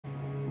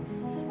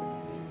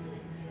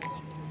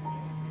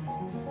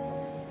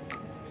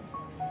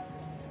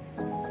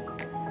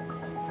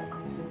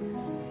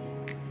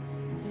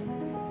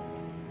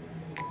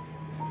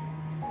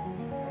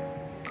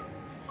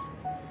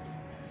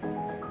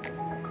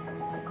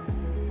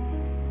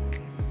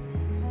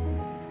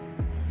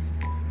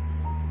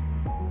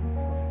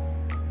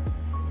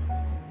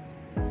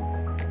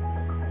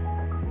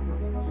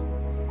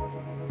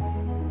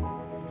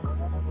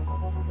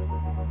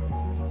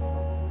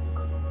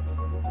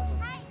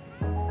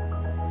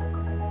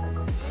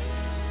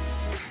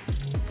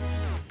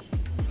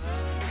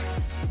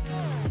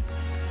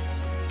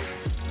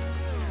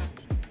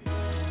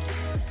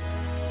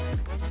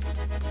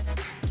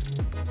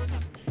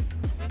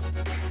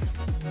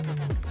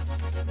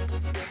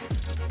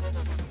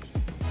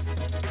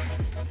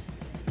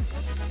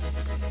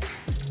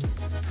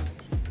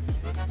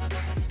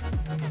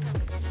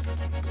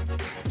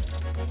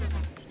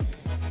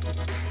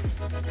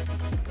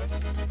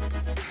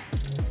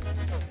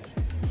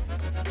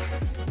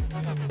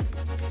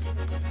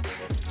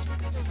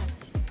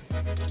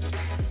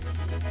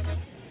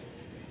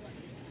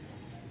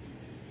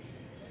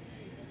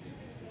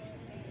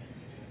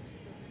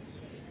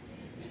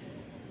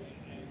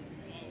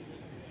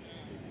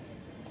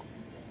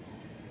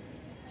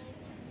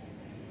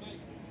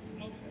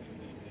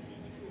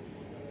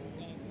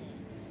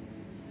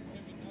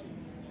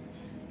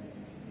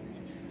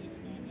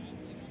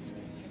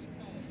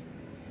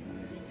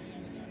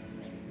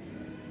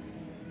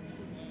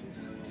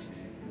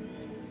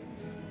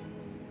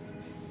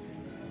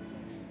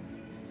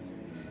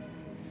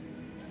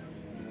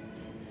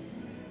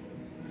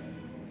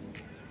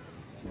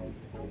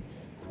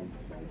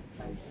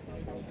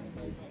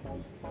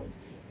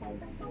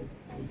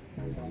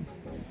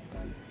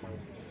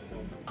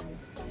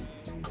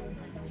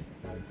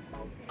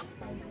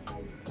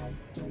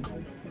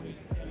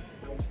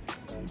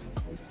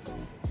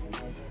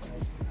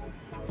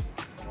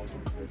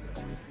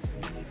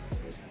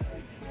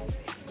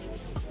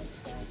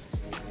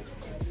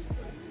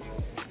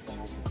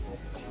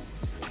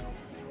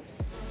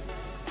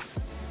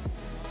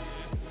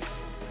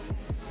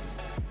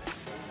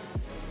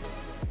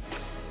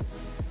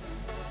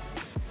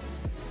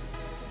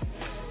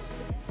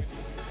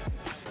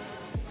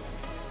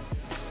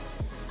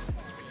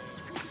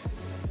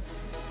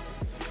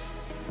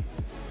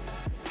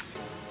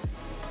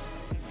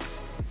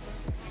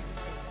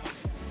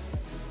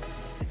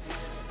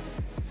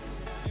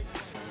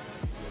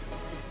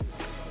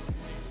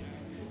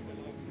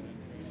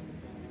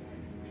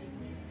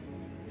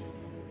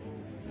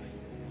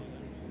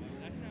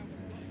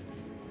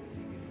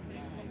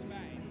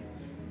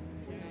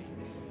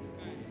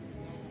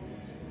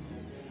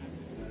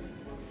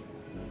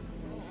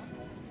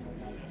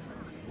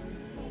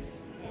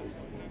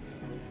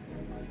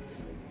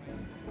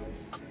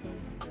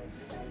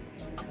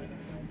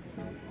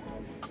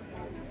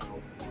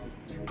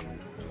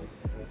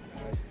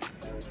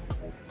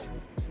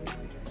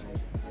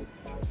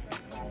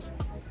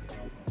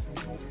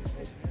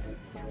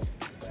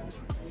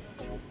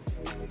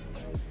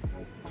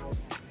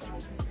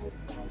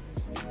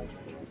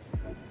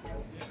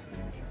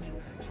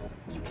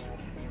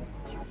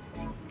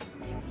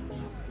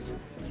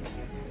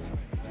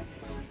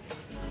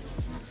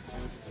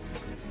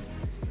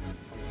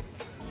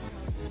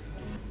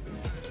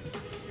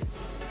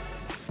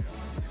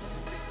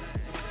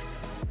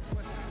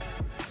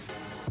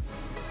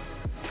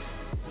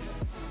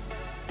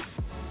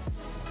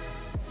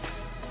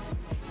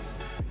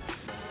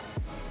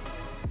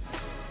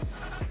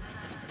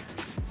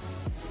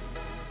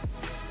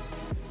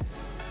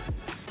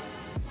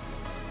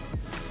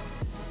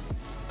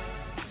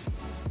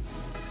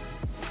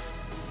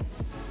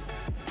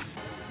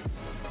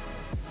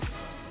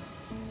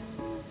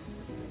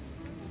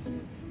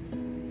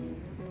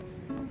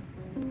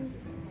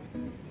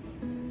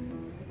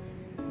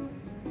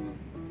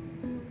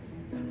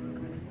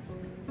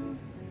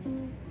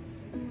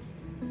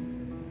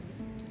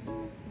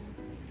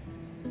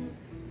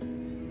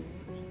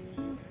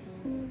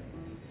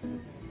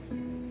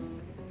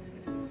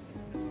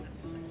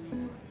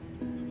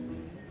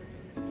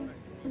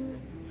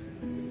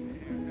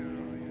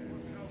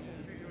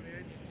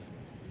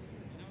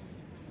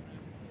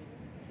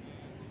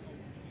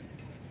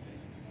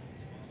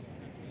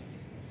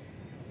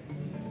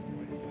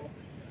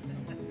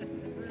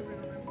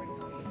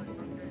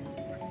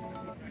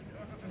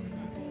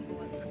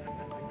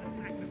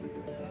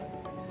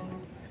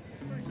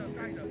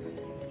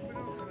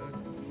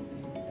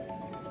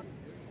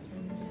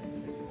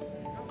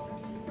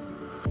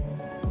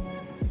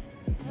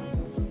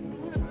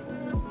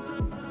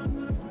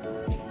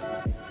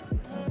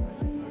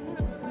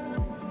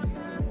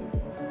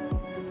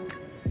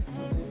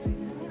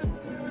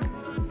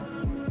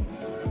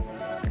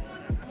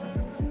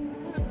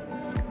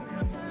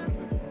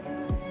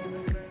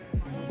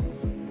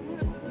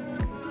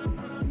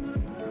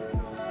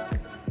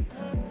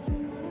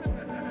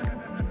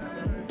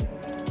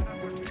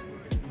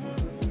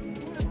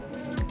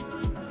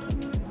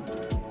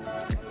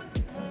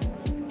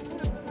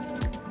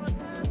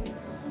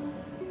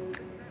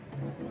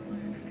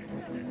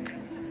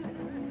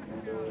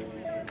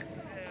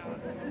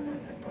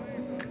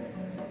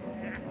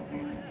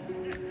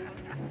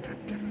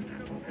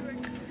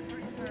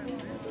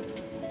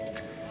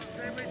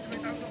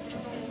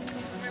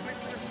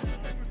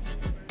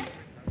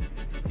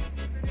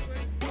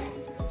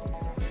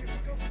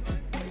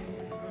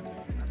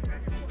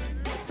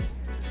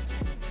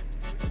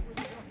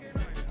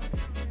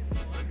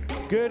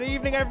Good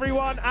evening,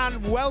 everyone,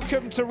 and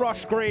welcome to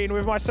Rush Green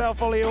with myself,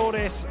 Ollie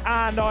Ordis,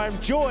 and I'm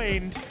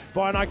joined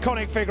by an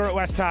iconic figure at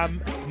West Ham,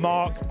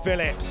 Mark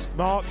Phillips.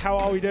 Mark, how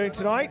are we doing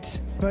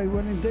tonight? Very well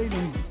indeed.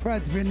 I'm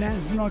proud to be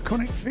announced as an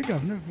iconic figure.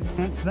 I've never been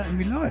announced that in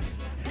my life.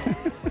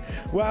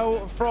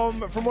 Well, from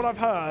what I've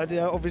heard,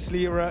 obviously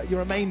you're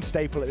a main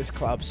staple at this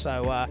club,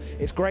 so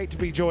it's great to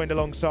be joined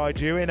alongside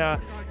you in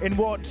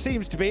what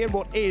seems to be and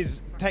what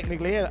is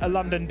technically a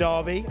London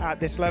derby at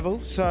this level.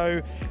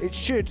 So it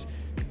should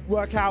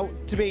work out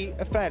to be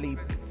a fairly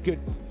good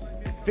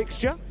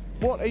fixture.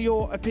 What are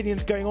your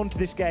opinions going on to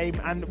this game,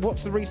 and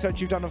what's the research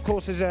you've done? Of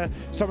course, as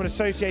someone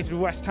associated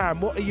with West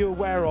Ham, what are you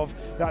aware of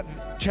that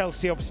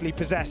Chelsea obviously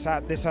possess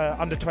at this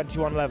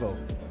under-21 level?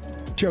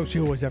 Chelsea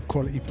always have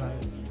quality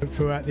players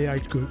throughout the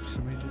age groups.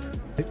 I mean,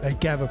 they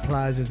gather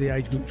players as the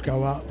age groups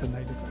go up, and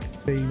they look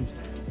at teams,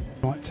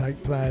 might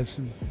take players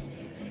from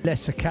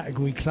lesser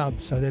category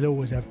clubs, so they'll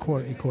always have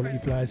quality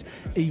players.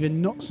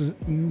 Even not so,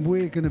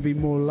 we're going to be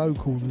more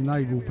local than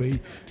they will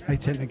be. They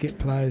tend to get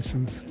players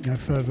from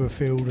further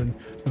afield and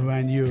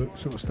around Europe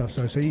sort of stuff.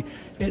 So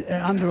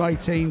under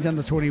 18s,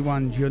 under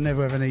 21s, you'll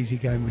never have an easy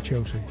game with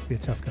Chelsea. It'll be a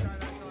tough game.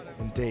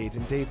 Indeed,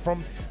 indeed.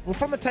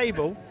 From the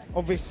table,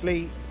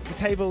 obviously, the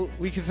table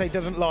we can say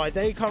doesn't lie.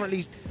 They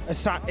currently are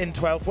sat in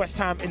 12th, West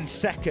Ham in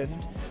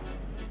 2nd.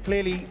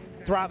 Clearly,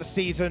 throughout the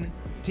season,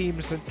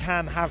 teams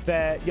can have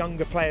their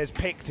younger players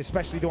picked,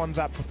 especially the ones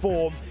that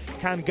perform,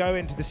 can go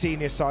into the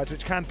senior sides,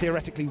 which can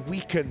theoretically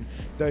weaken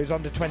those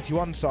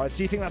under-21 sides.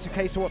 Do you think that's a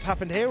case of what's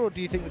happened here, or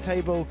do you think the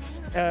table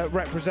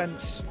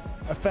represents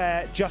a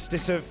fair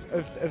justice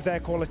of their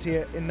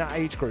quality in that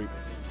age group?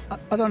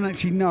 I don't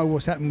actually know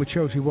what's happened with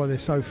Chelsea, why they're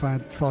so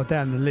far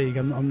down the league.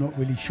 I'm not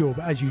really sure,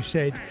 but as you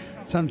said,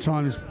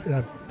 sometimes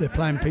they're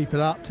playing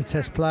people up to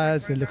test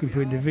players, they're looking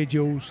for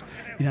individuals.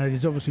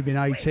 There's obviously been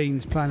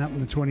 18s playing up in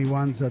the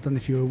 21s. I don't know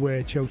if you're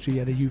aware, Chelsea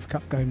had a Youth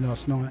Cup game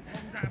last night.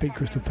 They beat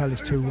Crystal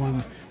Palace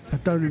 2-1. So I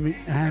don't know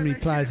how many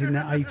players in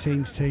that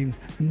 18s team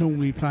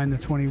normally play in the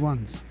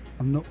 21s.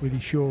 I'm not really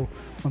sure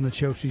on the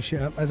Chelsea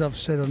setup. As I've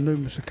said on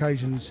numerous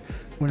occasions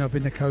when I've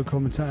been the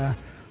co-commentator,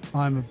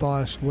 I'm a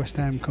biased West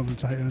Ham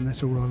commentator, and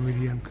that's all I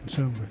really am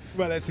concerned with.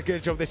 Well, it's a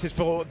good job. This is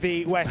for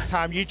the West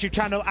Ham YouTube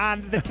channel,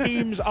 and the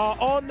teams are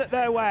on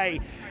their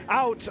way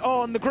out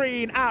on the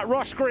green at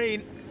Rush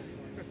Green.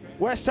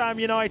 West Ham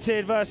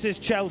United versus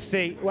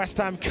Chelsea. West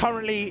Ham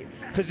currently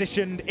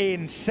positioned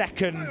in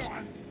 2nd,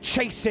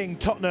 chasing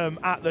Tottenham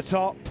at the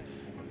top.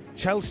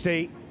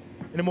 Chelsea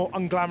in a more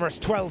unglamorous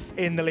 12th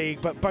in the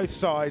league, but both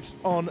sides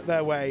on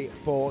their way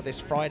for this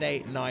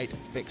Friday night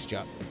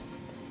fixture.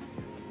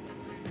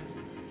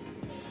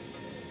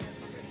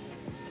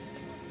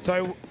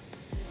 So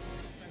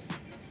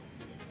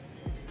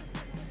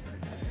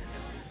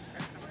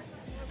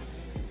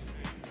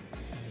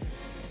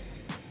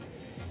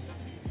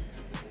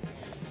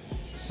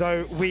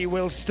we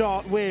will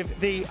start with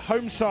the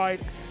home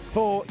side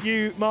for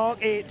you,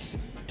 Mark. It's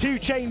 2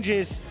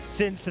 changes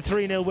since the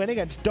 3-0 win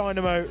against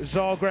Dynamo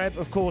Zagreb.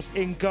 Of course,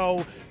 in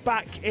goal,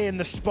 back in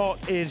the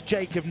spot is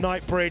Jacob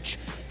Knightbridge.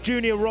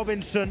 Junior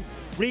Robinson,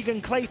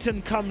 Regan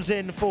Clayton comes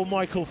in for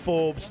Michael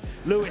Forbes.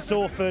 Lewis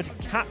Orford,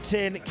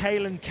 captain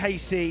Caelan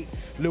Casey,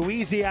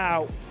 Louise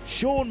Yao,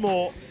 Sean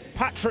Moore,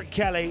 Patrick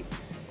Kelly.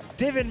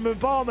 Divin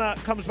Mubama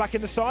comes back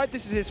in the side.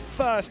 This is his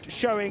first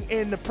showing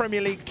in the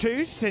Premier League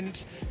 2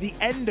 since the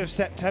end of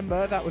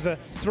September. That was a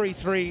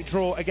 3-3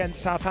 draw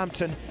against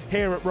Southampton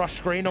here at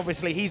Rush Green.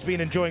 Obviously, he's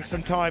been enjoying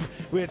some time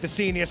with the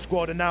senior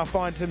squad and now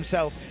finds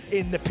himself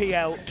in the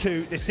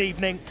PL2 this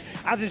evening.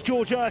 As is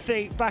George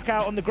Earthy, back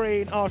out on the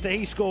green after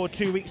he scored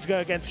 2 weeks ago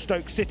against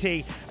Stoke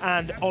City,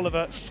 and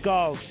Oliver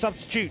Scarles.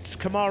 Substitutes,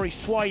 Kamari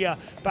Swire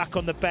back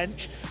on the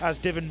bench as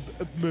Divin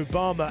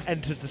Mubama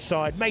enters the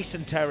side.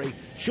 Mason Terry,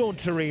 Sean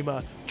Tarima,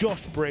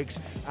 Josh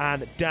Briggs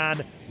and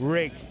Dan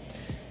Rigg.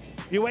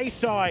 The away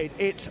side,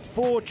 it's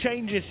 4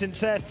 changes since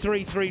their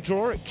 3-3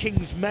 draw at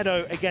Kings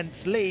Meadow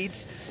against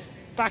Leeds.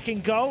 Back in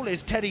goal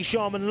is Teddy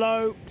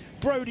Sharman-Lowe,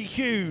 Brodie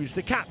Hughes,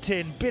 the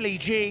captain, Billy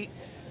G.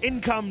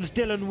 In comes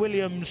Dylan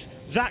Williams,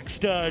 Zach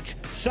Sturge,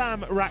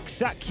 Sam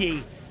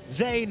Raksaki,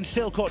 Zane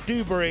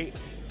Silcott-Dewberry,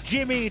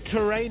 Jimmy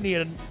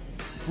Turanian,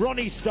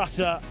 Ronnie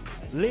Stutter,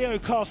 Leo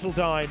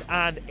Castledine,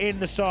 and in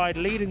the side,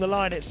 leading the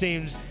line it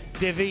seems,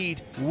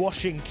 David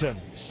Washington.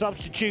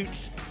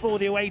 Substitutes for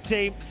the away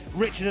team,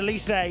 Richard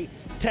Elise,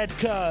 Ted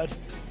Curd,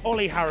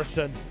 Ollie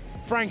Harrison,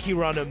 Frankie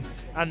Runham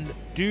and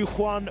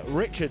Dujuan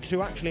Richards,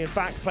 who actually in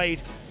fact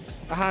played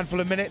a handful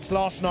of minutes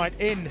last night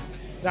in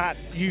that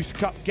Youth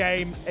Cup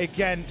game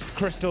against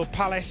Crystal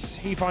Palace.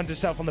 He finds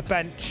himself on the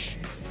bench.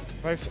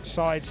 Both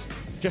sides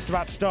just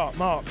about to start.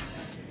 Mark,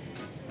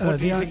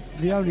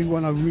 the only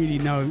one I really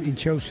know in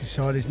Chelsea's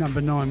side is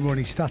number 9,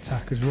 Ronnie Stutter,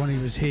 because Ronnie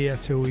was here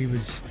till he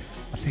was,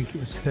 I think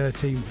it was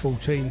 13,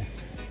 14,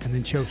 and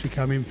then Chelsea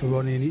come in for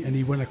Ronnie, and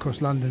he went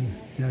across London,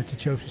 to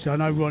Chelsea. So I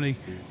know Ronnie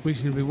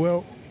reasonably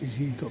well. He's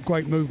got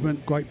great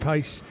movement, great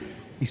pace.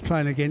 He's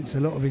playing against a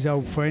lot of his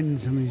old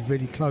friends. I mean, he's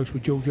really close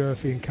with George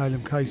Earthy and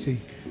Caelan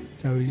Casey.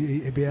 So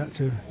he'll be out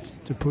to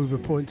prove a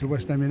point to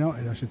West Ham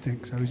United, I should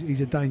think. So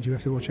he's a danger. You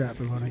have to watch out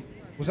for Ronnie.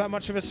 Was that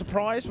much of a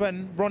surprise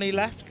when Ronnie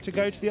left to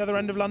go to the other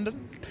end of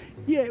London?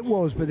 Yeah, it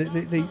was, but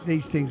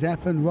these things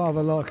happen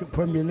rather like at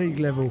Premier League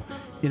level.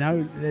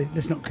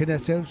 Let's not kid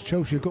ourselves.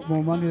 Chelsea have got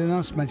more money than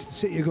us. Manchester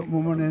City have got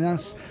more money than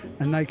us,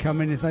 and they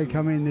come in. If they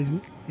come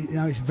in,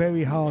 it's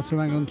very hard to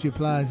hang on to your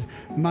players.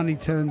 Money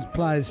turns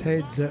players'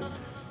 heads at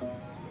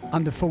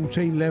under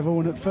 14 level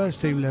and at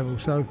first team level.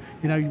 So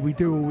we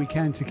do all we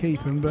can to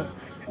keep them, but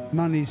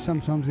money is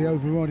sometimes the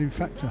overriding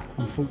factor,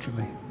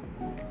 unfortunately.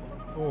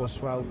 Of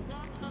course. Well,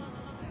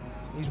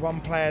 he's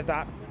one player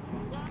that,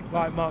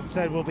 like Mark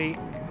said, will be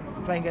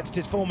playing against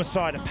his former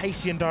side, a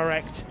pacey and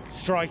direct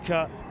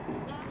striker.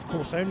 Of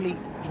course, only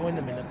joined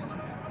the minute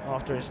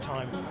after his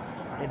time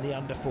in the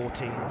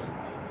under-14s.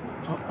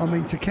 I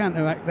mean, to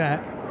counteract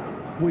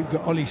that, we've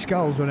got Ollie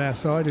Scarles on our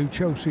side, who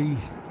Chelsea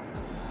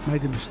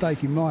made the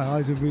mistake, in my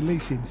eyes, of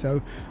releasing.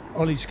 So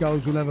Ollie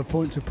Scarles will have a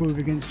point to prove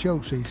against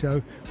Chelsea.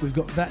 So we've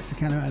got that to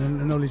counteract,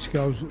 and Ollie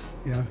Scarles,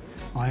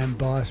 I am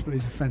biased, but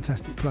he's a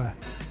fantastic player.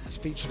 He's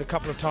featured a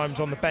couple of times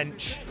on the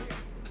bench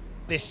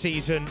this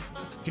season.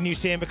 Can you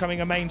see him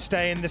becoming a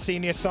mainstay in the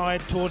senior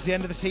side towards the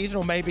end of the season,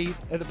 or maybe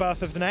at the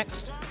birth of the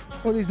next?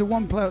 Well, he's the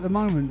one player at the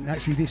moment,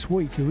 actually this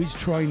week, who is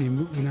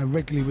training,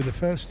 regularly with the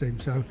first team.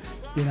 So,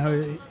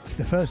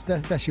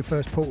 that's your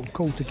first port of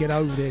call, to get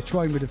over there,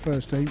 train with the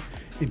first team,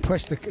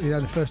 impress the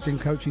first team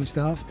coaching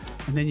staff,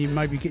 and then you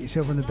maybe get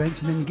yourself on the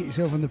bench, and then you get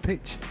yourself on the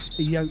pitch.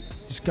 You don't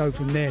just go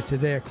from there to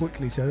there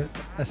quickly. So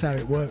that's how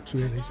it works,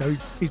 really. So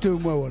he's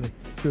doing well, Ollie.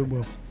 Doing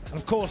well. And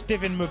of course,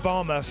 Divin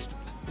Mubama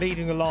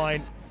leading the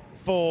line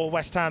for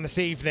West Ham this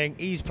evening.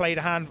 He's played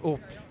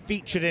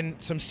featured in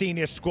some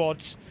senior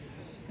squads.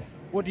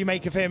 What do you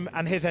make of him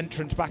and his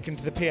entrance back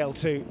into the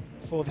PL2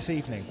 for this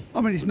evening?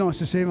 I mean, it's nice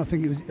to see him. I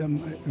think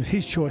it was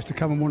his choice to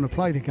come and want to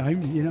play the game.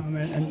 You know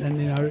what I mean?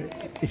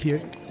 And if you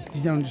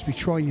don't just be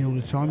training all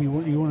the time, you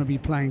want to be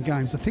playing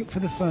games. I think for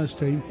the first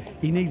team,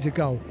 he needs a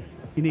goal.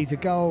 He needs a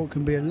goal. It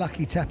can be a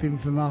lucky tap in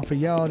from half a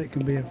yard. It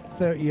can be a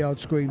 30-yard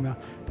screamer.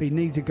 But he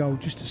needs a goal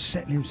just to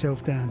settle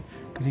himself down,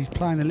 because he's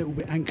playing a little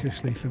bit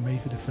anxiously for me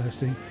for the first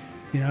team.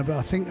 But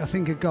I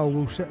think a goal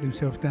will settle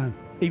himself down.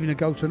 Even a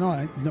goal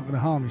tonight, he's not going to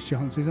harm his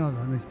chances either.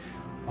 I mean,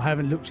 I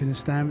haven't looked in the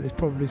stand, but there's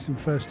probably some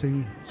first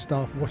team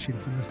staff watching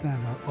from the stand.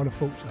 I'd have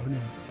thought so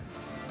anyway.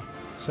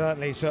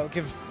 Certainly, so it'll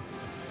give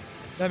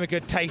them a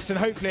good taste and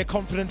hopefully a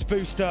confidence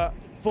booster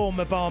for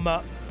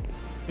Mubama,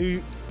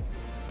 who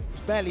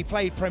barely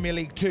played Premier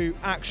League 2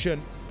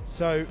 action.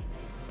 So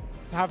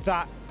to have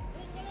that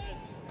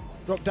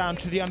drop down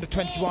to the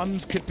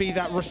under-21s could be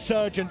that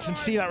resurgence, and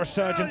see that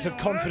resurgence of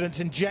confidence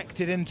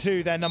injected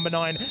into their number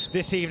 9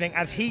 this evening,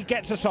 as he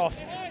gets us off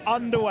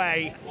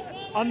underway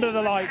under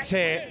the lights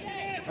here,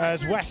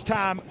 as West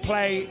Ham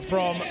play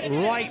from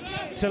right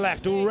to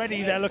left.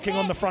 Already they're looking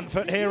on the front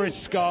foot. Here is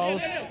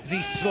Skulls as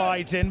he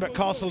slides in, but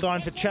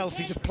Castledine for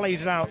Chelsea just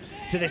plays it out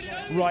to this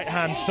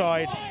right-hand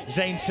side.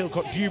 Zane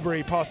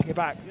Silcott-Dewberry passing it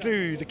back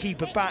to the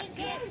keeper, back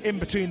in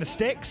between the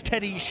sticks.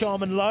 Teddy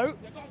Sharman-Lowe.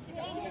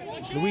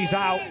 Louise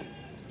out,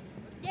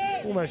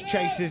 almost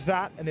chases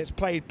that, and it's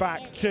played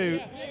back to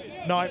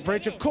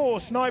Knightbridge. Of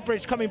course,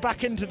 Knightbridge coming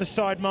back into the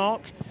side,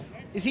 Mark.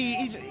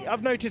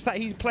 I've noticed that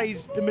he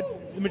plays the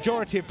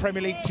majority of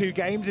Premier League 2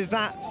 games. Is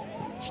that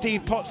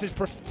Steve Potts'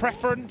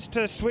 preference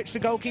to switch the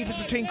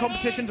goalkeepers between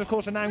competitions? Of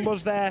course, Anang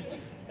was there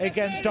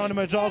against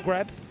Dynamo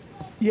Zagreb.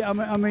 Yeah,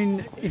 I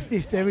mean,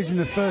 if there isn't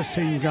a first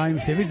team game,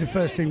 if there is a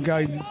first team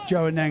game,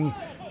 Joe Anang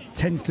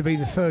tends to be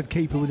the third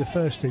keeper with the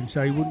first team,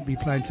 so he wouldn't be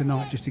playing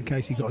tonight just in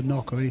case he got a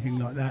knock or anything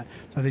like that.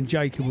 So then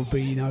Jacob would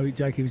be,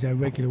 Jacob is our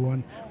regular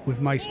one with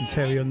Mason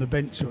Terry on the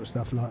bench, sort of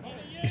stuff. Like,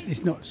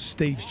 it's not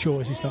Steve's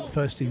choice, it's like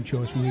first team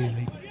choice,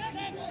 really.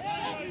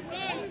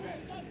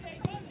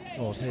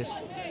 Oh, here's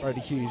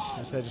Brody Hughes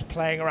as they're just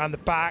playing around the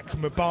back.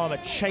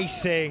 Mubama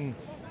chasing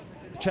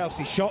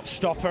Chelsea shot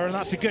stopper, and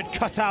that's a good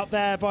cut out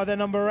there by their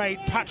number 8,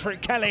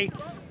 Patrick Kelly.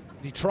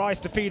 He tries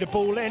to feed a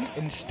ball in.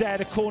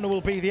 Instead, a corner will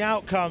be the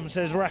outcome,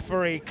 says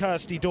referee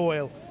Kirsty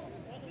Doyle.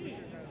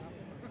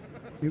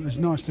 It was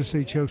nice to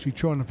see Chelsea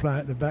trying to play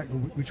at the back,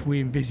 which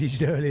we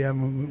envisaged earlier.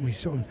 We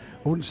sort of,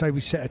 I wouldn't say we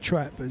set a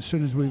trap, but as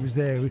soon as we was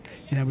there,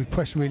 we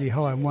pressed really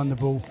high and won the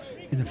ball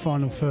in the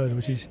final third,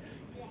 which is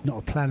not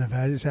a plan of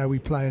ours. It's how we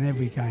play in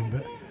every game.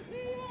 But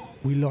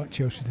we like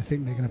Chelsea to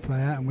think they're going to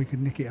play out, and we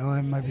could nick it high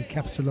and maybe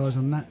capitalise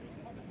on that.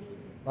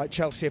 Like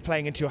Chelsea are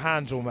playing into your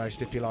hands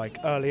almost, if you like,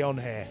 early on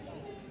here.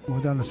 Well,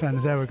 I don't understand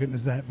as arrogant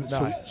as that, but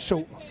no.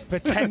 sort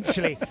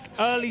Potentially.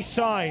 Early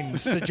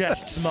signs,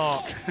 suggests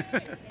Mark.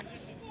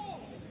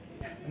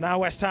 Now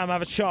West Ham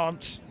have a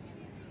chance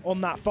on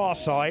that far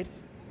side.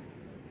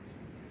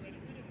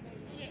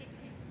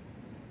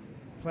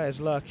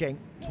 Players lurking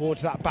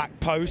towards that back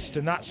post,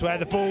 and that's where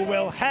the ball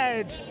will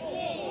head.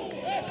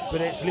 But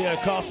it's Leo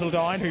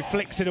Castledine who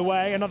flicks it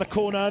away. Another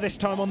corner, this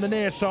time on the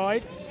near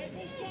side.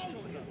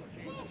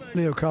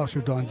 Leo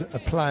Castledine's a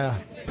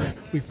player.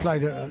 We've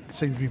played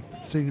seems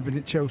to have been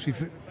at Chelsea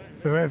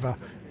forever.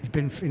 He's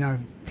been,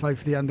 played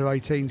for the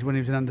under-18s when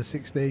he was an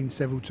under-16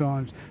 several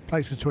times.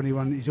 Plays for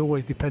 21. He's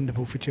always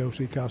dependable for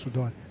Chelsea.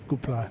 Castledine,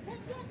 good player.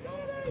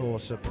 Of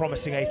course, a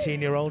promising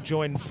 18-year-old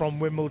joined from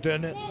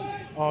Wimbledon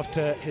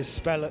after his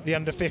spell at the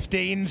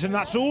under-15s, and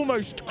that's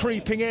almost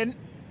creeping in.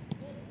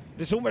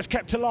 It's almost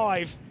kept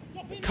alive.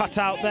 Cut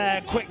out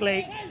there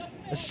quickly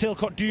as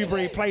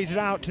Silcott-Dewberry plays it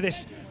out to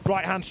this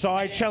right-hand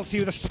side. Chelsea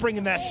with a spring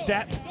in their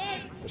step.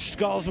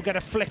 Skulls will get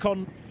a flick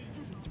on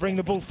to bring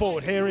the ball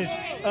forward. Here is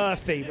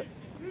Earthy, but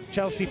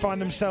Chelsea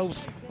find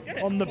themselves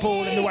on the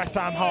ball in the West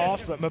Ham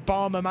half, but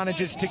Mubama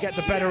manages to get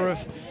the better of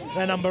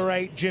their number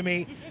 8,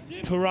 Jimmy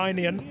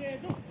Turanian.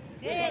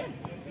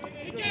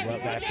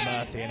 Work there from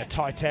Earthy in a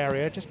tight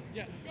area. Just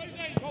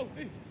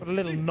got a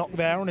little knock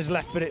there on his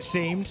left foot, it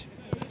seemed.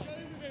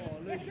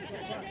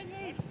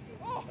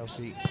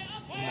 Chelsea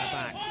in their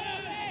back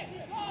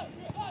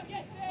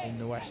in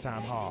the West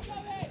Ham half.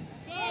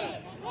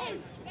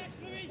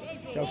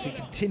 Chelsea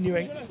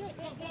continuing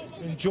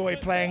to enjoy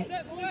playing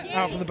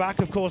out from the back.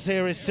 Of course,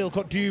 here is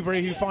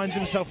Silcott-Dewberry, who finds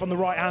himself on the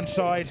right-hand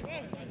side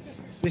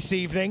this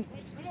evening.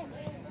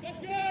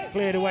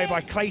 Cleared away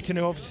by Clayton,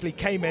 who obviously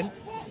came in.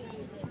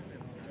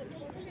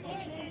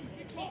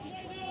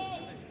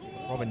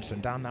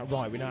 Robinson down that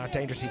right. We know how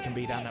dangerous he can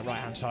be down that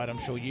right-hand side. I'm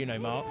sure you know,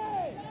 Mark.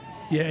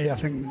 Yeah, I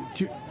think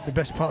the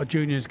best part of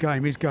Junior's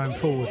game is going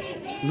forward.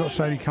 I'm not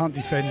saying he can't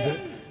defend, but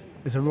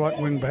as a right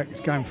wing back,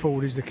 going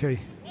forward is the key.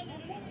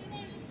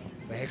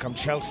 But here come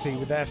Chelsea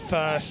with their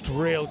first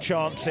real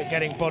chance at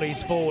getting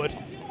bodies forward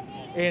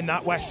in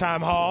that West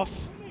Ham half.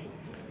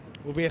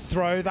 Will be a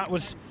throw. That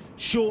was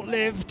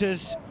short-lived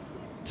as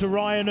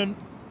Turainen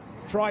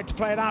tried to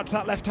play it out to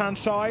that left-hand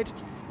side.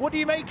 What do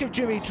you make of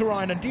Jimmy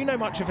Turainen? Do you know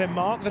much of him,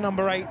 Mark, the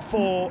number 8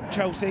 for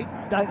Chelsea?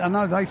 I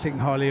know they think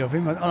highly of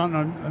him. I don't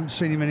know, I haven't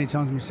seen him many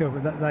times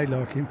myself, but they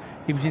like him.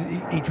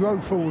 He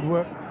drove forward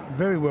work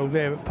very well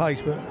there at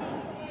pace, but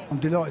I'm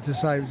delighted to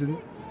say it was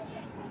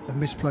a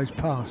misplaced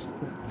pass.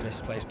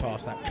 Misplaced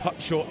pass, that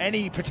cut short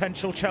any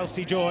potential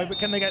Chelsea joy, but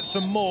can they get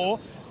some more?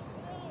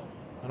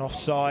 And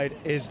offside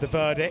is the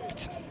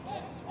verdict.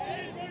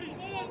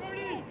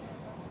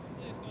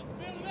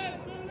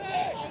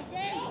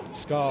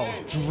 Scarles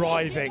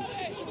driving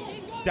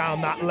down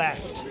that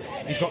left.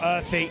 He's got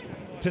Earthy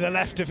to the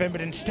left of him,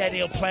 but instead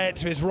he'll play it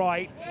to his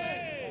right.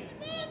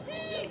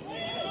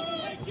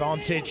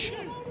 Advantage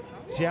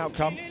is the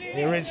outcome.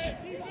 Here is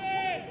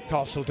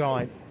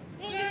Castledine.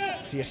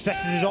 So he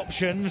assesses his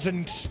options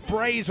and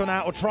sprays one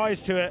out, or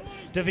tries to it.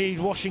 David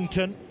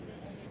Washington.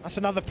 That's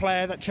another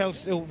player that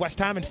Chelsea, or West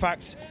Ham in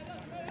fact,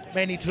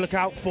 may need to look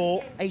out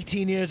for.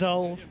 18 years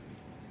old.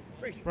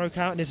 Broke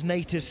out in his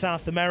native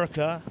South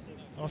America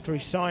after he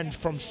signed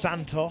from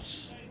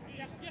Santos.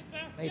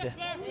 Made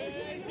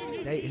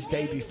his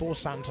debut for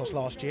Santos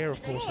last year,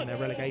 of course, in their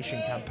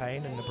relegation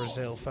campaign in the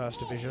Brazil First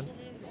Division.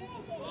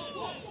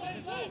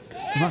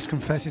 I must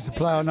confess, it's a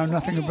player I know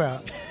nothing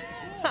about.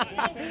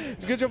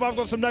 It's a good job I've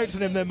got some notes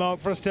on him there,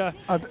 Mark, for us to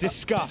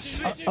discuss.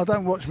 I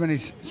don't watch many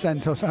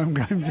Santos home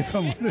games, if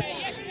I'm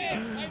honest.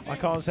 I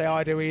can't say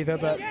I do either,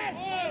 but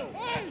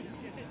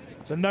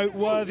it's a note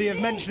worthy of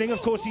mentioning.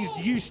 Of course, he's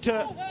used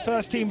to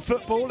first-team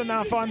football and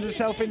now finds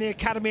himself in the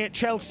academy at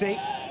Chelsea.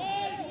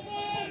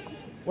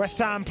 West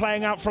Ham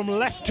playing out from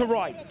left to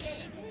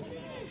right.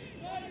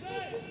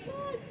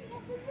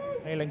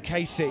 Caelan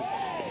Casey.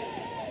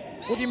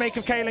 What do you make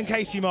of Caelan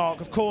Casey, Mark?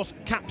 Of course,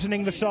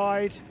 captaining the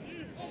side.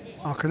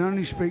 I can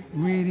only speak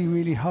really,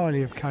 really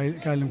highly of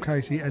Caelan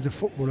Casey as a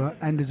footballer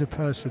and as a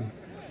person.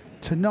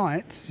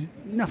 Tonight,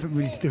 nothing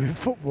really to do with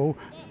football.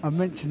 I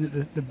mentioned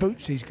that the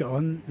boots he's got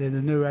on, they're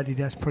the new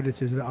Adidas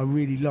Predators that I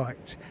really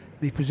liked.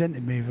 And he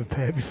presented me with a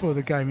pair before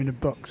the game in a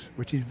box,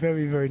 which is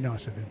very, very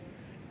nice of him.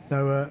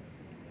 So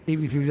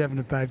even if he was having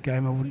a bad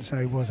game, I wouldn't say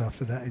he was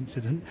after that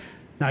incident.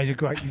 No, he's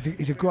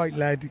a great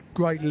lad,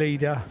 great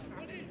leader,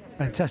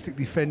 fantastic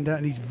defender,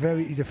 and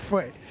he's a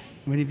threat.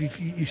 I mean, if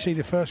you see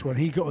the first one,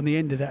 he got on the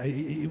end of that.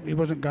 He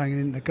wasn't going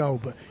in the goal,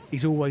 but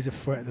he's always a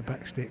threat at the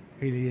back stick.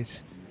 Really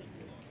is.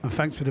 And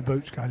thanks for the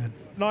boots, Caelan.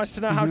 Nice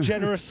to know how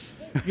generous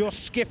your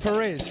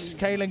skipper is,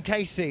 Caelan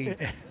Casey.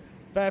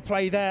 Fair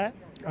play there.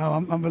 Oh,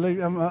 I'm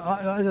unbelievable.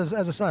 As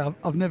I say,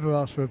 I've never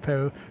asked for a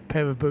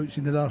pair of boots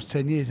in the last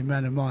 10 years. A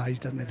man of my age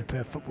doesn't need a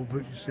pair of football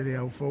boots, you silly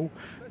old fool.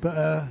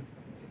 But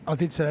I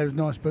did say they was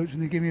nice boots,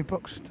 and they give me a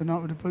box tonight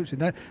with the boots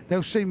in.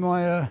 They'll see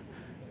my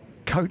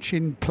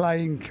coaching,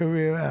 playing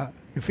career out.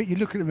 If you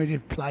look at them as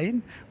if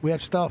playing, we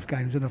have staff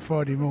games on a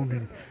Friday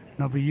morning, and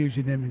I'll be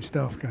using them in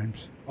staff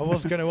games. I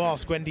was going to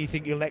ask, when do you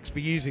think you'll next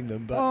be using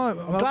them? But I'm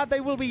glad they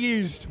will be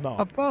used,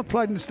 Mark. I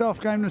played in the staff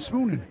game this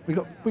morning. We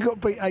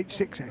got beat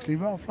 8-6 actually,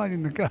 but I played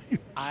in the game.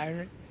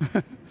 Iron.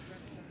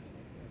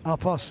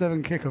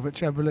 7:30 kickoff at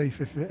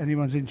Chaberleaf if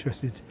anyone's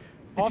interested.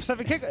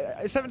 7:30 kick,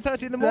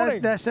 7:30 in the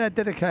morning. That's how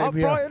dedicated Up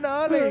we are. bright and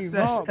early,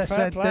 Mark. That's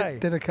fair how play.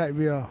 dedicated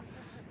we are.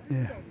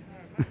 Yeah.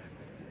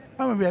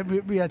 I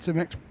mean, we had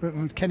some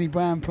Kenny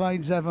Brown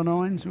played, Zavon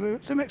Hines,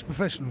 some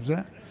ex-professionals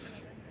there.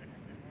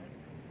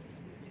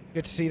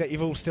 Good to see that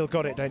you've all still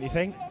got it, don't you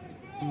think?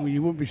 Well,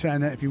 you wouldn't be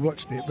saying that if you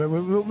watched it, but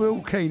we're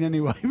all keen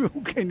anyway. We're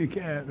all keen to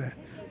get out there.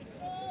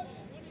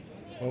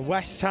 Well,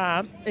 West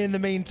Ham, in the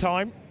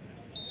meantime,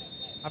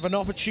 have an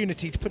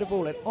opportunity to put a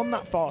ball in on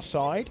that far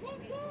side.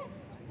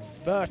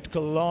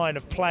 Vertical line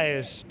of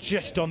players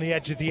just on the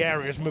edge of the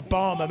area as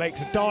Mbama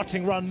makes a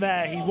darting run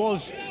there. He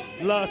was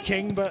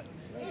lurking, but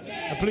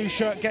a blue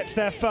shirt gets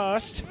there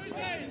first.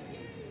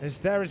 As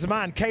there is the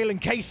man, Caelan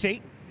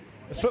Casey,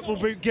 the football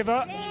boot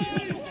giver.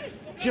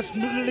 Just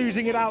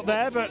losing it out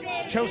there, but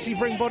Chelsea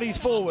bring bodies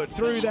forward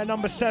through their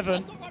number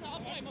 7,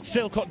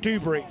 Silcott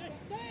Dubry.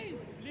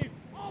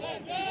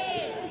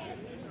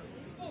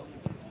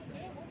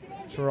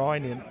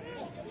 Turainen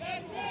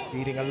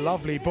feeding a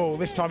lovely ball.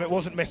 This time it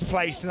wasn't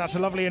misplaced, and that's a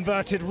lovely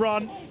inverted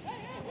run.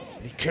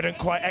 He couldn't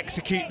quite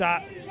execute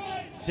that.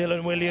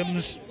 Dylan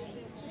Williams,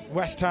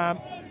 West Ham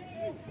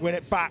win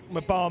it back.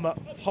 Mbama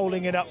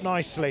holding it up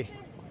nicely.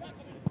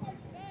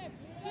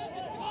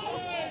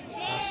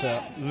 That's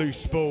a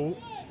loose ball.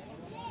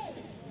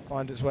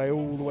 Finds its way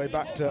all the way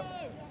back to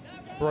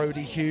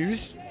Brody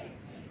Hughes.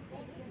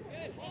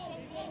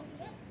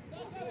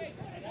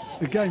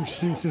 The game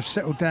seems to have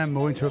settled down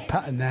more into a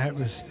pattern now. It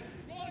was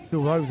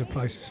all over the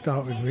place to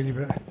start with, really,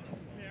 but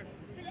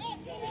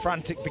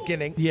Frantic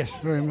beginning. yes,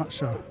 very much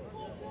so.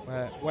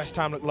 West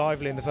Ham looked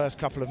lively in the first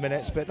couple of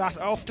minutes, but that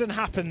often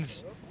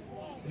happens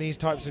in these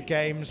types of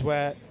games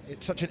where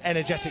it's such an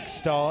energetic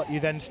start. You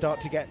then start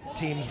to get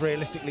teams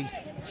realistically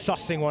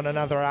sussing one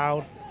another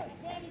out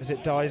as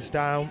it dies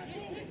down.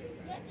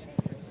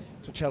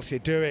 That's what Chelsea are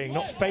doing,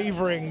 not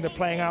favouring the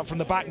playing out from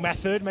the back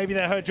method. Maybe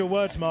they heard your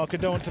words, Mark,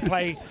 and don't want to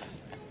play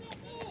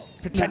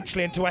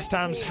potentially into West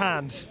Ham's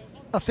hands.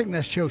 I think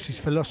that's Chelsea's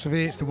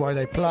philosophy. It's the way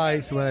they play.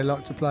 It's the way they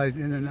like to play.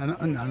 And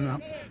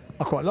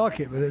I quite like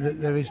it,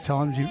 but there is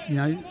times, you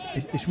know,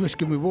 it's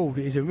risk and reward.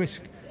 It is a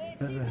risk.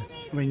 I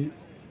mean,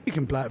 you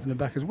can play it from the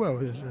back as well,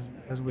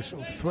 as we're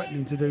sort of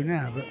threatening to do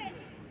now. But a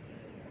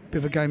bit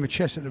of a game of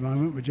chess at the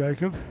moment with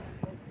Jacob.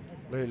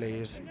 Absolutely,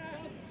 is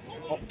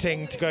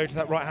opting to go to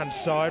that right-hand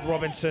side.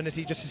 Robinson, as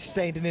he just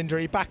sustained an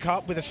injury, back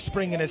up with a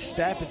spring in his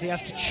step as he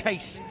has to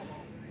chase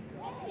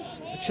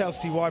the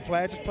Chelsea wide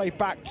player. Just play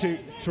back to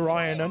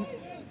Ryanen.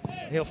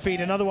 He'll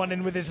feed another one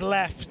in with his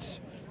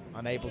left.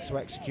 Unable to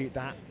execute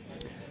that.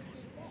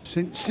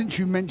 Since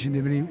you mentioned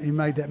him and he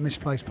made that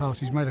misplaced pass,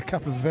 he's made a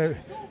couple of very,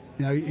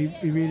 you know,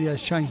 he really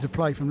has changed the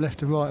play from left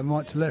to right and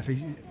right to left.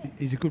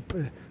 He's a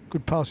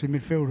good passing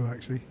midfielder,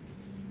 actually.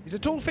 He's a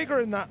tall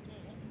figure in that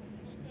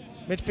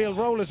midfield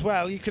role as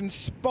well. You can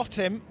spot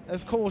him.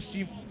 Of course,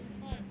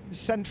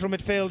 central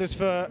midfielders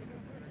for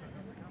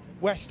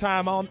West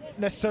Ham aren't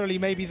necessarily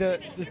maybe the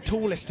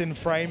tallest in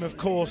frame. Of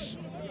course,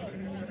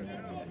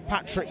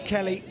 Patrick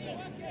Kelly,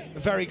 a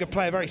very good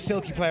player, very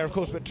silky player, of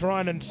course, but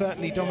Ryanen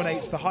certainly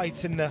dominates the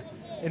height in the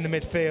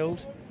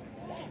midfield.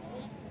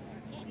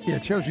 Yeah,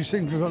 Chelsea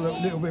seem to have got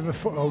a little bit of a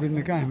foothold in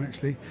the game,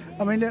 actually.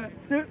 I mean,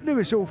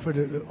 Lewis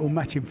Orford will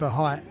match him for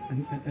height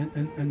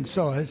and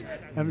size.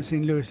 I haven't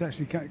seen Lewis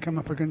actually come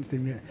up against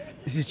him yet.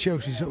 This is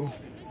Chelsea's sort of,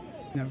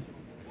 you know,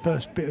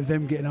 first bit of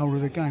them getting hold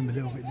of the game a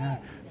little bit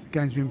now. The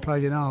game's been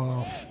played in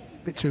our half.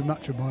 A bit too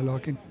much of my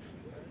liking.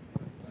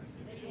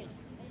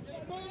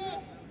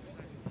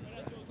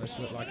 This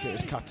looked like it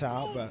was cut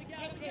out, but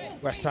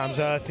West Ham's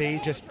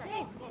earthy, just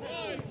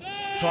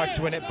tried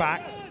to win it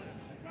back.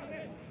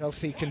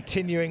 Chelsea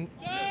continuing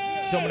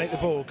to dominate the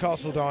ball.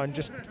 Castledine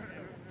just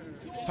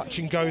touch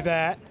and go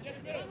there.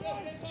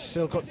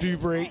 Silcott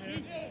Dewberry.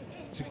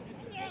 It's a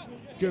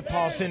good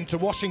pass into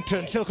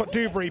Washington. Silcott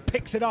Dewberry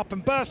picks it up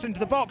and bursts into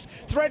the box,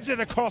 threads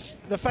it across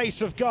the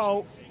face of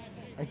goal,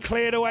 and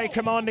cleared away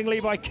commandingly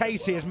by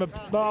Casey as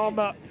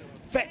Mbama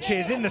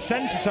fetches in the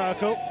centre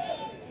circle.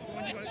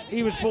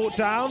 He was brought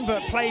down,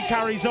 but play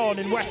carries on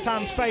in West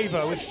Ham's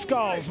favour, with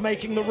Skulls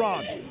making the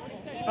run.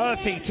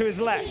 Earthy to his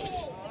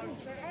left.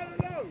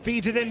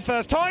 Feeds it in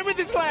first time with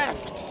his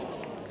left.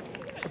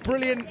 A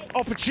brilliant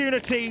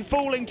opportunity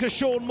falling to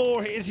Sean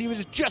Moore as he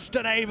was just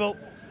unable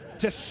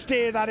to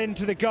steer that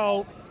into the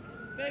goal.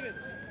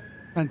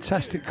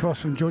 Fantastic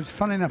cross from George.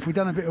 Funny enough, we've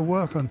done a bit of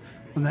work on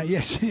that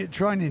yesterday at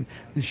training,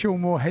 and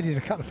Sean Moore headed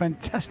a couple of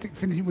fantastic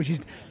finishes, which is,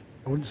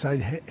 I wouldn't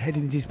say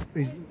heading his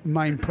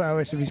main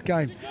prowess of his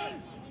game.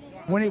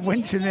 When it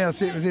went to me, I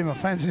see it was him. I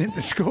fancied him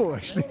to score,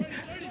 actually.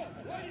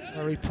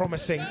 Very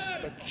promising,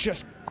 but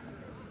just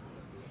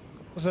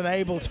was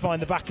unable to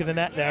find the back of the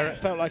net there. It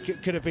felt like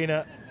it could have been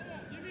a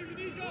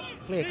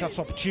clear-cut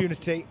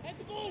opportunity.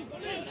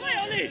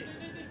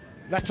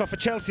 Let off for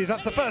Chelsea.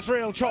 That's the first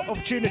real shot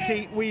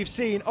opportunity we've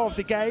seen of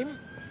the game.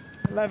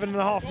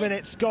 11.5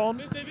 minutes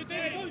gone.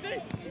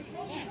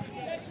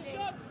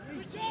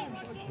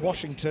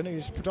 Washington,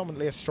 who's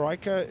predominantly a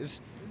striker,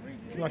 is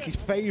looking like he's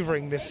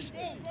favouring this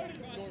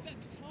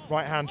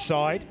right-hand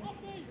side.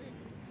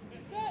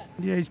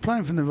 Yeah, he's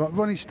playing from the right.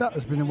 Ronnie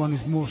Stutter's been the one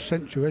who's more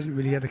central. Hasn't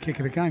really had a kick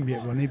of the game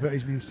yet, Ronnie, but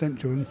he's been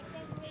central. And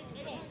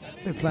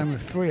they're playing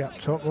with three up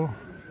top. Well,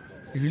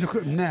 if you look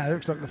at them now, it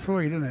looks like the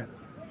three, doesn't it?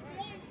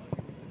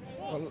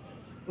 Well,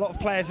 a lot of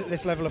players at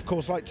this level, of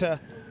course, can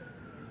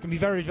be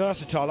very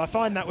versatile. I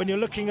find that when you're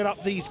looking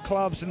at these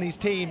clubs and these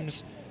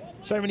teams,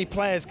 so many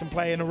players can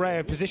play an array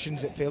of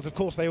positions, it feels. Of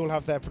course, they all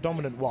have their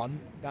predominant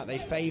one that they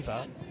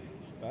favour.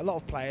 But a lot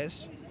of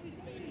players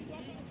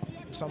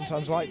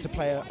sometimes like to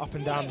play up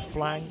and down the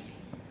flank.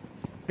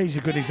 He's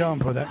a good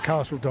example of that.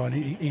 Castledine,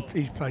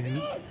 he's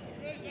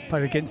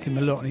played against him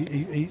a lot, and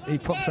he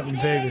pops up in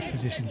various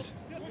positions.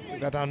 Took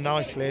that down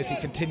nicely as he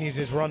continues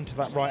his run to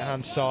that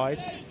right-hand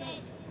side.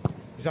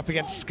 He's up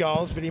against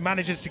Skulls, but he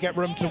manages to get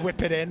room to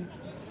whip it in.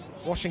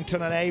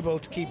 Washington unable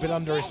to keep it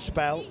under his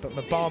spell, but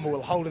Mbama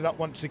will hold it up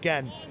once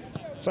again.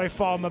 So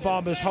far,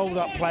 Mbama's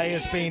hold-up play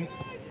has been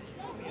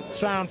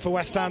sound for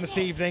West Ham this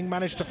evening.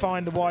 Managed to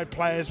find the wide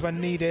players when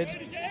needed.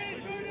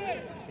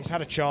 He's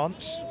had a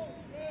chance.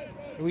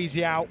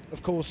 Luizi out,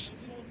 of course.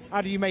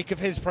 How do you make of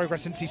his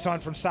progress since he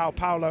signed from Sao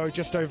Paulo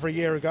just over a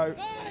year ago?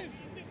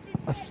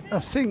 I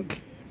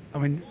think, I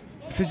mean,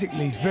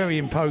 physically he's very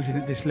imposing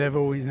at this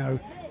level. You know,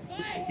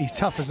 he's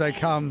tough as they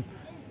come.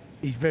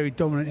 He's very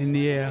dominant in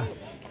the air.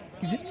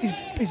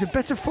 He's a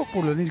better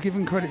footballer than he's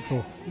given credit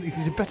for.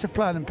 He's a better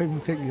player than people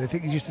think. They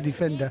think he's just a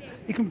defender.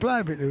 He can play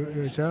a bit,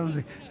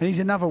 and he's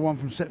another one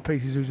from set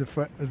pieces who's a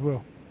threat as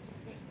well.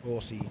 Of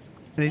course, he.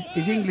 And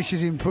his English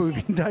is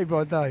improving day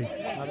by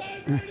day.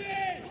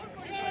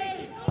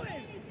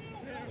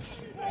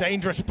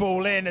 Dangerous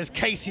ball in as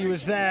Casey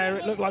was there.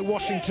 It looked like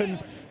Washington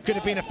could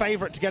have been a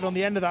favourite to get on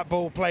the end of that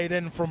ball played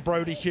in from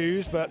Brody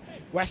Hughes, but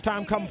West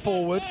Ham come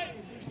forward.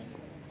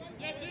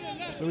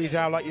 Louise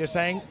Howe, like you're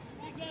saying,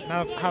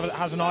 now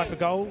has an eye for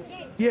goal.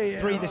 Yeah.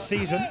 3 this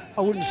season.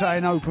 I wouldn't say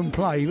an open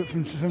play, but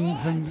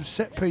from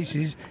set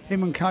pieces,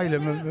 him and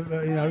Caleb,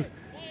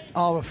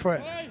 are a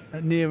threat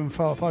at near and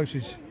far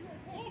posts.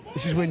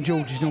 This is when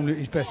George is normally at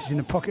his best. He's in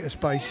a pocket of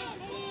space.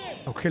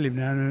 I'll kill him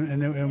now,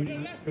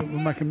 and we'll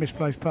make a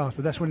misplaced pass.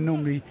 But that's when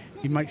normally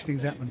he makes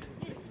things happen.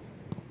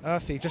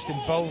 Earthy just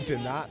involved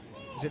in that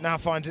as it now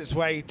finds its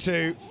way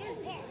to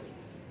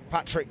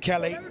Patrick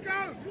Kelly.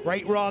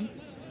 Great run.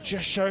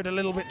 Just showed a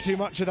little bit too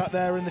much of that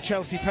there in the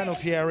Chelsea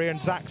penalty area,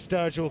 and Zach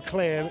Sturgill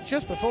clear. But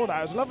just before that,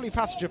 it was a lovely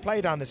passage of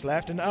play down this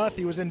left, and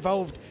Earthy was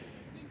involved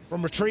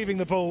from retrieving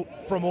the ball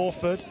from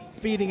Orford,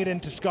 feeding it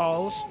into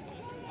Scarles.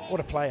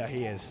 What a player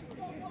he is.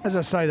 As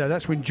I say, though,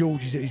 that's when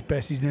George is at his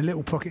best. He's in a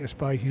little pocket of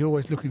space. He's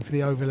always looking for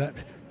the overlap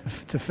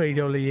to feed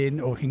Ollie in,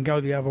 or he can go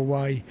the other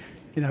way.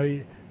 You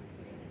know,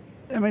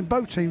 I mean,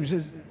 both teams,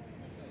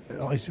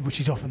 which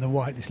is often the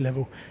way at this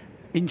level,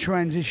 in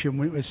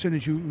transition, as soon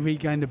as you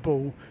regain the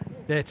ball,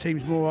 their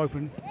team's more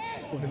open.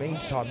 In the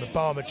meantime,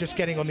 Obama just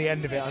getting on the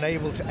end of it,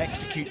 unable to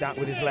execute that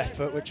with his left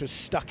foot, which was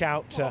stuck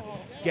out to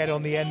get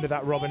on the end of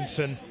that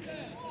Robinson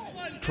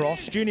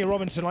cross. Junior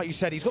Robinson, like you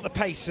said, he's got the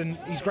pace and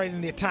he's great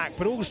in the attack,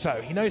 but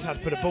also he knows how to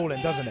put a ball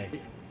in, doesn't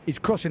he? His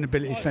crossing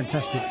ability is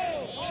fantastic.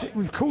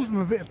 We've caused him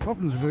a bit of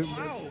problems with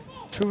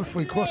 2 or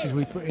 3 crosses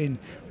we put in.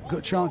 We've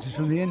got chances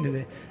from the end of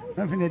it. I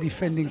don't think they're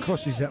defending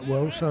crosses that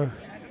well, so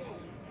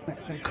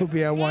that could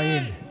be our way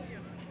in.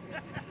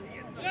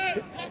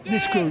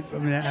 This group, I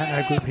mean,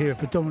 our group here, are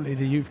predominantly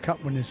the Youth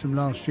Cup winners from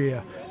last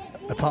year,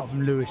 apart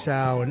from Lewis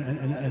Howe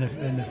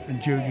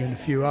and Junior and a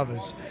few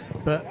others.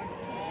 But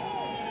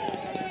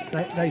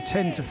they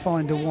tend to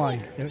find a way.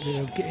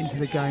 They'll get into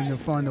the game, they'll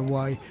find a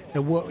way.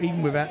 They'll work,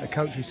 even without the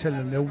coaches telling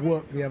them, they'll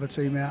work the other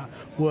team out,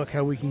 work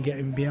how we can get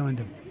in behind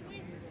them.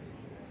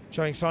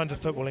 Showing signs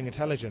of footballing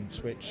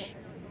intelligence, which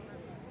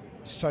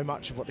so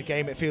much of what the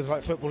game, it feels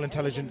like football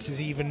intelligence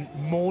is even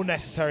more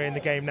necessary in the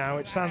game now.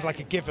 It sounds like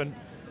a given,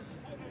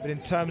 but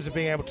in terms of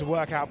being able to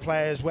work out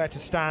players, where to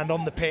stand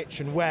on the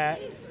pitch and where,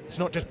 it's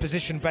not just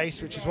position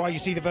based, which is why you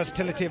see the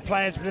versatility of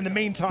players. But in the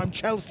meantime,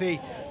 Chelsea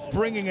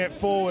bringing it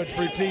forward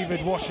through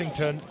David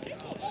Washington.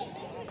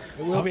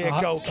 It will be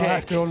a goal kick. I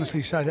have to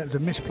honestly say that was a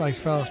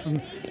misplaced pass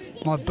from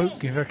my boot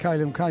giver,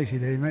 Caleb Casey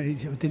there. He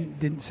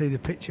didn't see the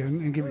picture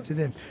and give it to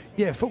them.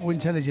 Yeah, football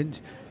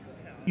intelligence.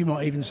 You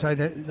might even say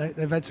that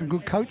they've had some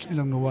good coaching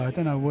along the way. I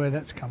don't know where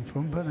that's come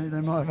from, but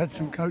they might have had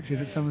some coaching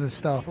at some of the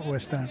staff at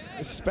West Ham.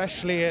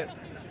 Especially at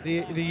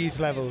the youth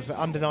levels, at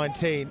under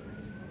 19.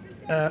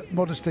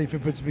 Modesty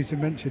forbids me to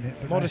mention it.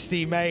 But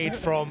modesty made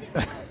from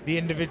the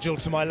individual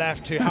to my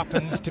left, who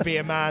happens to be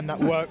a man that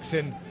works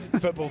in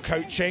football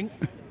coaching.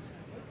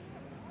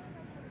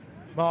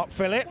 Mark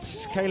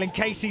Phillips, Caelan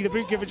Casey, the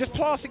boot giver, just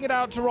passing it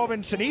out to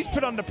Robinson. He's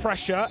put under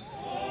pressure,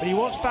 but he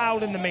was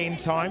fouled in the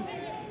meantime.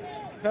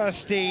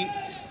 Kirsty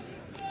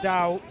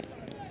Dow.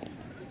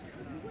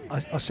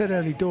 I said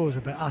early doors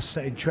about us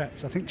setting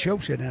traps. I think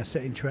Chelsea are now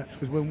setting traps,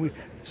 because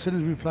as soon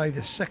as we play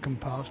the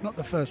second pass, not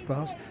the first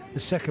pass, the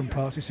second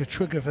pass, it's a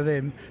trigger for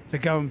them to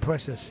go and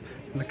press us.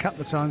 And a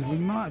couple of times we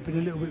might have been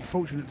a little bit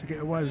fortunate to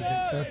get away with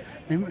it. So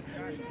I mean,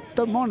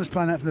 don't mind us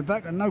playing out from the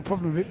back, and no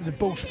problem with it. The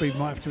ball speed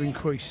might have to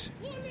increase.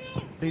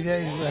 See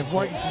there, they've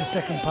waited for the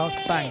second pass,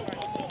 bang.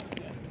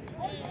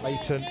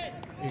 Leighton,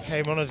 who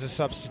came on as a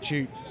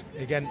substitute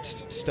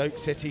against Stoke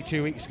City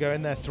 2 weeks ago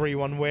in their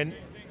 3-1 win,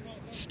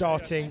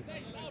 starting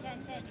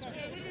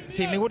this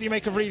evening. What do you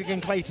make of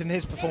Regan Clayton,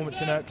 his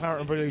performance in a claret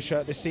and blue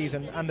shirt this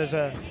season, and as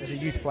a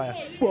youth player?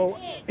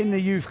 Well, in the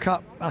Youth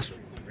Cup, us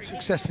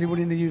successfully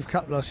winning the Youth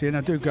Cup last year, and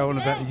I do go on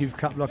about the Youth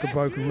Cup like a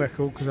broken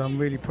record because I'm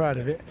really proud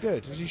of it.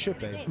 Good, as you should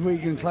be.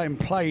 Regan Clayton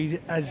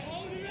played as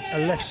a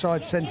left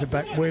side centre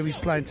back where he's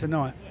playing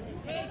tonight.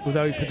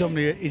 Although he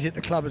predominantly is at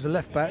the club as a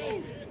left back,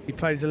 he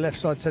played as a left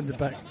side centre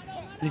back.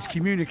 And his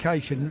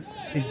communication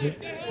is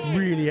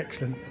really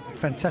excellent,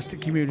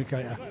 fantastic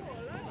communicator.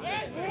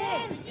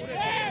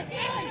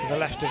 To the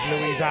left of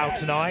Louise Howe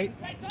tonight,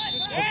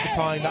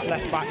 occupying that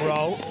left back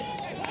role.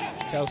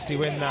 Chelsea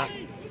win that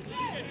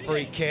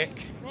free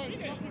kick.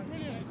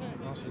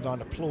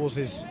 Arsenal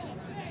applauses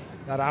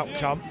that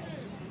outcome.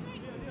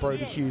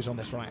 Brody Hughes on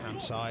this right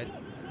hand side.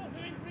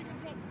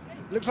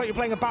 Looks like you're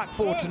playing a back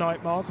four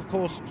tonight, Mark. Of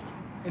course,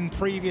 in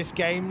previous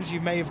games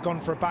you may have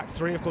gone for a back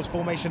three. Of course,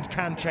 formations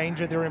can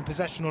change whether you're in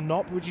possession or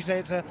not. Would you say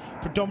it's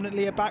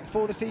predominantly a back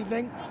four this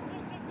evening?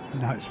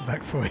 No, it's a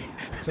back three.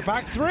 It's a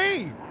back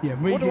three? Yeah,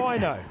 Regan, what do I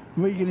know?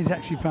 Regan is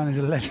actually playing as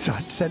a left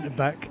side centre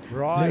back.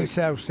 Right. Lewis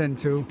Howe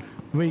centre,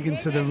 Regan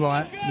to the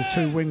right. The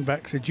two wing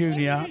backs are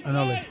Junior and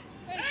Ollie.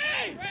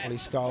 Ollie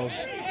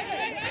Scarles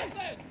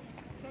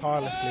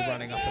tirelessly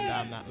running up and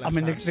down that left. I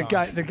mean,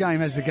 the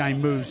game as the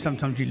game moves,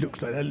 sometimes it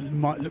looks like it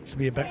might look to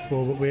be a back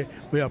four, but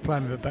we are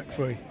playing with a back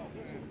three.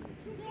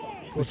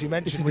 Of course, you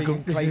mentioned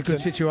this is a good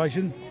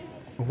situation.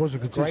 It was a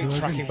good situation. Great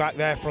tracking back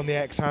there from the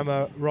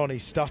ex-Hammer Ronnie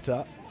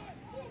Stutter.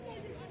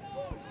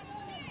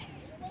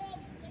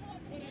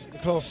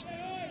 of course,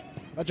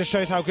 that just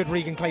shows how good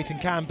Regan Clayton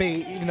can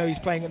be, even though he's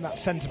playing in that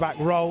centre-back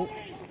role.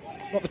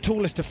 Not the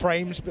tallest of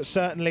frames, but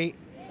certainly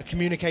a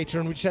communicator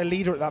and, would you say, a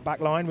leader at that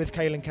back line with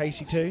Caelan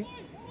Casey too?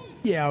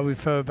 Yeah, I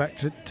refer back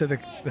to the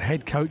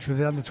head coach of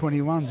the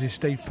under-21s, is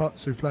Steve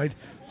Potts, who played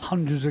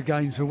hundreds of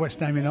games for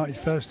West Ham United's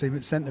first team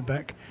at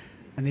centre-back,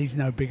 and he's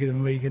no bigger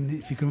than Regan.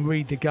 If you can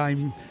read the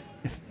game,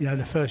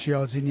 the first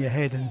yard's in your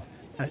head, and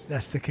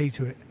that's the key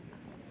to it.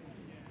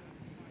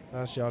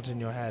 First yard's in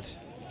your head.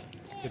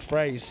 Good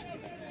phrase.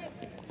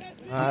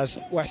 As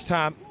West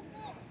Ham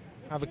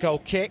have a goal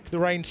kick, the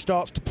rain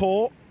starts to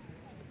pour.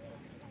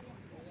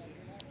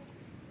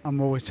 I'm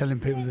always telling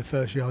people the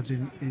first yard's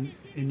in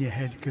your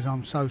head because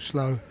I'm so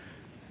slow.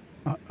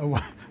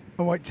 I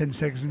wait 10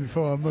 seconds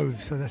before I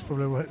move, so that's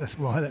probably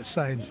why that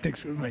saying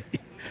sticks with me.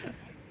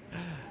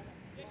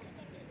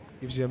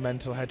 Gives you a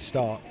mental head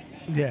start.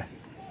 Yeah.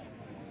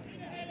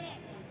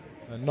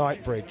 And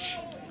Knightbridge.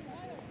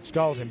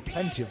 Skulls in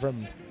plenty of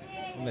room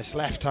on this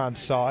left-hand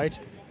side.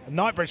 And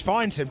Knightbridge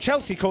finds him.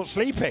 Chelsea caught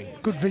sleeping.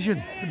 Good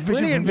vision.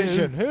 Brilliant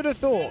vision. Who'd have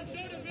thought?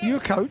 You a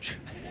coach?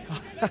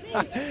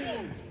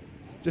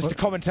 Just a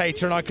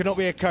commentator, and I could not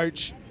be a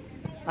coach,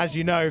 as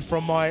you know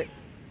from my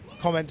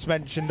comments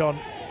mentioned on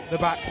the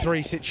back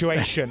three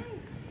situation.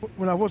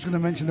 Well, I was going to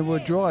mention the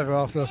word driver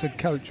after I said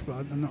coach, but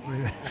I'm not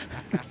really.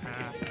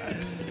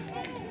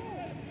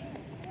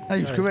 No,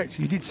 he was correct.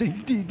 You did say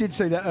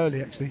that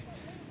earlier, actually.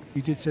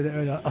 You did say that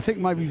earlier. I think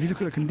maybe if you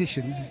look at the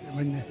conditions,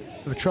 when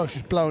the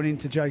atrocious blowing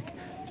into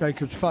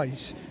Jacob's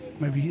face,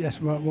 maybe that's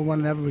one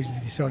of the other reasons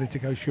he decided to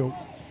go short.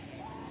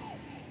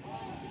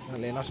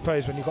 And I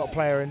suppose when you've got a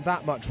player in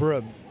that much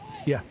room,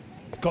 yeah,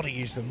 you've got to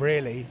use them,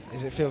 really,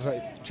 as it feels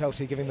like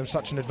Chelsea are giving them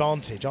such an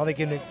advantage. Are they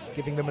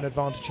giving them an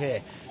advantage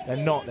here? They're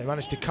not. They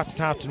managed to cut it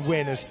out and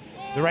win as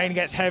the rain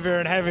gets heavier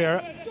and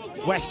heavier.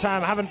 West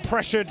Ham haven't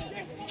pressured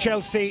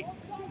Chelsea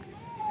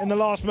in the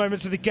last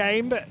moments of the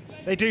game, but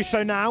they do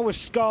so now with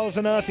Skulls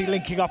and Earthy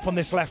linking up on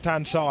this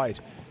left-hand side.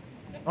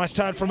 Nice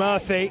turn from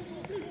Earthy.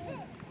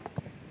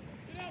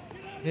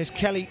 Here's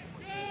Kelly.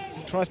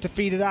 He tries to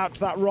feed it out to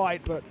that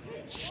right, but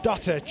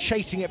Stutter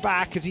chasing it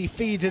back as he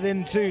feeds it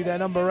into their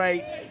number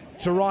 8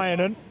 to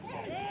Ryanen.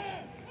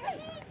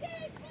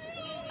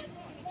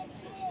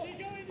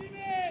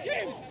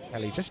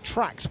 Kelly just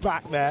tracks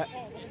back there.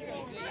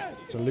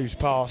 It's a loose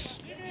pass,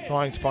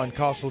 trying to find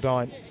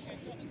Castledine.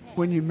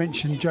 When you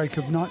mentioned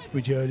Jacob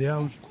Knightsbridge earlier, I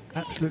was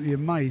absolutely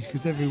amazed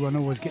because everyone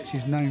always gets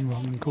his name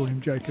wrong and call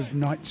him Jacob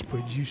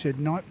Knightsbridge. You said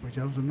Knightsbridge.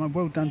 I was like,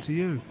 well done to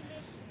you.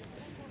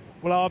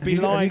 Well, I'd be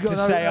lying to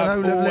say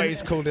I've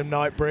always called him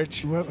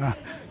Knightsbridge. Well,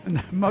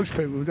 most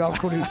people, I've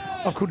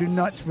called him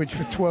Knightsbridge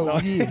for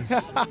 12 years.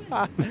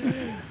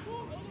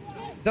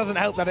 Doesn't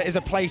help that it is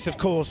a place, of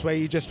course, where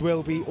you just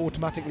will be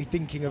automatically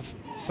thinking of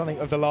something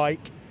of the like.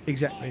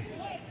 Exactly.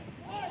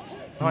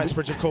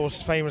 Knightsbridge, of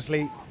course,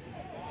 famously.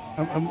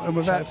 And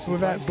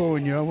without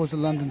boring you, I was a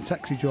London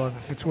taxi driver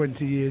for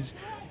 20 years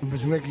and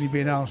was regularly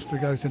being asked to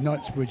go to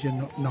Knightsbridge and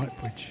not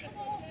Knightsbridge.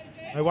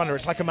 No wonder,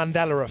 it's like a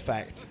Mandela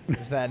effect,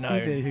 as they're known.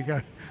 There you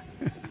go.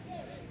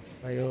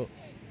 Where your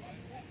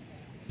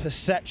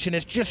perception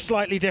is just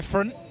slightly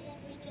different.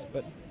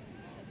 But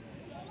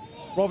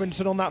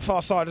Robinson on that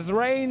far side, as the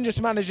rain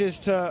just manages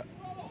to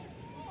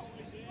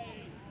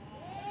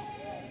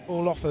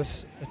fall off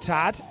us a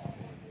tad.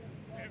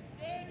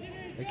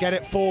 They get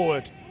it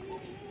forward.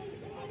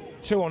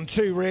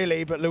 2-on-2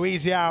 really, but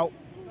Louisiao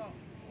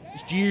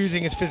just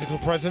using his physical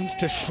presence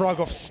to shrug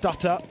off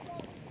Stutter.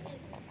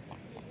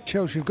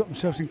 Chelsea have got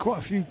themselves in quite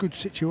a few good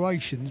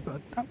situations,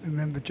 but I don't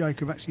remember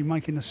Jacob actually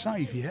making a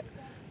save yet.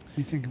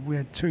 You think we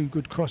had 2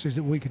 good crosses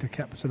that we could have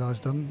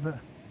capitalised on, but I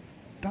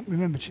don't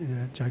remember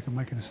Jacob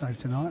making a save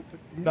tonight. But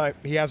yeah. No,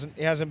 he hasn't.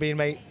 He hasn't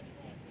been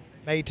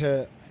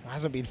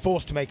hasn't been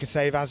forced to make a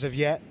save as of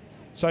yet.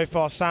 So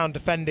far, sound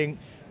defending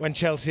when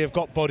Chelsea have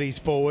got bodies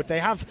forward. They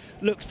have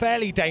looked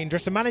fairly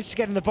dangerous and managed to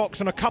get in the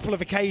box on a couple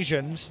of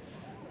occasions.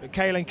 But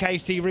Caelan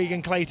Casey,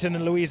 Regan Clayton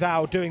and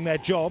Louisiao doing their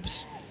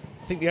jobs.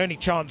 I think the only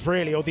chance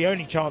really, or the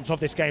only chance of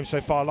this game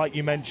so far, like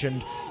you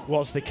mentioned,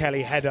 was the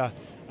Kelly header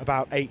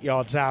about 8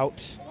 yards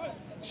out.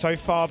 So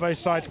far, both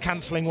sides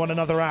cancelling one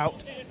another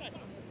out.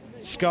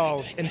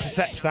 Skulls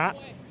intercepts that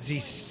as he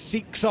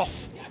seeks off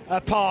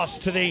a pass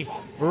to the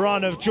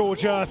run of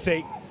George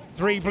Earthy.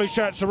 3 blue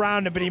shirts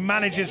around him, but he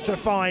manages to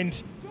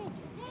find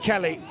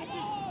Kelly.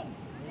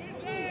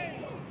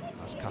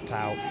 That's cut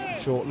out,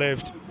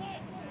 short-lived.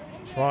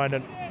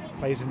 Ryanen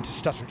plays into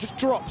Stutter, just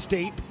drops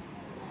deep.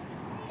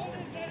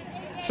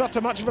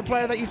 Stutter much of a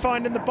player that you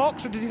find in the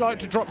box, or does he like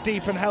to drop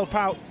deep and help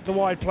out the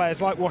wide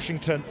players like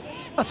Washington?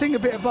 I think a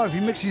bit of both.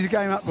 He mixes the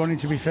game up, Ronnie,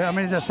 to be fair. I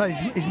mean, as I say,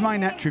 his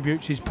main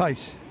attribute's his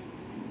pace.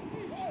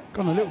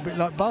 Gone a little bit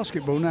like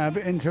basketball now, a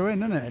bit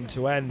end-to-end, isn't it?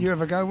 End-to-end. You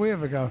ever go, we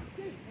ever go.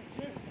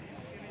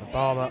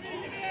 Obama,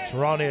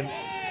 Taranian.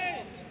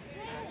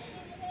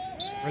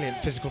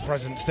 Brilliant physical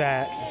presence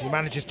there as he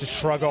manages to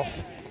shrug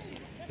off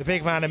the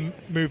big man in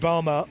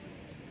Mubama.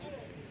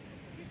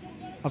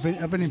 I've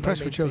been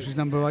impressed with Chelsea's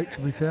number 8,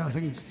 to be fair. I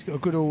think he's got a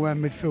good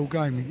all-round midfield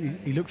game.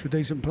 He looks a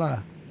decent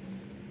player.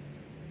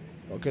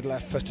 Got a good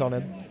left foot on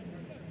him.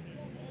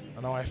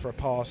 An eye for a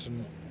pass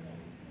and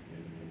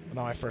an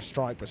eye for a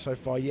strike, but so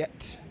far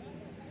yet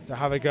to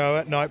have a go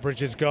at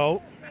Knightbridge's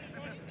goal.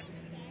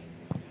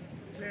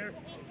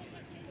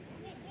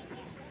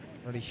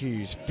 Roddy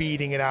Hughes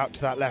feeding it out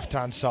to that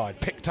left-hand side,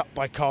 picked up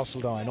by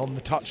Castledine on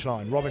the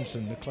touchline.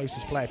 Robinson, the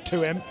closest player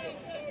to him.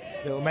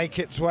 It'll make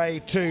its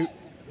way to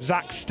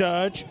Zach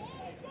Sturge.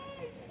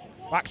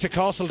 Back to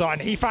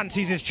Castledine, he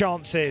fancies his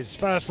chances.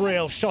 First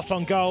real shot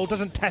on goal,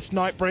 doesn't test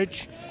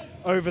Knightbridge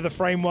over the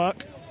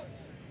framework.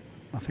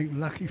 I think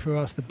lucky for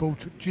us, the ball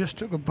just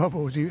took a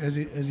bubble as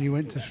he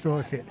went to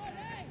strike it.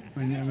 I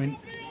mean,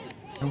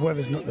 the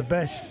weather's not the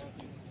best.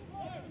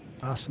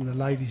 Us and the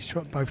ladies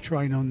both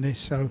train on this,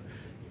 so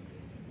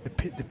the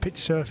pitch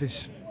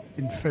surface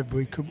in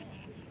February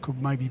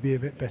could maybe be a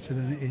bit better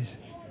than it is,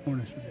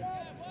 honest with you.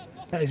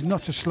 That is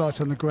not a slight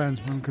on the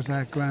groundsman, because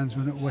our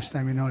groundsmen at West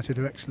Ham United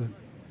are excellent.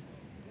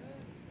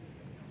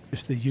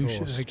 Just the use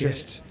that they get.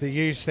 Just the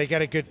use, they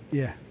get a good...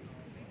 Yeah.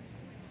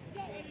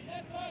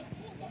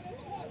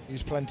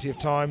 Use plenty of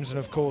times, and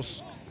of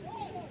course,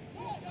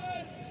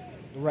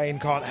 the rain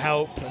can't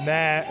help, and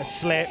there, a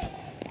slip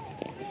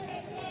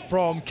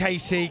from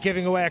Casey,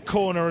 giving away a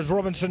corner as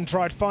Robinson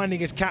tried finding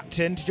his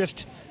captain to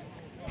just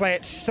play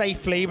it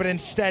safely, but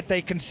instead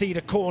they concede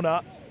a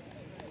corner.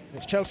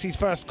 It's Chelsea's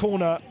first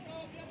corner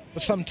for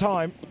some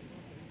time.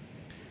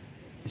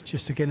 It's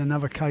just again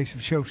another case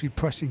of Chelsea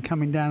pressing,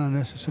 coming down on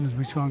us as soon as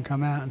we try and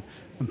come out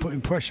and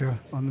putting pressure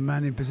on the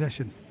man in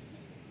possession.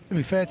 To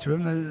be fair to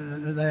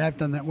them, they have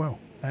done that well.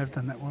 They have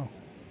done that well.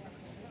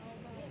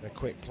 The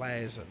quick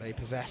players that they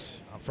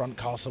possess up front,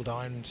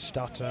 Castledine,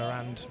 Stutter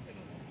and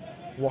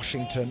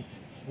Washington,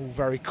 all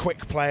very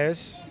quick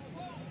players.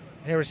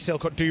 Here is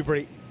Silcott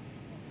Dewberry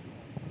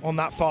on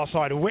that far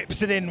side,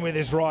 whips it in with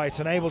his right,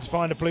 unable to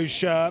find a blue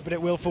shirt, but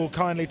it will fall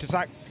kindly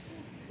to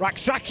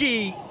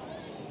Raksaki,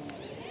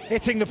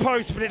 hitting the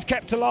post, but it's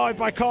kept alive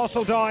by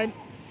Castledine.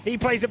 He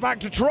plays it back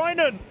to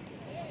Trinan.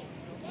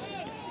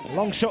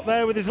 Long shot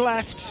there with his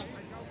left,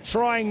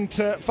 trying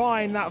to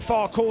find that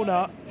far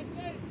corner,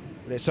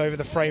 but it's over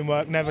the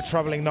framework, never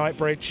troubling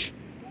Knightbridge.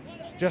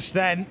 Just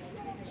then,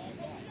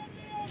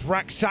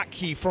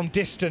 Raksaki from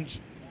distance,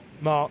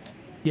 Mark.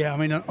 Yeah, I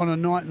mean, on a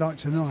night like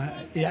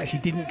tonight, it actually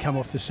didn't come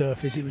off the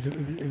surface. It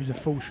was a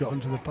full shot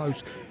onto the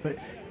post, but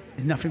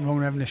there's nothing wrong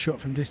with having a shot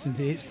from distance.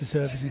 It hits the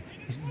surface.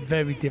 It's a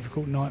very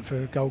difficult night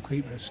for a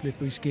goalkeeper,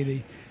 slippery,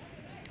 skiddy.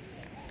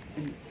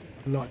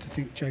 I'd like to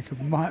think Jacob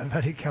might have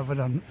had it covered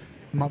on,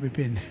 might be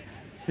been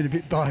a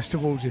bit biased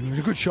towards him. It was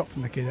a good shot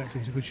from the kid,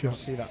 actually. It's a good shot.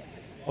 See that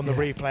on the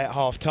replay at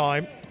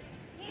half-time.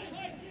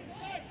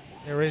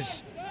 Here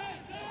is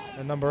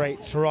the number 8,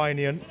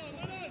 Turanian.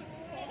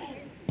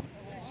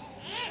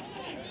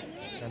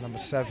 And number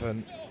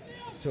 7,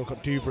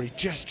 Silcott Dewberry,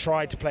 just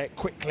tried to play it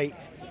quickly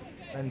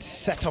and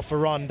set off a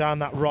run down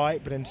that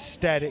right, but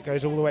instead it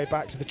goes all the way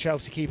back to the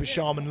Chelsea keeper,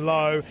 Sharman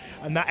Lowe,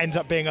 and that ends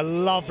up being a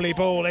lovely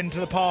ball into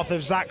the path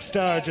of Zach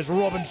Sturge as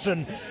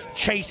Robinson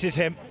chases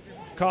him.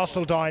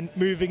 Castledine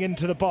moving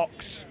into the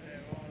box.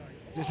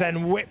 It's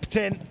then whipped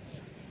in.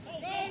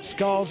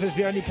 Scarles is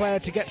the only player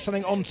to get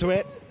something onto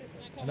it,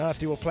 and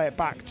Earthy will play it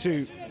back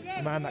to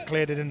the man that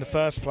cleared it in the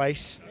first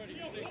place.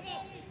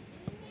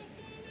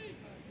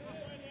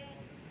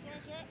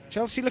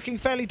 Chelsea looking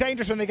fairly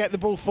dangerous when they get the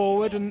ball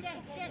forward, and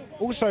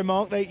also,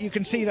 Mark, you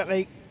can see that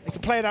they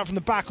can play it out from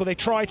the back, or they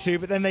try to,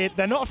 but then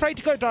they're not afraid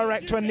to go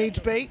direct when needs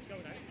be.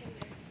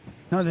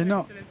 No, they're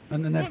not,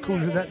 and then of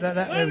course that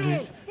there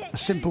was a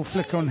simple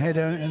flick on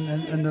header,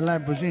 and the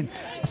lad was in.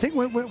 I think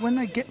when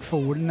they get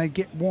forward and they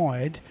get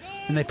wide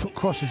and they put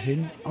crosses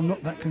in, I'm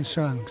not that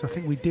concerned, because I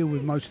think we deal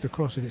with most of the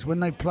crosses. It's when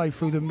they play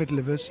through the middle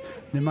of us,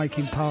 they're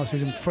making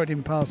passes and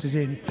threading passes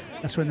in,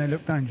 that's when they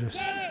look dangerous.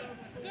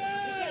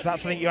 Is that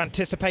something you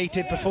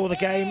anticipated before the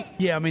game?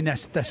 Yeah, I mean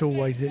that's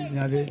always,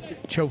 the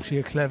Chelsea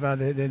are clever.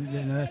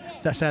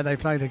 That's how they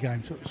play the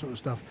game, sort of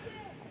stuff.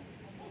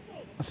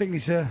 I think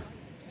it's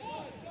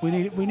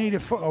we need a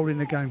foothold in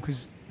the game,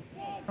 because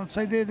I'd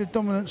say they're the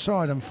dominant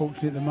side,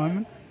 unfortunately, at the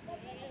moment.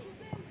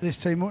 This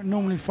team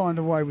normally find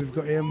a way. We've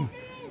got him.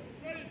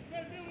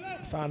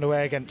 Found a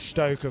way against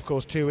Stoke, of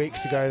course, 2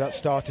 weeks ago. That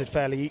started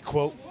fairly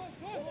equal.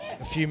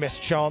 A few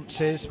missed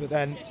chances, but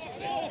then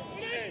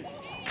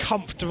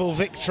comfortable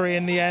victory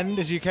in the end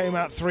as you came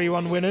out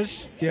 3-1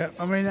 winners. Yeah,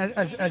 I mean,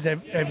 as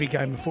every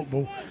game of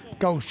football,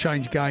 goals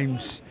change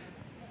games.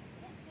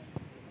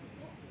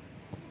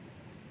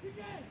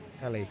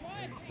 Kelly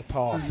into the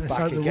path, Let's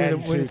back hope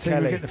again we're the to team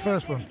Kelly. will get the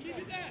first one.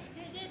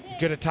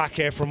 Good attack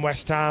here from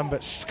West Ham,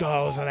 but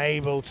Scarles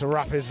unable to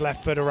wrap his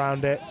left foot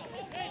around it.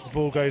 The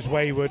ball goes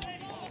wayward.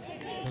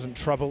 Doesn't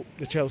trouble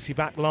the Chelsea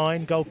back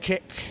line. Goal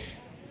kick.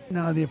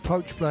 No, the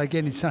approach play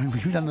again is something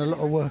we've done a lot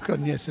of work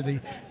on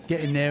yesterday.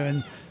 Getting there,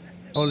 and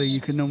Ollie,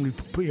 you can normally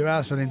put your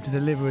house on him to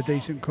deliver a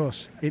decent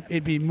cross.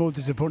 He'd be more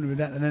disappointed with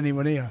that than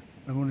anyone here,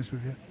 I'm honest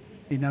with you.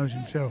 He knows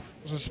himself.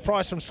 It was a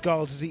surprise from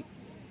Scarles, as he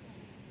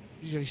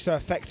usually so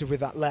effective with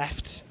that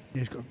left.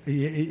 He's got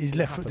his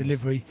left foot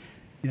delivery,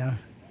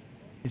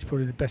 is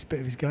probably the best bit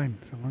of his game,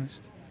 if I'm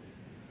honest.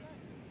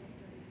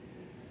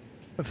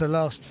 But for the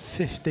last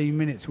 15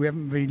 minutes, we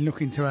haven't been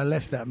looking to our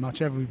left that much,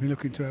 have we? We've been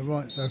looking to our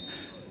right. So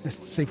let's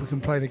see if we can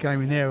play the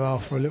game in their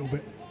half for a little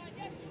bit.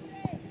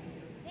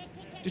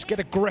 Just get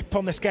a grip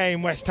on this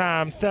game, West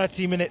Ham.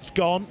 30 minutes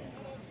gone,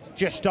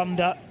 just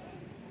under.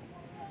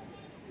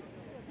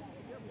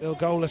 Still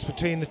goalless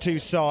between the two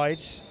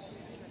sides.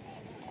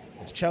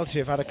 As Chelsea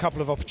have had a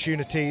couple of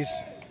opportunities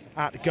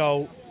at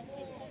goal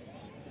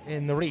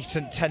in the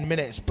recent 10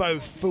 minutes,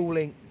 both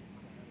fooling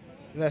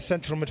their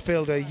central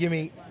midfielder,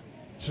 Yimi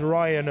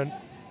Tarayanen.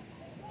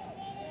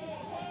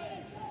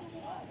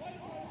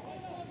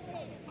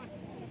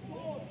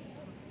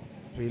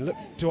 We look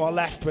to our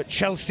left, but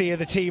Chelsea are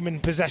the team in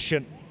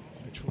possession,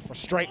 which will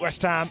frustrate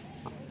West Ham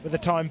for the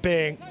time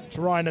being.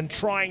 Tarayanen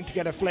trying to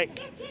get a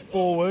flick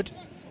forward.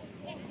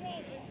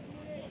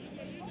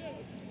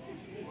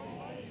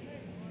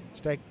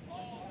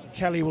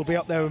 Kelly will be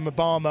up there with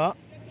Mbama.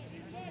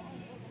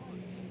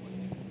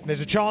 There's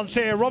a chance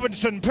here.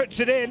 Robinson puts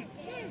it in.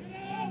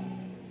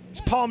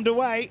 It's palmed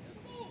away.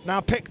 Now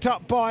picked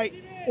up by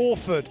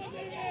Orford.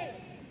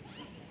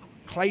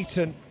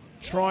 Clayton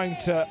trying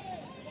to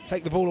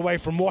take the ball away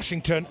from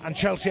Washington, and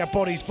Chelsea have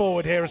bodies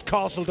forward here as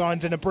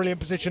Castledyne's in a brilliant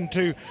position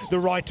to the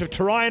right of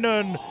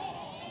Tarayanen.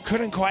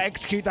 Couldn't quite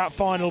execute that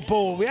final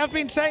ball. We have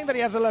been saying that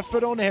he has a left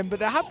foot on him, but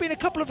there have been a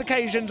couple of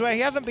occasions where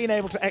he hasn't been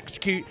able to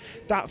execute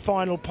that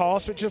final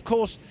pass, which of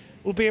course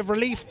will be a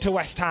relief to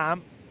West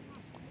Ham.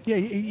 Yeah,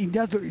 he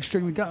does look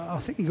extremely dark. I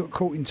think he got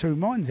caught in two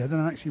minds. I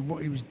don't know actually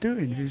what he was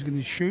doing. If he was going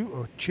to shoot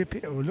or chip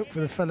it or look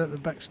for the fella at the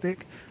back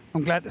stick.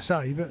 I'm glad to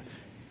say, but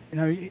you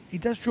know, he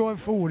does drive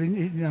forward.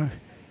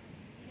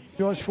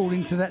 Drives forward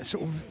into that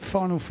sort of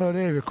final third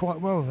area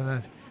quite well, the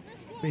lad.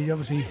 But he's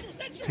obviously,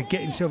 to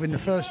get himself in the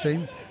first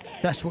team,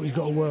 that's what he's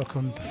got to work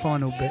on, the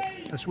final bit.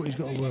 That's what he's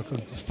got to work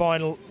on. The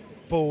final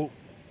ball.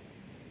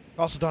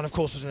 Castledyne, of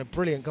course, was in a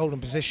brilliant golden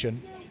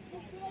position.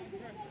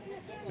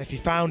 And if he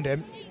found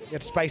him, he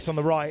had space on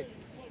the right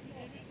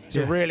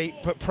to really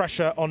put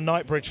pressure on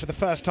Knightbridge for the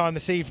first time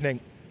this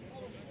evening.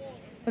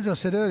 As I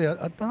said earlier,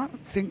 I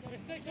don't think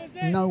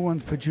no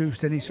one's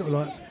produced any sort of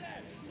like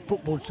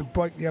football to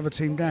break the other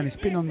team down. It's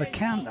been on the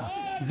counter,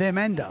 them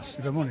and us,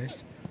 if I'm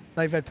honest.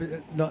 They've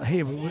had, like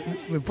here,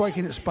 we're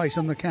breaking at space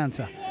on the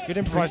counter. Good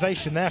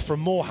improvisation there from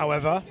Moore,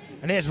 however.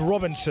 And here's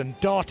Robinson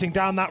darting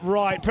down that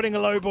right, putting a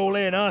low ball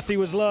in. Earthy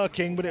was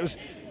lurking, but it was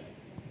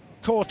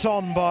caught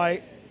on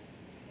by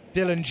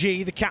Dylan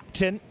G, the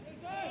captain.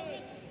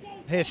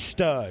 Here's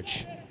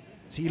Sturge.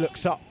 As he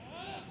looks up,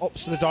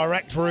 opts to the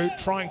direct route,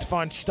 trying to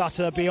find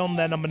Stutter beyond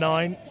their number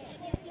 9.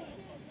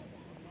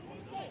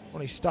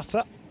 Ronnie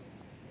Stutter.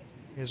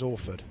 Here's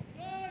Orford.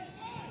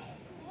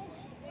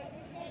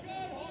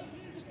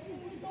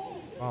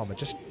 Palmer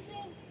just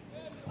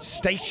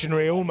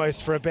stationary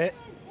almost for a bit,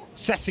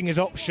 assessing his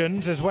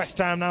options as West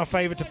Ham now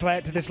favoured to play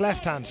it to this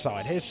left-hand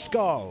side. Here's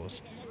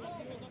Scholes.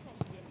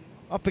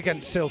 Up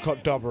against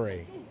Silcott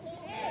Dobbery.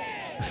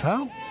 A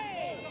foul?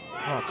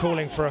 Oh,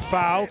 calling for a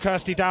foul.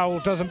 Kirsty Dowell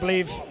doesn't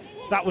believe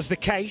that was the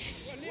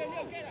case.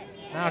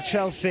 Now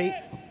Chelsea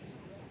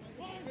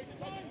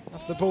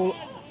have the ball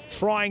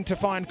trying to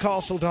find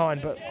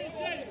Castledyne, but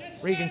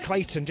Regan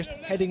Clayton just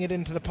heading it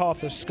into the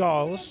path of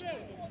Scholes.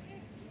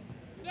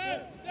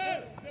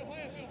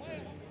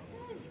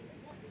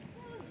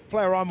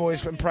 Player I'm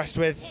always impressed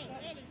with,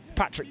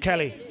 Patrick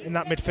Kelly in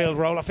that midfield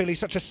role. I feel he's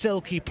such a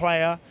silky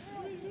player,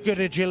 good,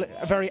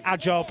 a very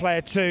agile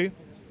player too.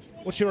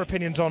 What's your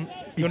opinions on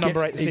your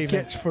number 8 this evening? He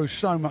gets through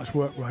so much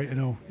work rate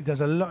and all. He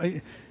does a lot.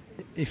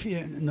 If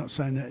you're not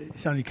saying that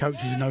it's only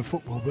coaches who know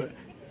football, but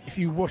if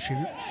you watch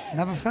him,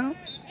 another foul.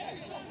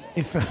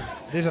 It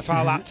is a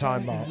foul that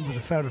time, Mark. It was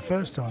a foul the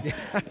first time.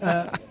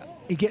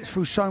 He gets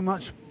through so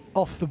much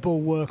off the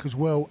ball work as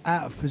well,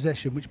 out of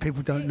possession, which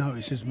people don't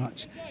notice as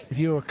much. If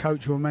you're a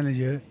coach or a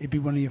manager, he'd be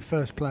one of your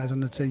first players on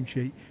the team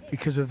sheet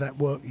because of that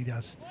work he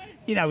does.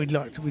 You know, we'd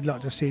like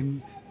to see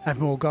him have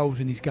more goals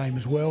in his game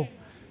as well,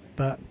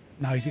 but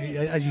no, as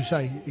you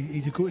say,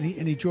 he's a good,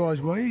 and he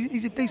drives well.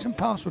 He's a decent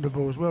passer of the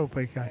ball as well,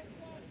 PK.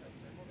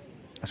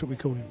 That's what we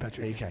call him,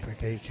 Patrick.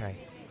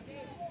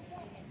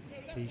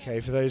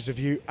 PK for those of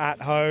you at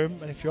home,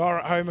 and if you are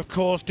at home, of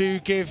course, do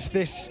give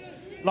this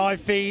live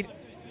feed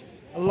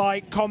a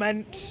like,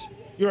 comment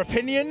your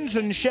opinions,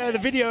 and share the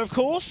video, of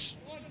course.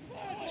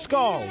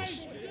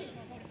 Scholes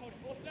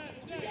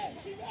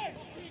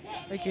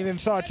taking it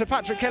inside. So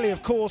Patrick Kelly,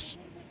 of course,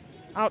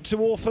 out to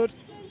Orford.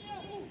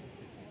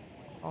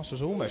 Pass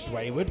was almost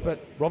wayward, but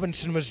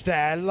Robinson was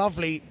there.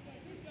 Lovely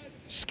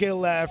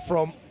skill there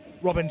from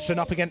Robinson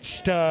up against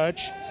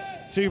Sturge.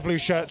 2 blue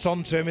shirts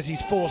onto him as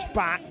he's forced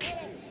back.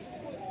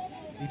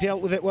 He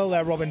dealt with it well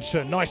there,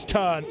 Robinson. Nice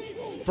turn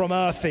from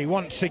Earthy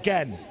once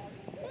again.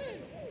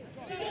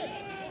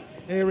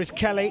 Here is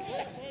Kelly,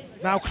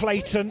 now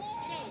Clayton.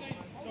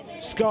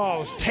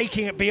 Scholes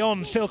taking it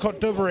beyond Silcott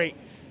Dobbery.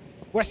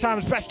 West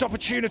Ham's best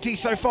opportunity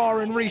so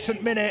far in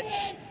recent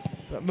minutes.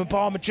 But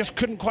Mbama just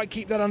couldn't quite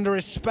keep that under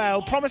his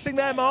spell. Promising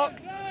there, Mark.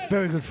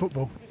 Very good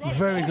football.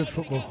 Very good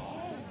football.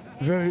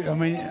 I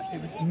mean,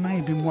 it may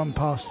have been one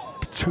pass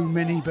too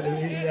many, but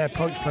their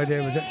approach play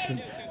there was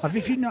excellent.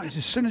 If you notice,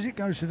 as soon as it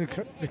goes to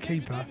the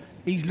keeper,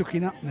 he's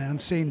looking up now and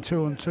seeing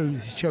 2-on-2.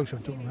 This is Chelsea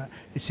I'm talking about.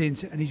 He's seeing,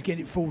 and he's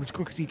getting it forward as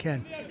quick as he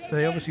can. So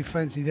they obviously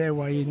fancy their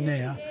way in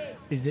there.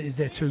 Is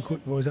there two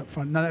quick boys up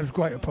front? No, that was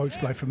great approach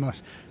play from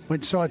us.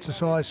 Went side to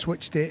side,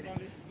 switched it.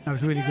 That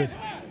was really good.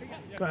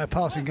 Got our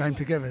passing game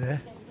together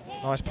there.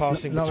 Nice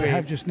passing like between we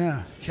have just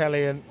now.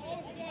 Kelly and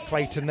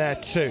Clayton there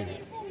too.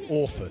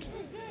 Orford.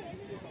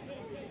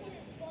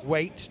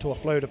 Wait to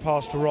offload a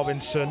pass to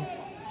Robinson.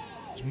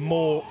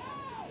 Moore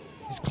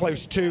is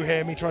close to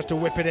him. He tries to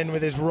whip it in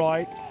with his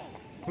right.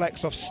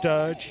 Flex off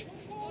Sturge.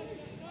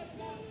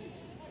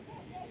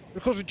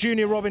 Because with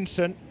Junior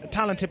Robinson, a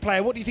talented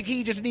player, what do you think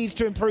he just needs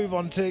to improve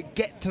on to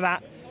get to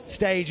that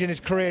stage in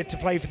his career to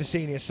play for the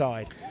senior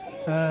side?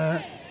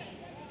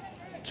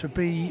 To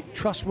be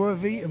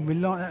trustworthy and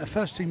reliable. A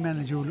first team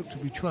manager will look to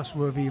be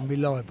trustworthy and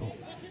reliable.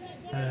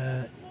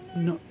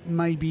 Not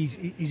maybe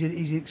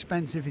he's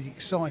expensive, he's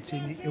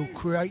exciting, he'll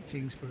create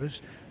things for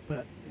us,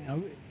 but you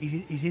know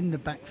he's in the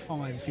back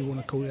five, if you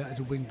want to call it that, as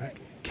a wing back.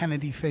 Can he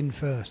defend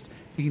first?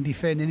 If he can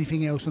defend,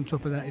 anything else on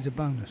top of that is a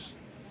bonus.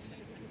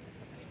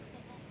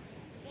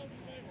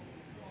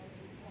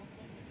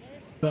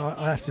 But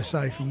I have to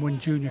say, from when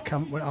Junior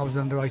when I was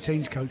under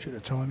 18s coach at the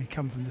time, he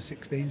come from the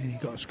 16s and he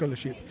got a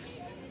scholarship.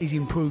 He's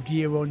improved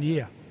year on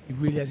year. He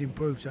really has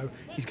improved. So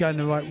he's going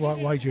the right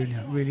way,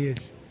 Junior. Really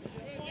is.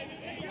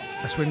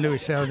 That's when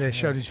Lewis Howell there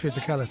showed his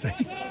physicality.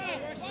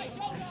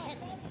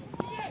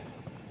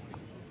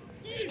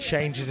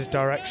 Changes his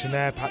direction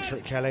there,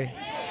 Patrick Kelly.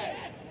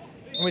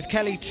 And with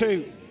Kelly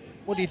too,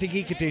 what do you think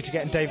he could do to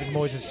get in David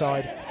Moyes'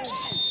 side?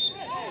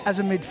 As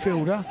a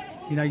midfielder,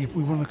 you know,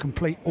 we want a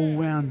complete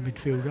all-round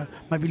midfielder,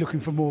 maybe looking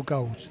for more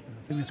goals.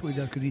 I think that's what he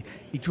does, because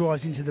he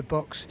drives into the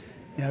box.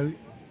 You know,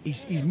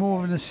 he's more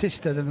of an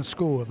assister than a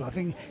scorer, but I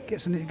think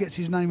gets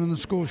his name on the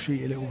score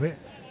sheet a little bit.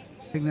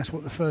 I think that's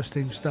what the first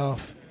team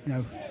staff, you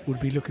know, would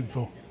be looking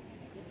for.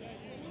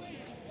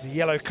 The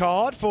yellow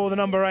card for the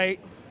number 8,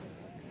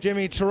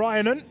 Jimmy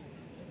Turainen,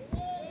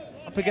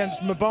 up against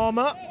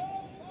Mbama,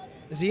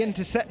 as he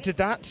intercepted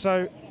that.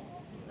 So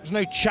there's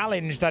no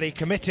challenge that he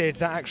committed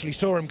that actually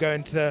saw him go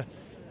into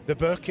the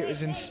book. It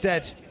was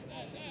instead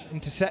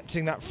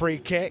intercepting that free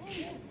kick.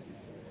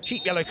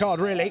 Cheap yellow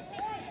card, really,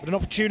 but an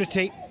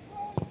opportunity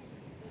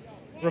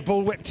for a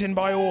ball whipped in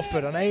by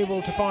Orford,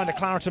 unable to find a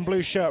claret and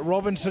blue shirt.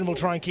 Robinson will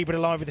try and keep it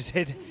alive with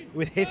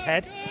his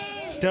head.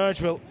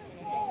 Sturge will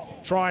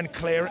try and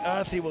clear it.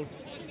 Earthy will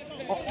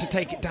opt to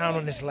take it down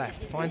on his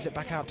left. Finds it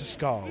back out to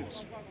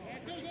Scarles.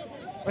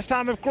 West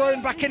Ham have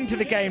grown back into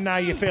the game now,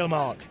 you feel,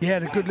 Mark? Yeah,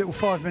 they're good little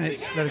 5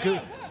 minutes. They're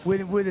good.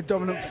 We're the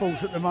dominant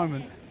force at the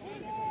moment.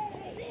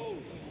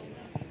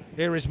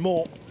 Here is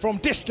Moore from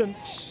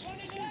distance,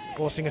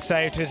 forcing a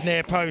save to his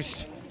near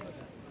post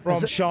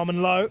from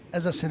Sharman Lowe.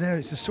 As I said earlier,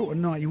 it's the sort of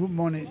night you wouldn't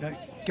want it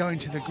like, going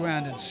to the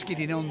ground and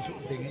skidding on sort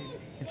of thing.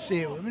 You'd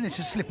see it. I mean, it's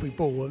a slippery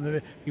ball,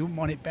 and you wouldn't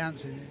want it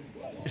bouncing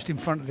just in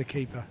front of the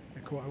keeper.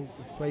 They're quite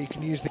awkward. Where you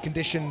can use the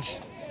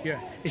conditions, yeah,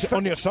 it's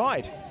on your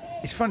side.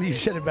 It's funny you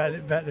said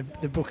about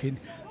the booking.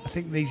 I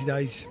think these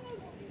days,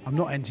 I'm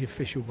not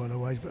anti-official by the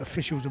way, but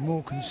officials are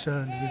more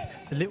concerned with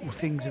the little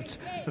things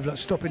of like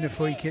stopping a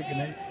free kick,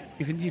 and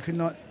you can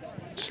like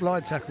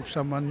slide tackle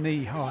someone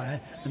knee high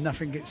and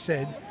nothing gets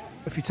said.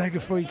 If you take a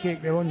free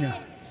kick, they're on you.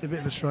 It's a bit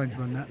of a strange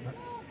one, that, but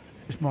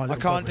just my little I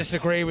can't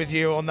disagree with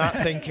you on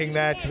that thinking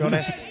there, to be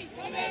honest.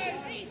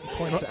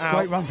 Points out.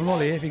 Great run from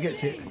Ollie if he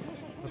gets it.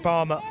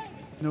 Obama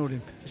Ignored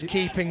him. is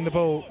keeping the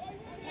ball.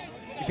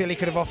 You feel he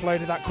could have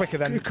offloaded that quicker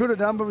then? He could have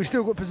done, but we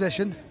still got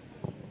possession.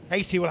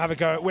 Hasty will have a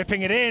go at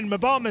whipping it in.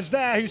 Mbama's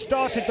there, who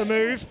started the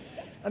move,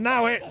 and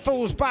now it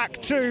falls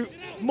back to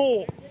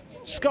Moore.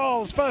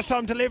 Scarles, first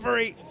time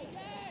delivery.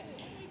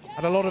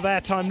 Had a lot of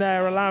airtime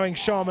there, allowing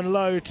Sharman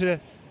Lowe to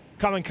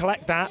come and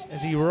collect that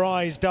as he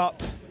rised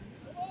up,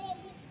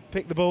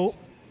 pick the ball.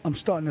 I'm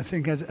starting to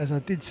think, as I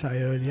did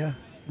say earlier,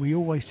 we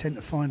always tend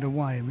to find a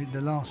way. I mean, the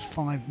last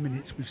 5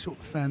 minutes we've sort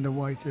of found a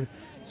way to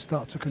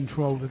start to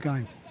control the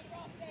game.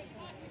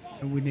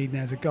 And we need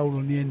now is a goal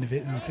on the end of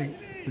it, and I think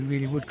we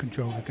really would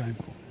control the game.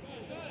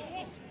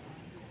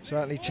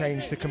 Certainly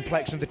changed the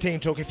complexion of the team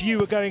talk. If you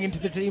were going into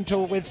the team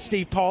talk with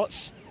Steve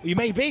Potts, you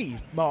may be,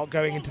 Mark,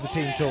 going into the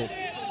team talk,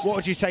 what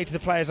would you say to the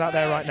players out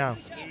there right now?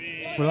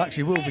 Well,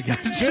 actually, we'll be going.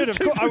 Good, of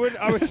course,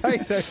 I would say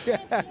so.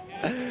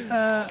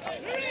 Yeah.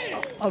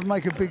 I'd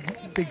make a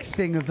big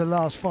thing of the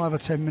last 5 or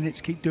 10 minutes.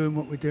 Keep doing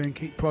what we're doing,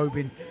 keep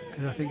probing,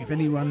 because I think if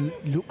anyone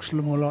looks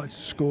more likely to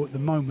score at the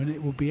moment,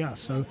 it will be us.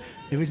 So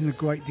there isn't a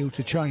great deal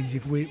to change.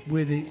 If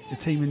we're the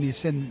team in the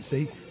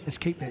ascendancy, let's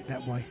keep it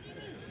that way.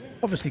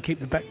 Obviously, keep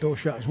the back door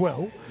shut as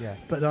well. Yeah.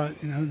 But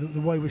you know,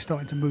 the way we're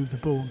starting to move the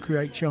ball and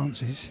create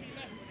chances,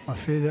 I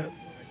fear that.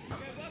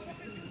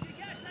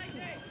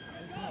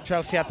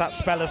 Chelsea had that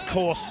spell, of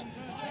course,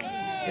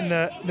 in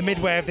the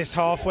midway of this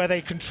half where they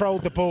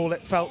controlled the ball.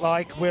 It felt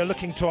like we were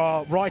looking to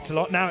our right a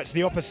lot. Now it's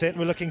the opposite.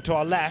 We're looking to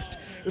our left.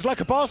 It was like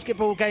a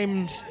basketball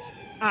game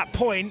at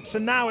points,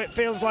 and now it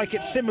feels like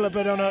it's similar,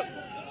 but on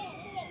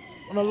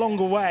a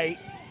longer way.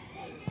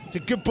 It's a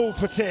good ball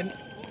put in.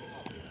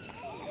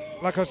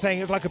 like I was saying,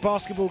 it was like a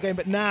basketball game,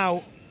 but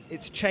now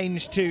it's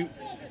changed to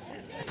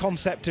the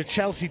concept of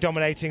Chelsea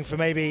dominating for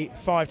maybe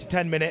 5 to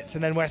 10 minutes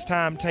and then West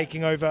Ham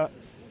taking over.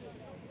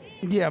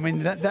 Yeah, I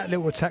mean, that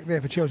little attack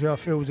there for Chelsea, I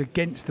feel, was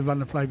against the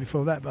run of play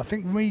before that. But I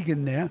think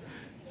Regan there,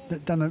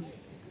 that done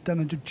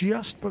a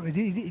just, but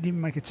he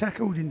didn't make a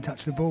tackle, didn't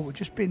touch the ball, but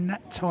just being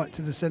that tight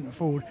to the centre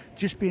forward,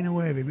 just being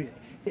aware of him,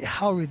 it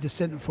hurried the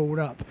centre forward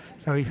up.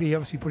 So he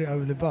obviously put it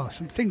over the bar.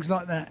 Some things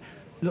like that,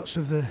 lots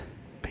of the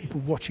people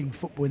watching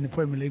football in the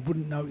Premier League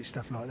wouldn't notice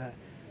stuff like that.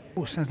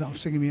 Oh, sounds like I'm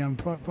singing my own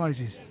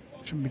praises.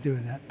 Shouldn't be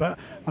doing that. But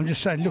I'm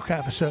just saying, look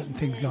out for certain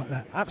things like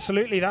that.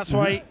 Absolutely, that's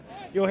why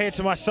you're here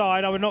to my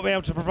side. I would not be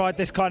able to provide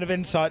this kind of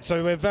insight,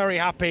 so we're very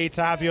happy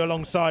to have you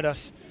alongside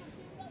us,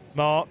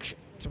 Mark,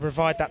 to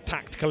provide that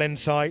tactical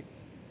insight.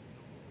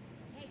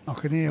 I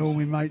can hear all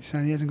my mates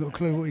saying he hasn't got a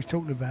clue what he's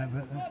talking about,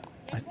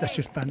 but that's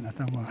just banter,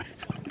 don't worry.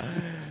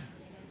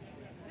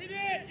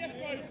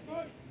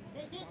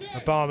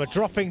 Obama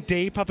dropping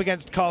deep up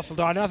against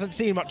Castledine. Hasn't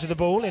seen much of the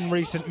ball in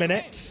recent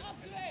minutes.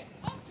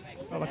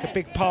 Felt like a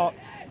big part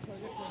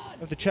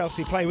of the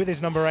Chelsea play with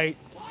his number 8,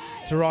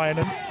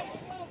 Ryanen.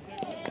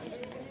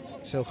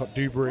 Silcott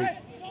Dubry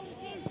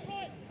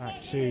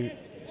back to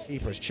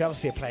keepers.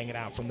 Chelsea are playing it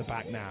out from the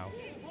back now.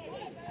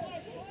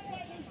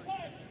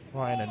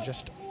 Ryanen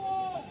just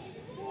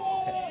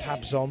get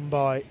tabs on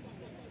by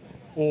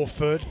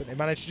Orford, but they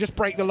managed to just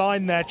break the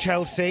line there,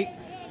 Chelsea.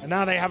 And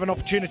now they have an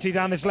opportunity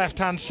down this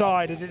left-hand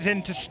side as it's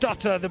into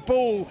Stutter. The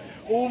ball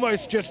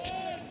almost just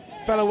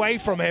fell away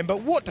from him,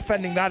 but what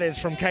defending that is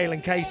from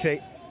Caelan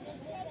Casey.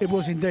 It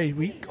was indeed.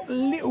 We got a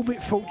little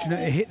bit fortunate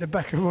to hit the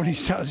back of Ronnie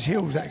Stutter's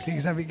heels, actually,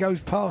 because if it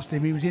goes past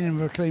him, he was in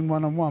with a clean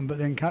one-on-one, but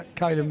then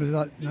Caelan was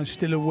like,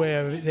 still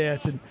aware of it there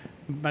to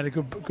made a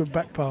good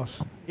back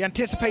pass. He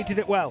anticipated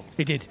it well.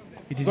 He did.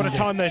 You've got to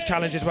time those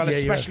challenges well,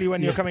 especially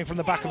when you're coming from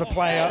the back of a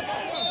player.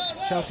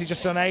 Chelsea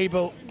just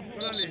unable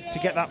to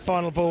get that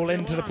final ball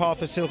into the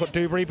path of Silcott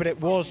Dubry, but it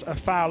was a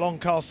foul on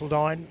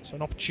Castledine, so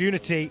an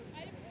opportunity.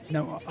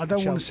 No, I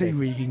don't want to see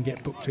Regan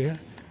get booked here,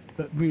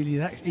 but really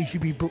he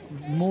should be booked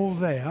more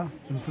there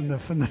than from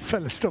the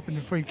fella stopping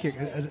the free kick,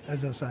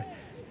 as I say.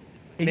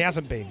 He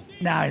hasn't been.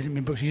 No, he hasn't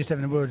been booked. He's just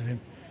having a word with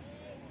him.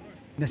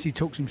 Unless he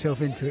talks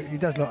himself into it. He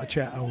does like a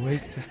chat all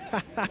week.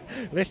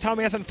 This time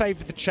he hasn't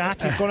favoured the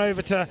chat. He's gone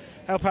over to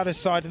help out his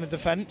side in the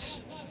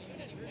defence.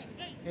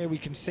 Here we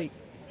can see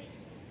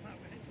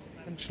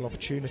potential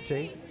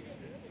opportunity.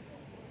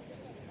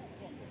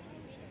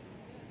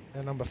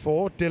 And number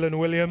 4, Dylan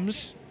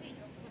Williams,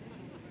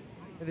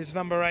 with his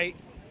number 8,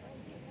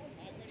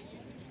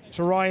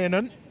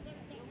 Ryanen.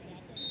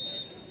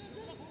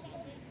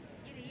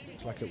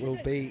 Looks like it will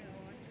be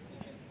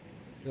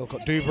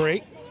Silcott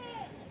Dubry.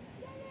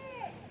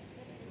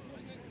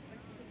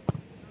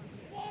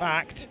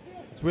 Backed.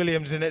 It's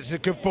Williams and it's a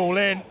good ball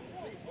in.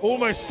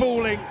 Almost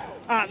falling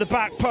at the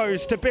back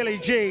post to Billy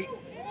G.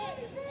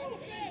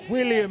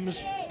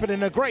 Williams put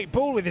in a great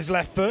ball with his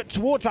left foot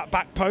towards that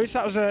back post.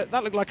 That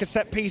looked like a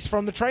set piece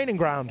from the training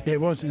ground. Yeah,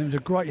 it was, and it was a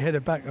great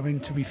header back. I mean,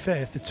 to be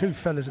fair, if the two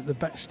fellas at the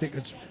back stick,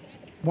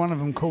 one of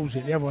them calls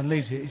it, the other one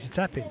leaves it, it's a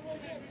tap-in.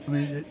 I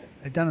mean,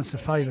 they've done us a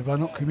favour by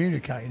not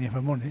communicating, if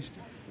I'm honest,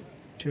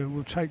 which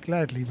we'll take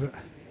gladly. But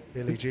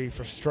Billy G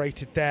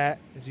frustrated there,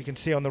 as you can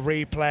see on the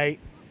replay.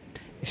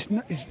 It's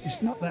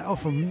not that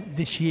often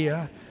this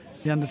year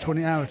the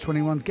under-20 hour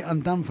 21s get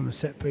undone from a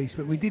set piece,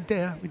 but we did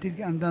get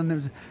undone. There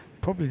was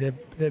probably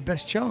their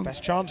best chance.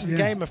 Best chance of the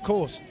game, of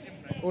course.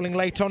 Falling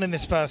late on in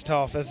this first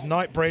half as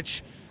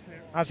Knightbridge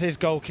has his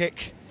goal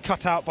kick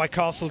cut out by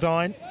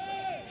Castledine.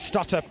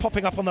 Stutter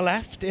popping up on the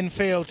left,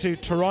 infield to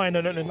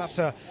Ryanen, and that's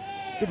a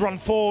good run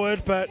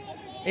forward, but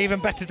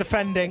even better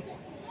defending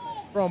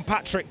from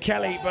Patrick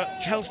Kelly. But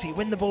Chelsea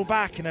win the ball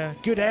back in a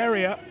good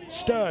area.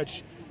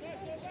 Sturge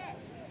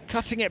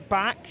cutting it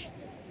back.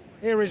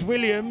 Here is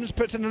Williams,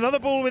 puts in another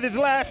ball with his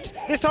left.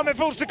 This time it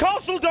falls to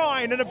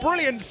Castledine, and a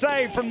brilliant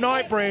save from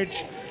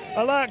Knightbridge.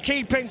 Alert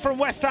keeping from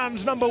West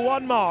Ham's number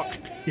 1, Mark.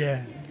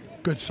 Yeah,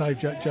 good save,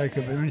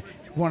 Jacob. I mean,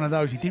 it's one of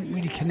those, he didn't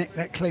really connect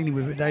that cleanly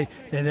with it.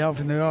 They're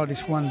often the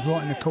hardest ones,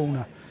 right in the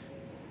corner.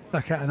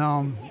 Stuck out an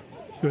arm,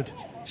 good.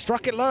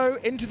 Struck it low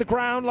into the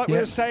ground, like we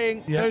were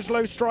saying. Those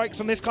low strikes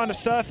on this kind of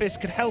surface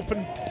could help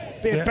and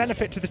be a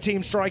benefit to the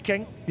team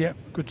striking. Yeah,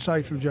 good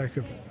save from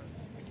Jacob.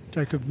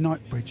 Jacob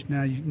Knightbridge.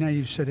 Now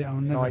you've said it, I'll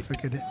never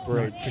forget it.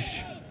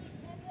 Knightbridge.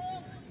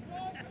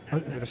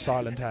 With a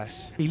silent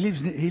S. He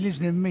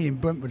lives near me in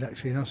Brentwood,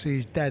 actually, and I see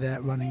his dad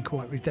out running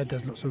quite. His dad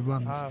does lots of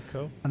runs. Oh,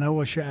 cool. And I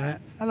always shout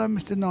out, "Hello,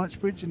 Mr.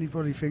 Knightsbridge," and he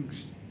probably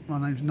thinks my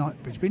name's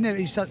Knightbridge. But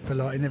he's such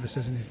polite, he never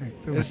says anything.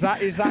 Is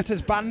that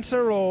as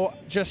banter or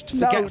just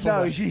forgetfulness?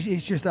 No,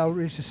 he's just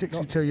old. He's a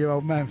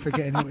 62-year-old man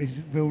forgetting what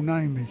his real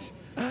name is.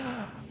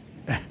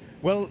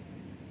 Well,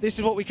 this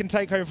is what we can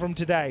take home from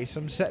today: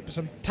 some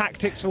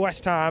tactics for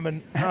West Ham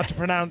and how to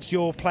pronounce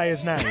your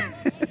player's name,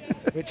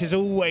 which is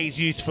always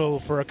useful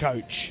for a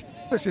coach.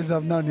 Especially as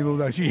I've known him all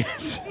those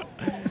years.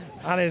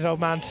 And his old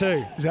man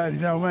too. Is that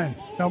his old man?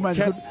 His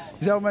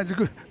old man's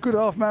a good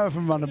half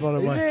marathon runner, by the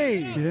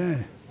way. Is he? Yeah.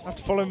 I have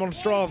to follow him on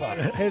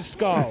Strava. Here's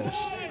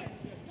Skulls.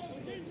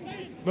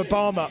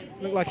 Mabama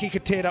looked like he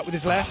could tee it up with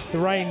his left. The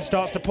rain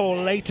starts to pour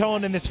late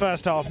on in this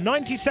first half.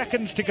 90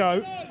 seconds to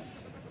go.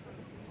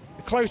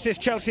 The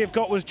closest Chelsea have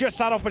got was just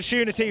that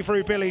opportunity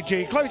through Billy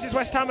G. Closest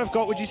West Ham have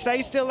got, would you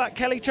say, still that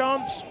Kelly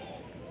chance?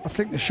 I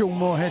think the Sean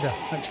Moore header,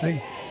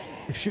 actually.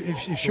 If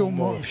Sean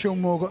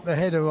Moore got the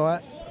header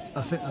right,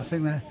 I think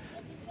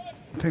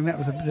that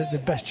was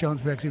the best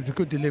chance because it was a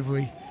good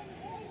delivery.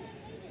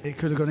 It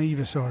could have gone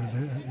either side of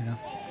the,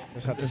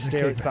 Just had to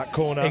steer it to that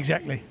corner.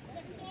 Exactly.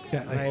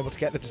 Able to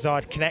get the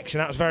desired connection.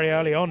 That was very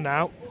early on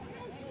now.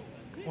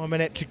 1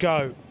 minute to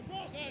go.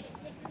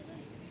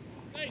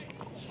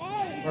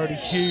 Brody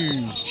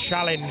Hughes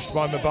challenged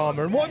by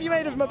Mabama. And what have you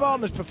made of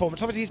Mabama's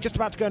performance? Obviously, he's just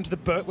about to go into the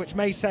book, which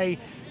may say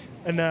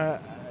and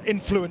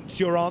influence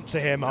your answer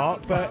here,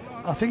 Mark. But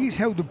I think he's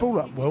held the ball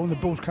up well, and the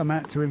ball's come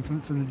out to him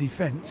from the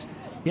defence.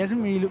 He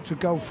hasn't really looked to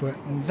go for it,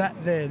 and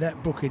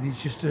that booking is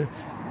just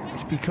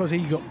it's because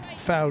he got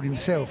fouled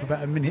himself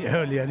about a minute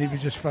earlier, and he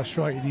was just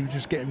frustrated. He was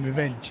just getting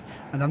revenge,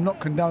 and I'm not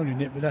condoning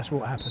it, but that's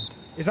what happened.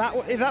 Is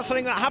that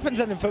something that happens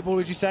then in football?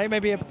 Would you say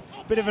maybe a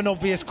bit of an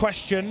obvious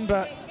question,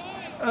 but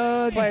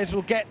players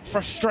will get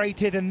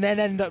frustrated and then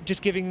end up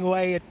just giving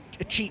away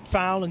a cheap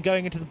foul and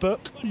going into the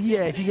book?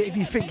 Yeah, if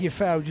you think you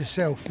fouled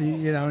yourself,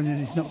 you know,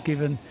 and it's not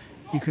given,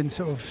 you can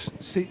sort of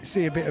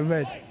see a bit of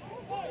red.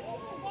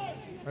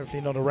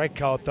 Hopefully not a red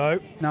card though.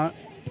 No.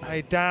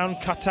 A down,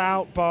 cut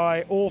out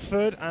by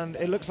Orford, and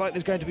it looks like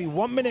there's going to be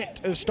 1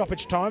 minute of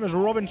stoppage time as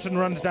Robinson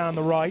runs down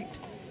the right.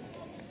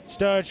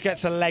 Sturge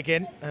gets a leg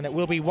in, and it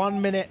will be 1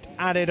 minute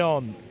added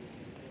on.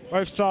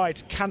 Both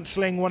sides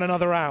cancelling one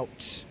another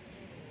out.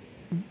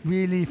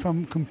 Really, if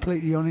I'm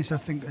completely honest, I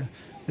think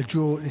the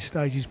draw at this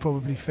stage is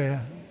probably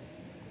fair.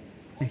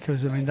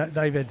 Because, I mean,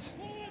 they've had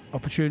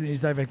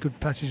opportunities, they've had good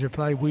passages of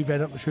play, we've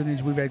had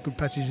opportunities, we've had good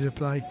passages of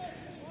play.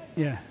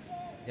 Yeah.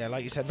 Yeah,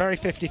 like you said, very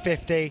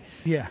 50-50.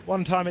 Yeah.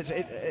 One time,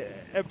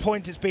 at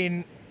points it's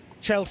been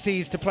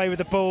Chelsea's to play with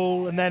the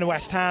ball, and then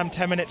West Ham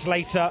 10 minutes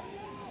later.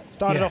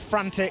 Started off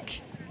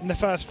frantic in the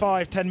first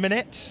 5-10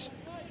 minutes,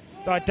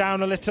 died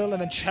down a little,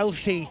 and then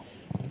Chelsea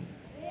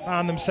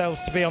found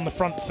themselves to be on the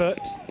front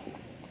foot.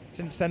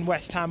 Since then,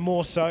 West Ham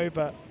more so,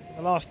 but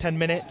the last 10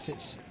 minutes,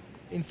 it's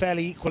been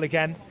fairly equal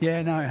again.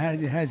 Yeah, no, it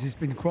has. It's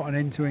been quite an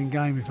end-to-end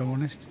game, if I'm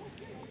honest.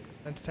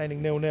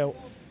 Entertaining 0-0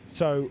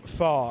 so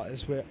far,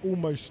 as we're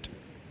almost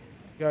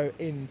go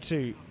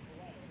into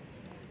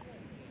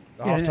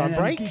the half-time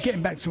break.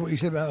 Getting back to what you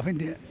said about, I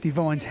think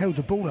Divine's held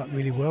the ball up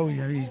really well. You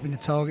know, he's been a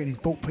target, he's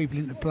brought people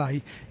into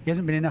play. He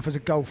hasn't been enough as a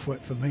goal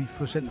threat for me,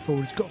 for a centre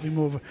forward. He's got to be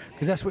more of a,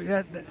 because that's what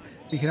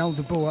you can hold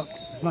the ball up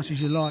as much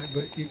as you like,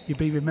 but you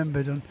be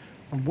remembered on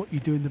what you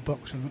do in the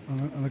box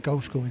on a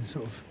goal scoring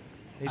sort of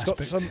aspect.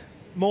 Got some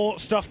more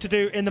stuff to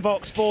do in the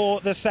box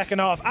for the second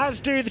half, as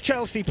do the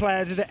Chelsea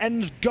players, as it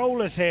ends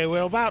goalless here.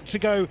 We're about to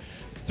go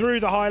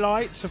through the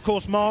highlights. Of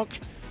course, Mark,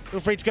 feel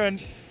free to go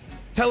and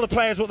tell the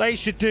players what they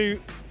should do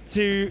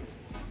to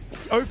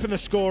open the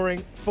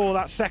scoring for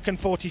that second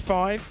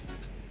 45.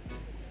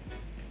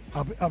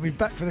 I'll be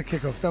back for the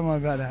kickoff, don't worry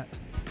about that.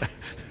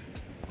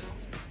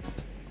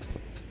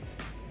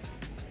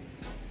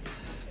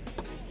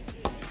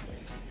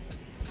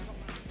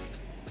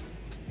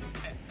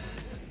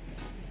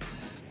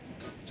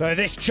 So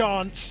this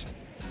chance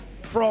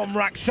from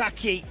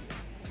Raksaki,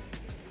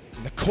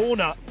 the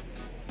corner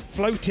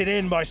floated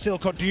in by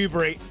Silcott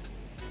Dewberry,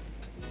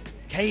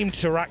 came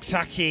to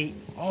Raksaki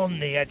on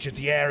the edge of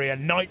the area.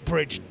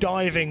 Knightbridge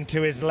diving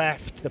to his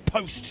left, the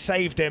post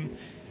saved him,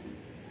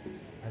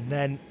 and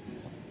then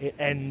it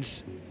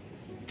ends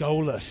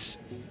goalless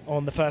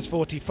on the first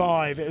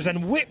 45. It was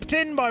then whipped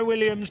in by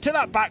Williams to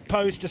that back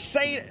post,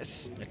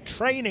 a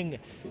training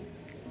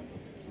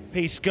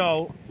piece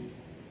goal.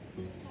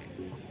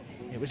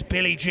 It was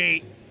Billy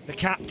G, the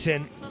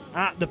captain,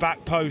 at the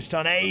back post,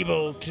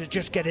 unable to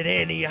just get it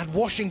in. He had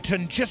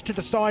Washington just to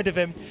the side of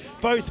him.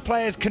 Both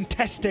players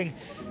contesting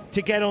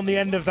to get on the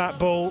end of that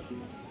ball.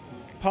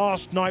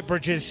 Past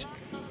Knightbridge's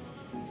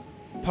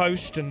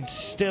post, and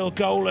still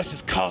goalless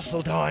as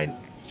Castledine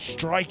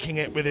striking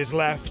it with his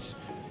left.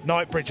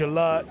 Knightbridge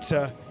alert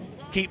to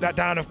keep that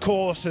down, of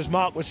course, as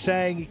Mark was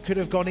saying. He could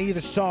have gone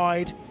either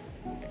side.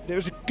 There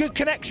was a good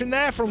connection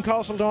there from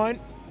Castledine,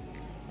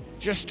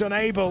 just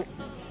unable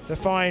to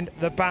find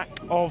the back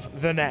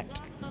of the net.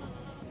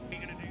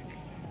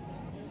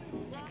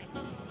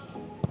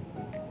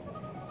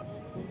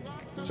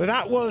 So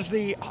that was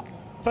the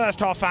first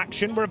half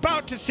action. We're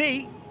about to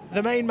see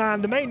the main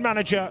man, the main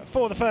manager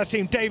for the first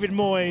team, David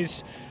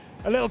Moyes.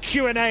 A little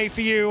Q&A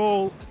for you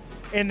all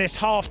in this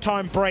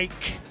half-time break.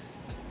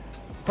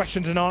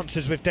 Questions and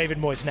answers with David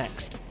Moyes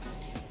next.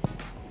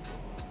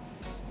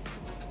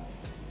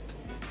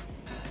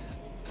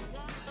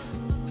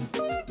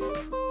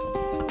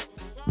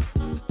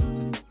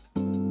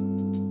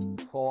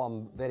 Oh,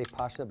 I'm very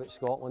passionate about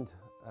Scotland.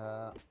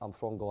 I'm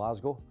from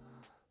Glasgow,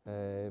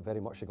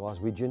 very much a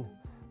Glaswegian,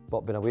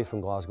 but been away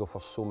from Glasgow for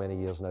so many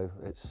years now,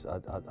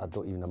 I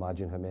don't even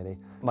imagine how many.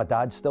 My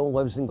dad still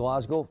lives in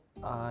Glasgow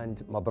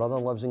and my brother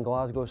lives in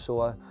Glasgow,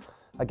 so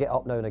I get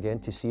up now and again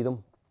to see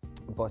them.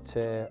 but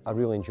I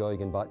really enjoy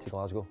going back to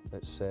Glasgow.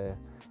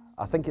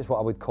 I think it's what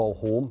I would call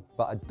home,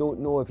 but I don't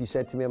know if you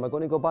said to me, am I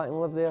going to go back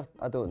and live there?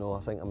 I don't know. I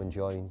think I'm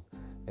enjoying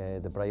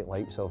the bright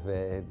lights of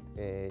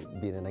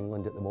being in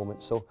England at the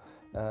moment. So,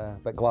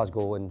 but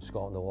Glasgow and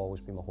Scotland will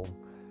always be my home.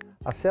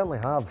 I certainly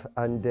have,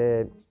 and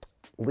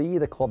Lee,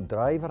 the club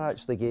driver,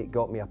 actually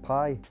got me a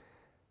pie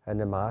and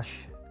the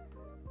mash,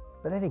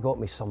 but then he got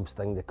me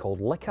something they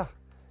called liquor.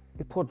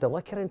 He poured the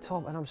liquor on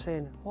top, and I'm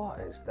saying, what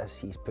is this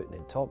he's putting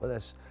on top of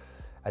this?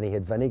 And he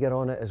had vinegar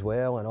on it as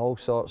well and all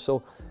sorts.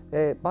 So,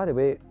 by the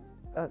way,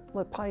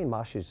 look, pie and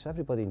mashes,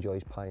 everybody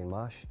enjoys pie and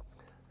mash.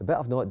 The bit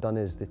I've not done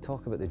is they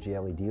talk about the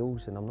jelly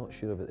deals, and I'm not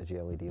sure about the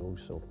jelly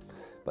deals, so.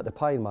 But the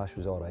pie and mash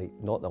was all right,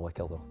 not the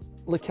liquor though.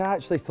 Look, I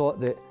actually thought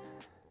that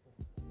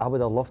I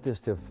would have loved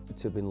us to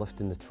have been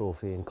lifting the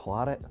trophy in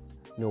claret.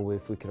 You know,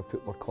 if we could have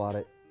put more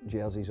claret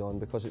jerseys on,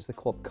 because it's the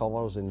club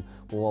colours and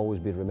we'll always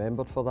be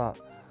remembered for that.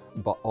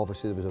 But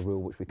obviously there was a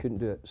rule which we couldn't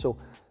do it. So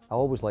I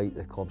always like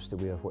the clubs to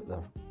wear what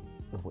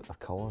their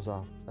colours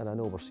are. And I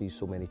know we see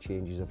so many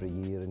changes every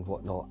year and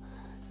whatnot.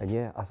 And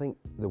yeah, I think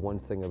the one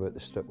thing about the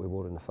strip we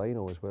wore in the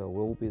final as well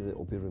will be that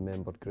it'll be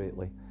remembered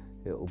greatly.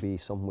 It'll be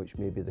something which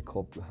maybe the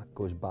club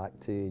goes back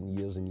to in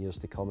years and years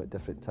to come at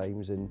different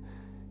times in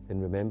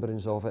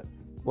remembrance of it.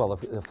 Well,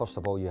 first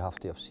of all, you have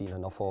to have seen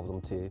enough of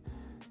them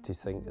to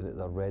think that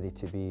they're ready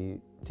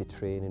to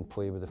train and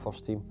play with the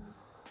first team.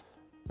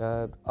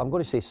 I'm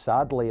going to say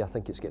sadly, I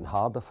think it's getting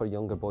harder for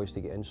younger boys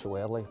to get in so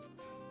early.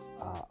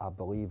 I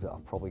believe that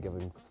I've probably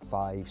given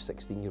 5,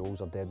 16-year-olds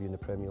a debut in the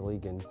Premier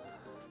League, and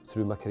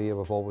through my career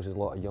we've always had a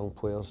lot of young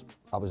players.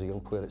 I was a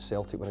young player at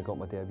Celtic when I got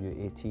my debut at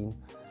 18.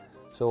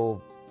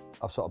 So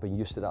I've sort of been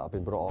used to that. I've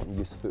been brought up in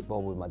youth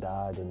football with my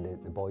dad and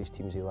the boys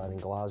teams he ran in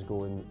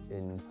Glasgow,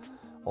 and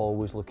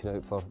always looking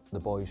out for the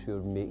boys who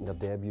are making their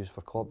debuts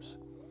for clubs.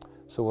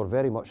 So we're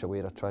very much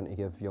aware of trying to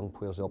give young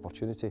players the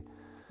opportunity.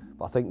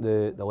 But I think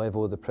the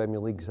level of the Premier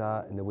League's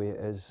at and the way it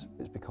is,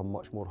 it's become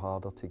much more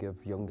harder to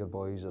give younger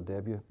boys a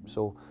debut.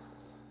 So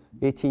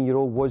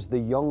 18-year-old was the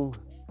young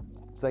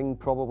thing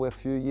probably a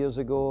few years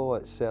ago.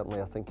 It's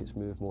certainly, I think it's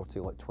moved more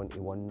to like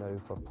 21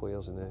 now for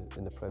players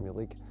in the Premier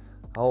League.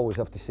 I always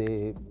have to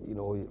say, you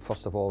know,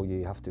 first of all,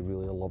 you have to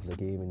really love the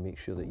game and make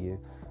sure that you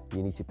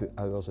need to put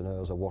hours and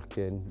hours of work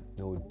in,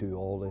 you know, do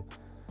all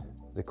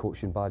the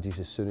coaching badges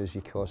as soon as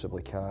you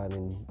possibly can,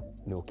 and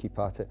you know, keep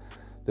at it.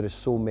 There is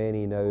so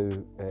many now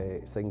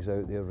things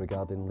out there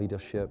regarding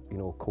leadership, you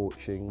know,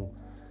 coaching,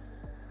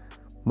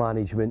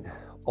 management,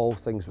 all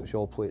things which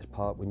all play its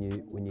part when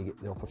you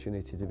get the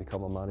opportunity to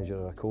become a manager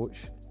or a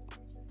coach.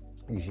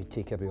 You should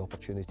take every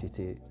opportunity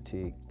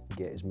to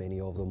get as many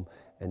of them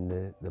in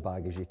the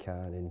bag as you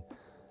can, and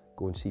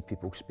go and see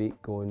people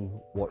speak, go and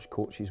watch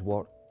coaches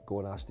work, go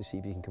and ask to see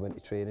if you can come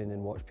into training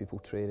and watch people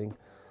training,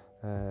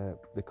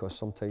 because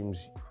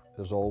sometimes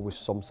there's always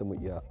something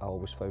which I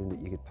always found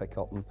that you could pick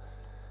up. And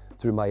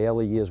through my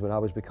early years when I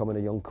was becoming a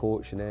young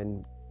coach and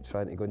then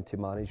trying to go into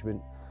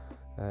management,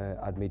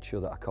 I'd made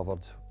sure that I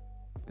covered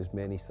as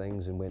many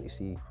things and went to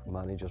see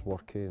managers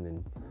working,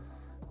 and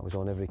I was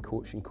on every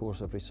coaching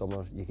course every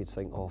summer you could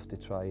think of to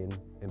try and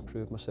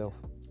improve myself.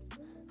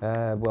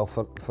 Well,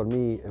 for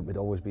me it would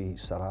always be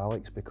Sir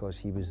Alex, because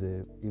he was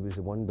the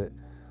one, but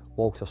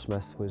Walter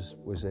Smith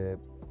was a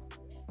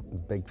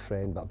big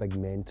friend, but a big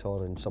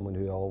mentor, and someone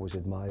who I always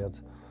admired.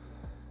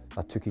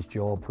 I took his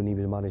job when he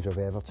was the manager of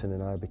Everton,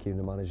 and I became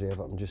the manager of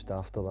Everton just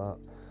after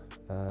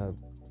that.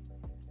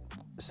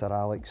 Sir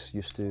Alex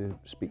used to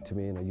speak to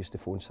me, and I used to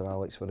phone Sir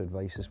Alex for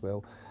advice as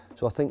well.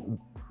 So I think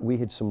we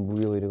had some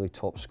really, really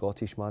top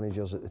Scottish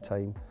managers at the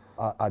time.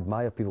 I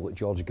admire people like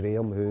George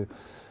Graham, who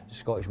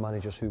Scottish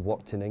managers who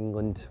worked in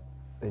England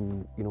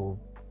and, you know,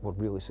 were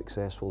really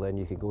successful. Then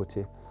you could go to,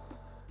 you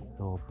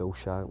know, Bill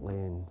Shankly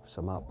and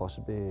Sir Matt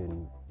Busby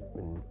and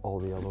all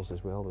the others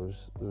as well.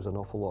 There was an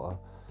awful lot of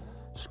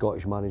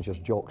Scottish managers.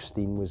 Jock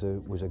Stein was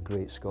a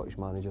great Scottish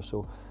manager.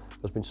 So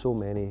there's been so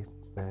many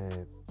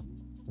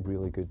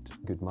really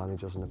good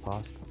managers in the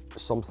past.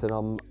 Something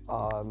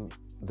I'm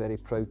very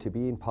proud to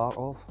be in part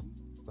of.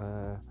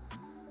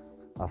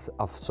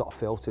 I've sort of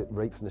felt it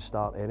right from the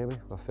start anyway.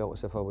 I felt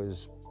as if I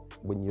was,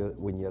 when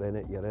you're in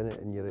it,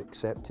 and you're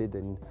accepted,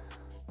 and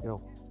you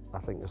know, I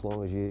think as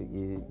long as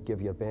you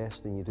give your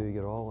best and you do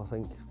your all, I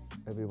think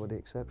everybody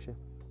accepts you.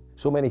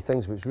 So many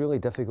things, but it's really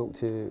difficult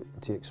to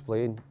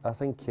explain. I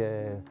think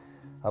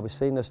I was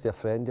saying this to a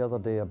friend the other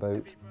day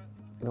about,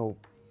 you know,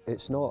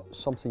 it's not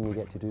something you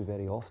get to do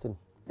very often.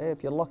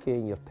 If you're lucky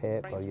and you're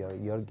Pep or you're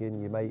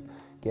Jurgen, you might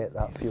get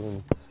that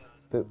feeling.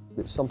 But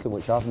it's something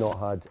which I've not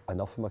had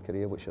enough in my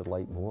career, which I'd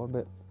like more.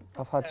 But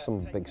I've had some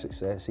big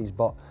successes.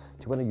 But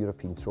to win a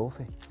European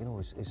trophy, you know,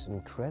 it's an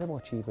incredible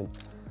achievement.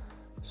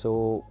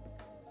 So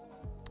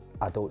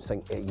I don't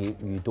think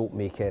you don't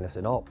make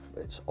anything up.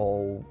 It's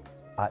all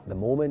at the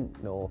moment.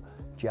 You know,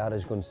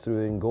 Jara's gone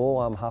through and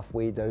goal. I'm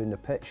halfway down the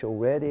pitch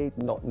already,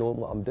 not knowing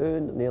what I'm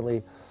doing, nearly,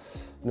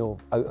 you know,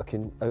 out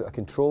of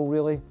control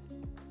really.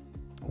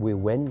 We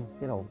win,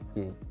 you know,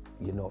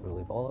 you're not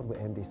really bothered what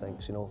MD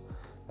thinks, you know.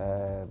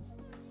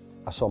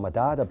 I saw my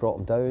dad, I brought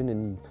him down,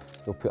 and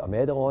put a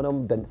medal on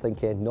him, didn't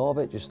think anything of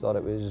it, just thought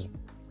it was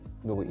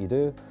what you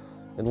do.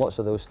 And lots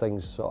of those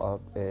things sort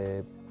of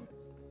a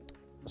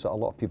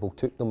lot of people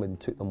took them and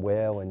took them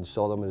well and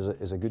saw them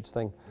as a good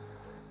thing.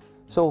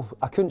 So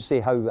I couldn't say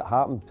how it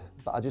happened,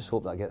 but I just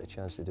hope that I get the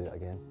chance to do it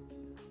again.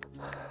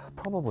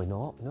 Probably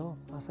not, no.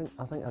 I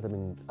think I'd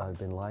have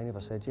been lying if I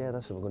said, yeah,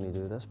 this is we're going to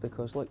do this,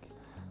 because look,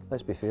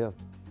 let's be fair,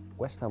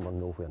 West Ham were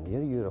nowhere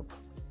near Europe,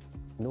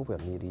 nowhere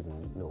near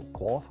even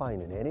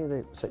qualifying in any of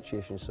the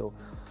situations. So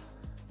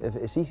if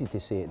it's easy to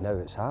say it now,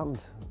 it's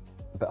happened.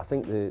 But I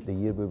think the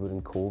year we were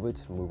in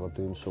COVID and we were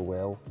doing so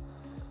well,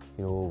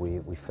 you know,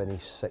 we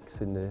finished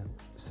sixth in the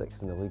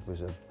league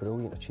was a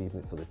brilliant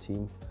achievement for the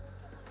team.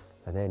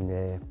 And then,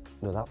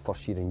 you know, that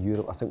first year in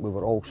Europe, I think we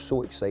were all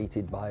so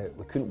excited by it.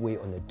 We couldn't wait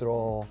on the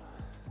draw.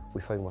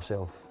 We found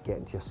ourselves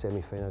getting to a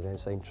semi-final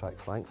against Eintracht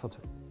Frankfurt.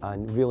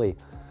 And really,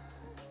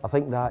 I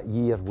think that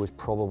year was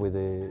probably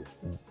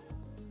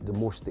the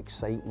most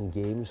exciting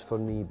games for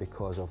me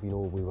because of, you know,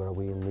 we were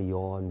away in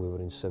Lyon, we were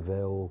in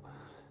Seville,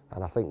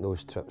 and I think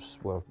those trips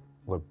were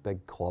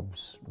big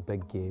clubs,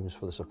 big games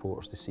for the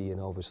supporters to see, and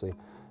obviously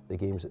the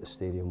games at the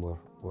stadium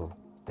were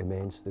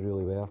immense, they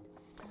really were.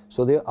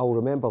 So I'll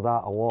remember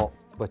that a lot,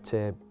 but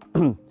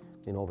you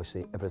know,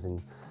 obviously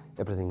everything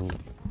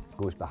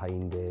goes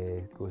behind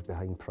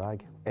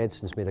Prague.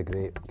 Edson's made a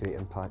great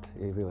impact.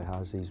 He really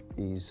has.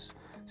 He's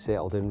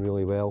settled in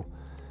really well.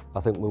 I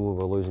think when we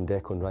were losing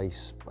Declan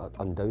Rice,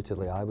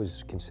 undoubtedly I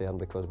was concerned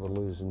because we're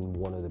losing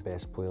one of the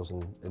best players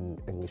in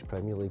English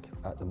Premier League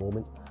at the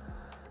moment.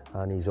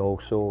 And he's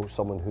also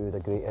someone who had a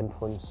great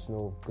influence, you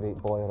know, great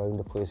boy around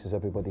the place, as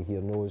everybody here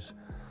knows.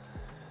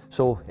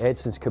 So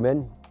Edson's come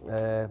in.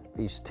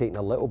 He's taken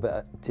a little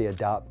bit to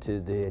adapt to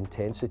the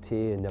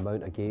intensity and the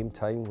amount of game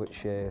time,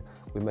 which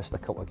we missed a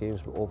couple of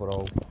games, but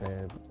overall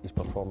his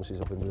performances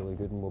have been really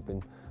good, and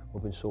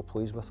we've been so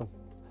pleased with him.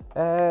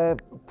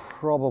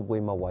 Probably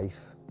my wife.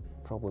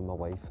 Probably my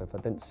wife. If I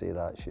didn't say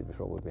that, she'd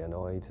probably be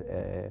annoyed.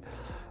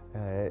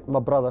 My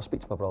brother, I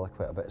speak to my brother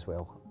quite a bit as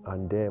well,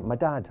 and my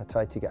dad. I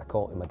tried to get a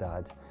call to my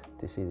dad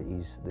to say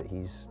that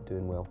he's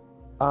doing well.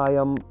 I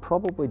am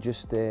probably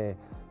just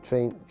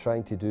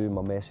trying to do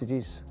my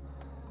messages,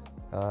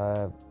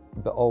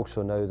 but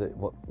also now that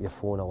your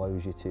phone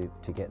allows you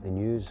to get the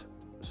news,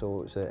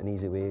 so it's an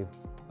easy way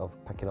of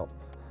picking up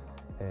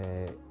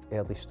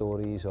early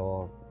stories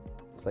or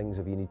things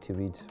if you need to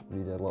read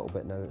a little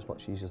bit now. It's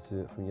much easier to do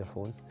it from your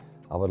phone.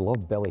 I would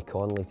love Billy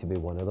Connolly to be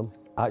one of them.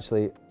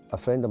 Actually, a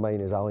friend of mine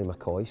is Ali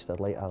McCoist. I'd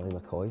like Ali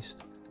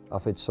McCoist.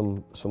 I've had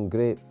some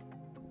great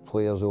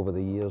players over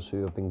the years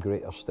who have been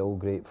great, are still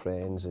great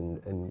friends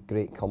and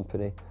great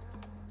company.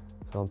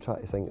 So I'm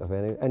trying to think of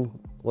any. And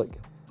look,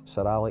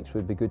 Sir Alex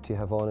would be good to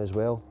have on as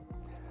well,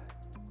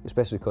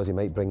 especially because he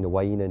might bring the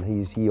wine, and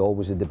he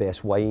always had the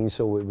best wine,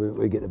 so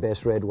we get the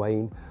best red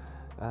wine.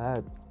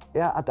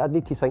 Yeah, I'd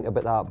need to think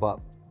about that,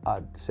 but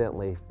I'd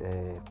certainly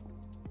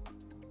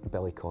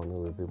Billy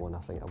Connolly would be one I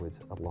think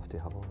I'd love to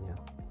have on. Yeah,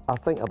 I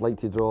think I'd like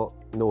to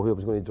know who I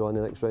was going to draw in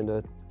the next round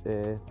of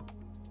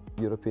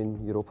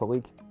Europa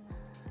League.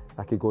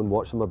 I could go and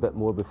watch them a bit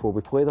more before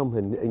we play them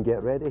and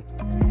get ready.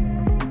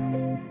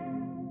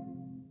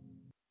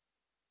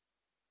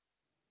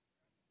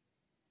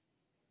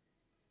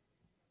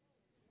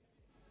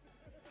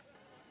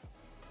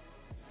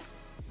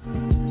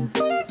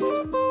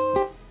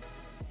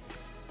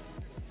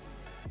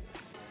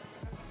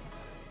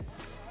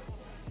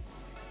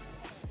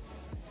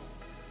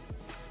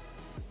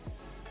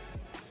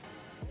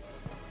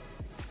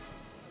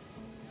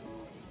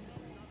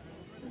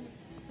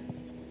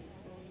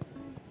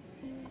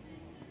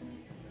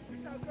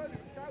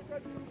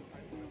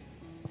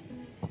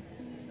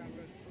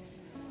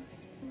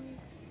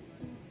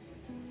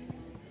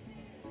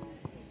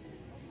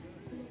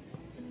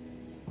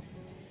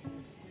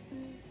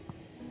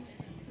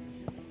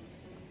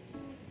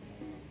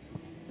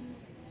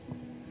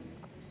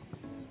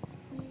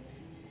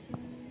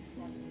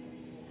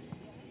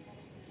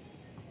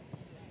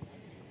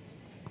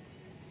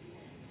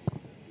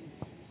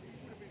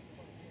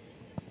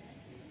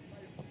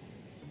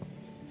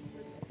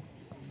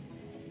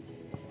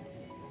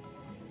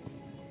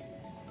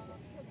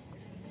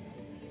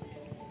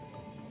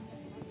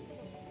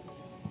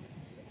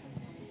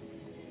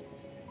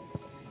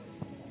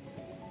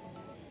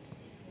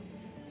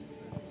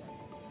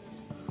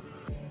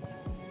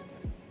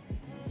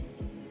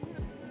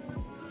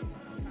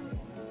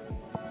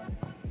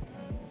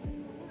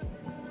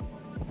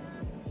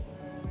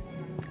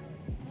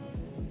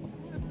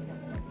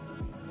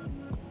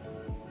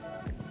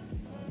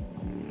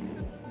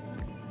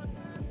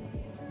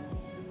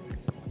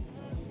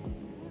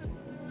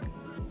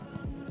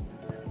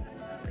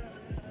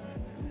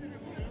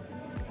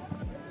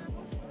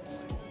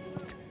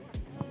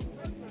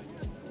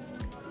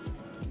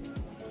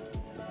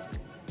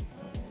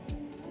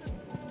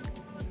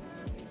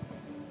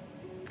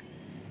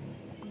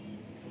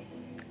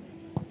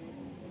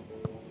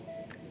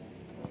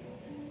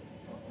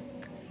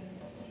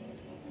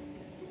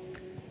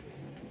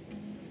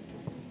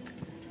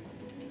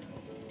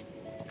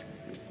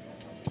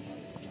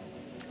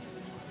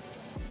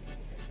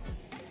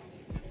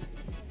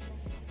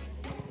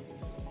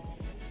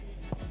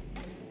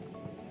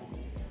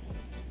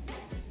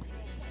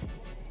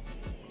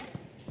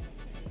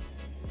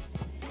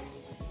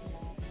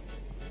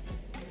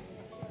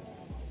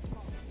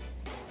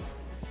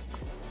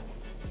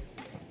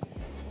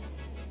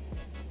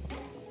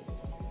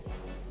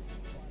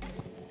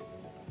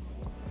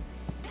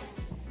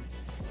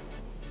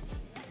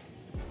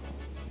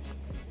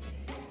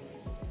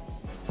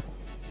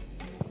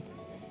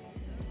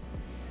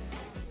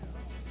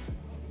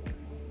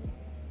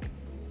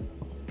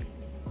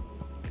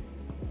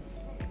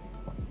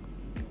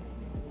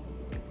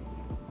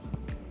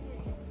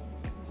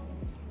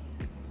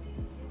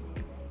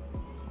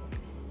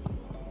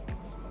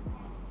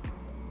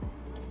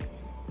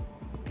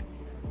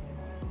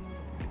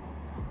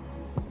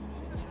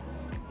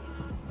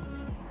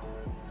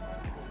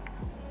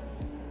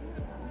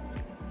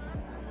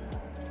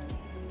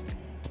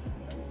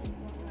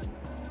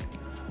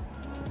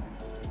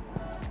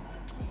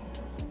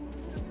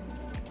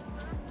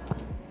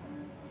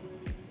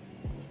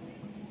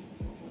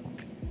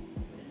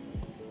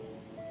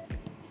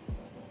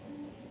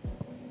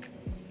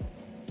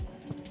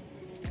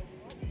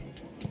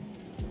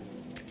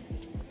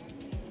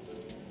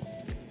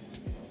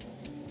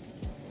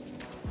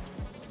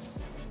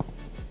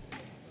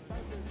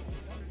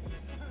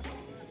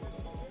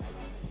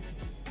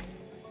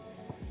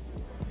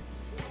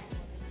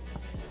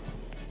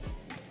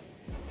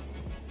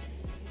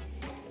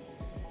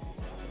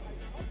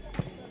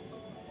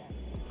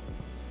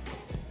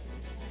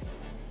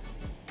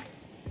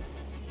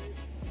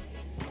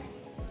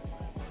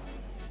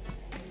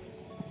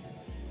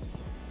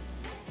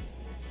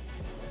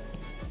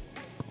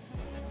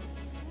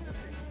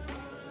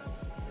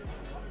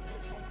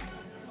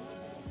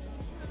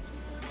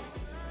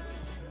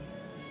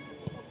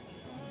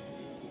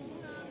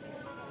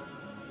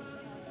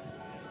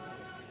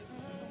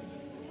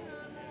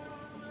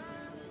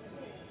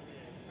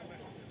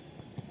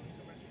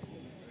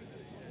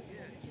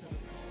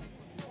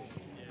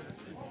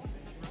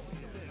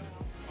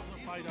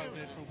 played over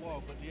there for a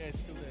while, but yeah, it's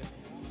still there.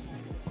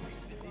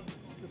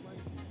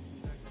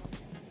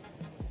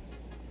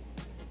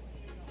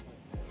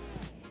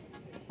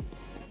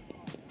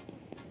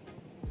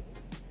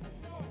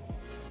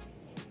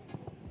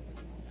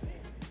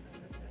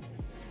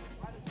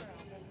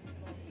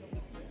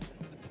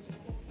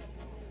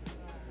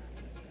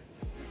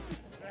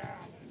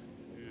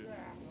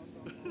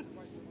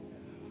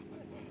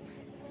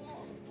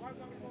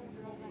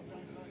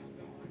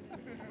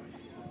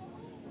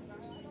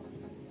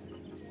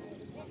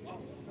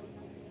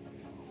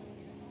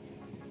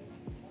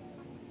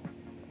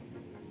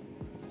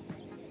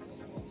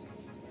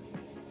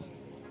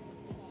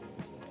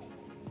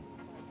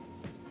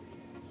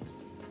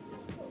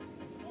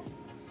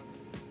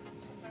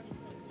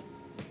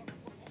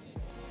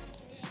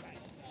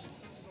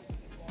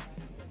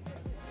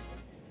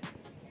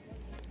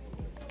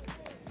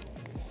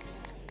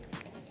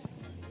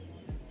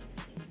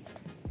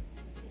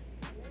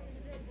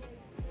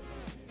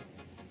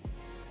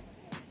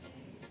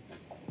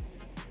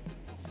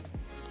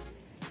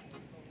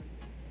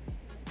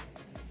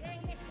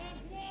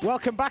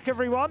 Welcome back,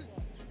 everyone,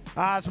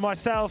 as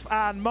myself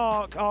and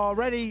Mark are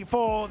ready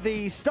for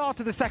the start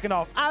of the second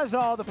half, as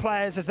are the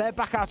players as they're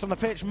back out on the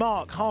pitch.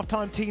 Mark,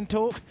 half-time team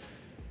talk.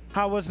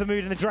 How was the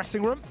mood in the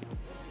dressing room?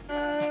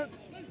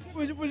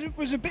 It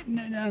was a bit,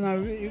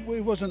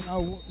 it wasn't,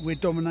 oh, we're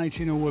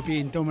dominating or we're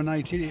being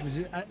dominated. It was,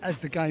 as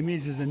the game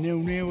is, as a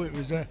 0-0, it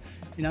was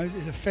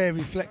it's a fair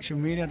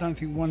reflection, really. I don't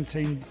think one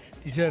team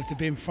deserved to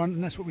be in front,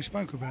 and that's what we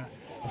spoke about.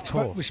 Of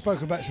course. We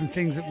spoke about some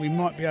things that we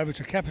might be able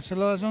to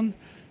capitalise on,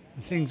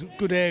 and things,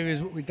 good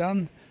areas what we've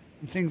done,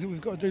 and things that we've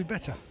got to do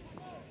better.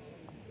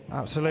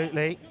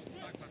 Absolutely.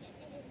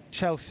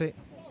 Chelsea.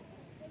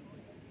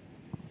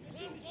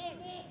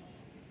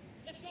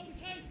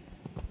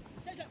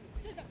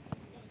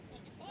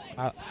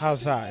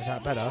 How's that? Is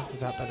that better?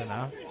 Is that better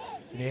now?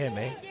 Can you hear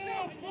me?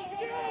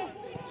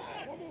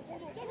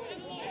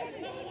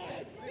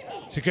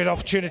 It's a good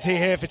opportunity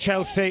here for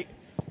Chelsea.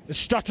 The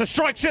stutter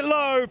strikes it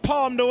low,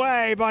 palmed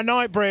away by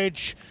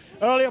Knightbridge.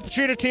 Early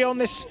opportunity on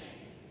this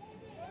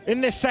in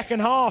this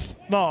second half,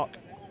 Mark.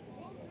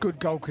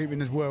 Good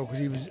goalkeeping as well, because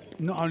he was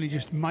not only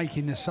just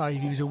making the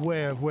save, he was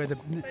aware of where the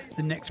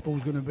next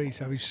ball's going to be,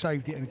 so he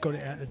saved it and got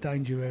it out of the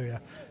danger area.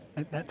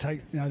 That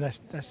takes,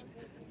 that's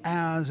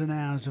hours and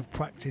hours of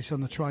practice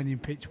on the training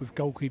pitch with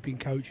goalkeeping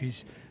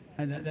coaches,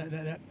 and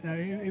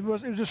it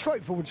was a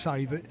straightforward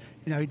save, but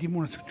he didn't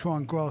want to try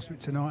and grasp it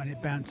tonight, and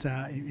it bounced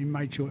out. He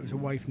made sure it was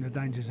away from the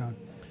danger zone.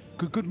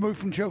 Good move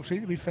from Chelsea,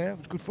 to be fair. It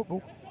was good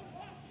football.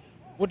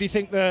 What do you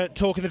think the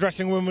talk in the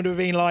dressing room would have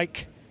been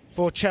like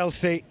for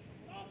Chelsea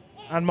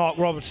and Mark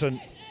Robertson?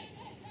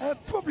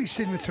 Probably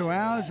similar to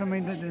ours. I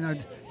mean,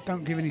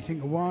 don't give anything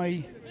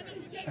away.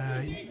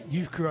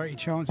 You've created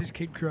chances,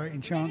 keep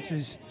creating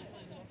chances.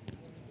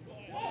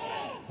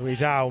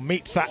 Rizal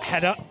meets that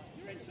header.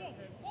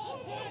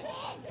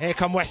 Here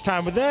come West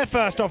Ham with their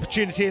first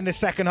opportunity in the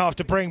second half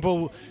to bring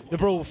the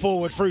ball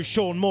forward through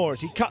Sean Moore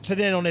as he cuts it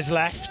in on his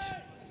left.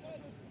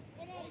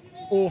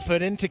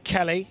 Orford into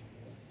Kelly.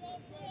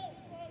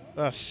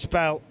 A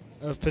spell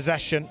of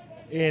possession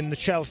in the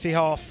Chelsea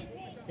half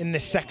in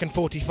this second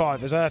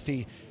 45 as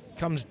Earthy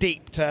comes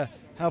deep to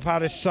help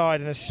out his side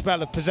in a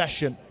spell of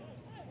possession.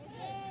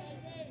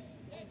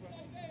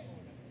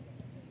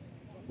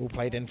 All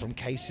played in from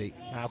Casey.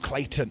 Now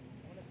Clayton,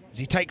 as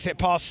he takes it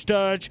past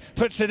Sturge,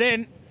 puts it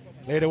in.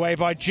 Cleared away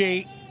by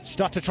G.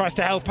 Stutter tries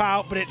to help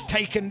out, but it's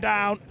taken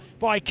down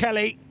by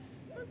Kelly.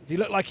 He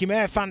looked like he may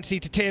have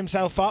fancied to tee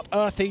himself up.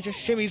 Earthy just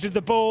shimmies with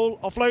the ball,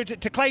 offloads it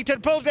to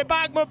Clayton, pulls it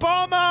back,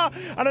 Mabama!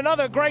 And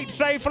another great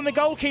save from the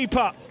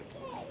goalkeeper.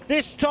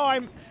 This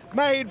time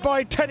made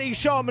by Teddy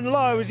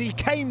Sharman-Lowe as he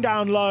came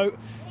down low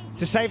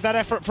to save that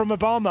effort from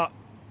Mabama.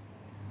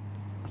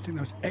 I think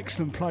that was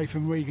excellent play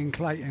from Regan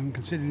Clayton,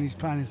 considering he's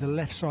playing as a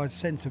left-side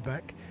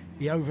centre-back.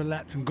 He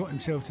overlapped and got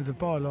himself to the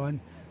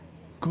byline.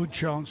 Good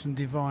chance from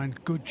Divine,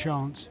 good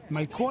chance.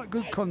 Made quite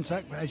good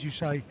contact, but as you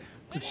say,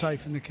 good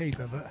save from the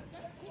keeper. But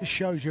just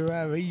shows you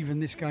how even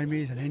this game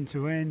is, and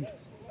end-to-end.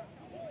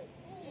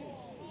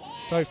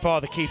 So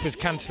far, the keeper's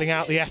cancelling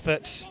out the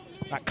efforts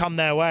that come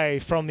their way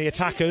from the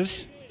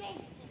attackers.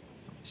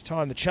 This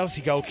time, the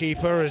Chelsea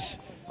goalkeeper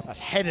that's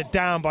headed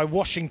down by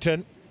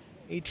Washington.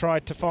 He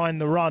tried to find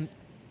the run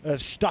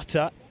of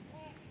Stutter.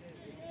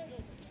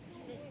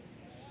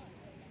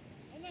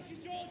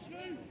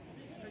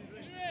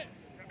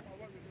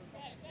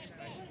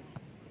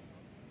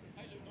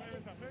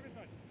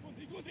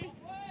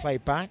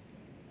 Played back.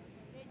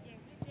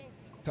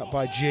 Up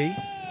by G.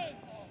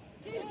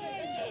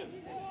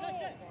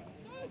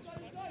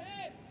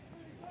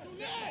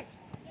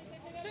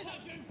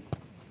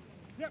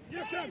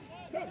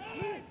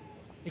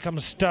 Here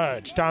comes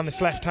Sturge down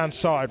this left-hand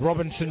side.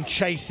 Robinson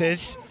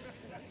chases.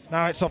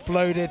 Now it's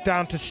offloaded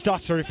down to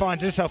Stutter, who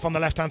finds himself on the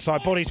left-hand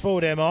side. Bodies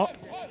forward here, Mark.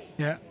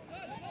 Yeah.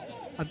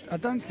 I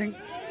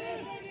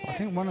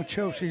think one of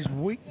Chelsea's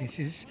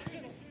weaknesses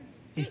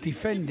is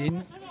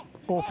defending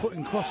or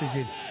putting crosses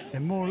in.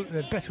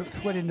 They're better at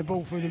threading the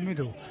ball through the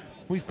middle.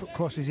 we've put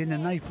crosses in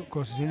and they put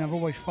crosses in. I've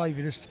always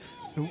favoured us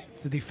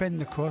to defend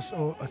the cross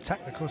or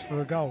attack the cross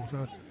for a goal.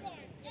 So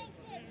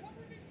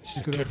it's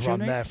a good run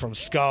there from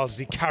Scarles as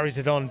he carries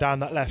it on down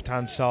that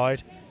left-hand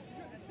side.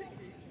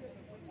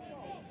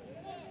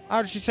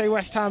 How did you say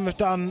West Ham have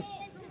done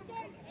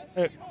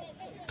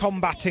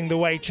combating the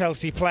way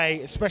Chelsea play,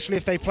 especially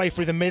if they play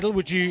through the middle?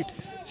 Would you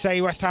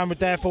say West Ham would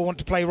therefore want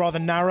to play rather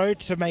narrow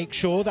to make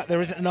sure that there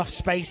isn't enough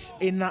space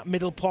in that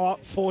middle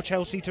part for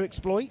Chelsea to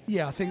exploit?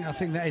 Yeah, I think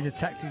that is a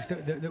tactics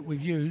that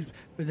we've used,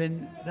 but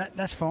then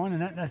that's fine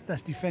and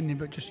that's defending,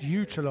 but just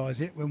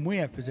utilise it when we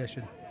have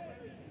possession.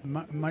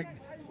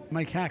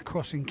 Make our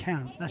crossing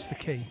count. That's the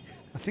key.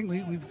 I think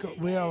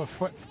we are a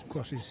threat for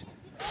crosses.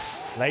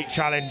 Late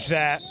challenge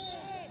there.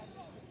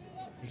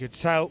 You could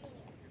tell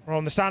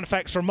from the sound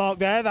effects from Mark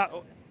there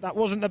that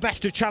wasn't the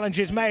best of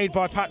challenges made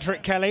by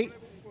Patrick Kelly.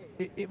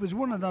 It was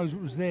one of those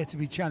that was there to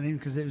be challenged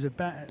because it was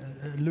a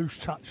loose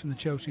touch from the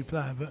Chelsea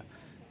player, but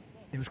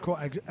it was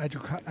quite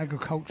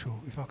agricultural,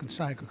 if I can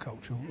say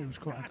agricultural. It was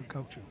quite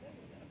agricultural.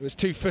 It was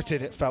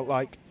two-footed, it felt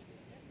like.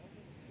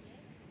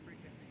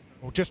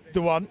 Or just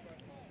the one,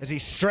 as he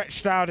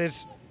stretched out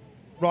his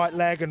right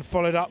leg and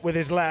followed up with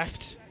his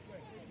left.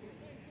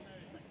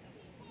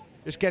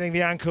 Just getting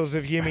the ankles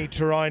of Jimi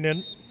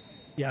Turunen.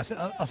 Yeah,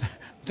 I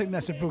think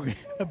that's a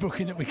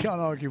booking that we can't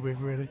argue with,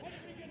 really.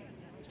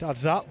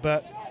 Starts up,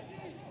 but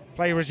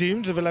play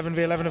resumes of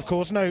 11v11, of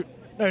course. No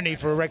need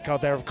for a red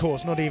card there, of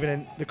course, not even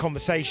in the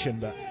conversation.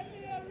 But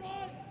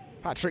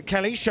Patrick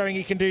Kelly showing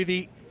he can do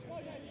the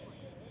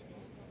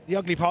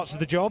ugly parts of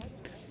the job.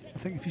 I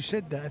think if you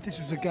said that, if this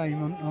was a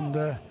game on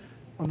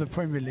the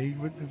Premier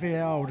League, the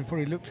VAR would have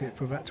probably looked at it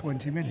for about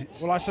 20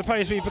 minutes. Well, I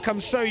suppose we've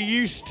become so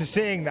used to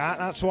seeing that.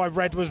 That's why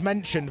red was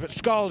mentioned. But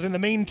Scarles, in the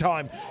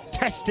meantime,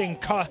 testing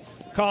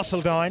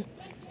Castledine.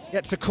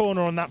 Gets a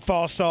corner on that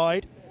far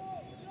side.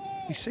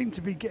 He seemed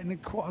to be getting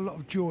quite a lot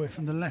of joy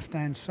from the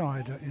left-hand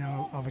side. You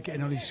know, either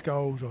getting Ollie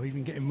Scholes or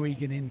even getting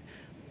Regan in.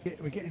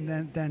 We're getting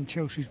down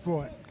Chelsea's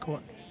right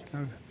quite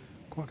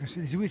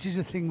considerably. Which is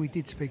a thing we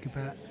did speak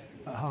about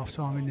at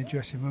half-time in the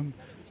dressing room.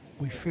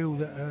 We feel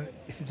that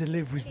if the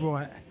delivery's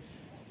right,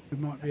 we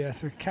might be able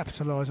to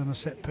capitalise on a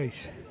set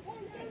piece.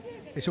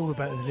 It's all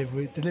about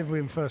the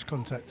delivery and first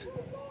contact.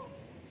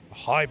 A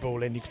high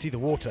ball in, you can see the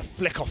water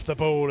flick off the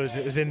ball as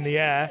it was in the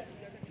air.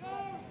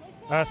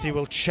 Earthy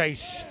will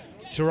chase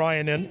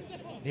Turunen.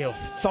 He'll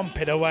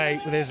thump it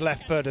away with his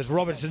left foot as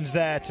Robinson's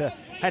there to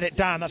head it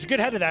down. That's a good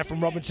header there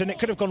from Robinson. It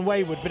could have gone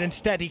wayward, but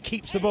instead he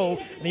keeps the ball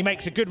and he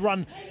makes a good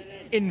run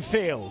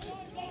infield.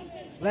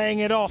 Laying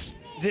it off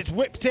as it's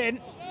whipped in.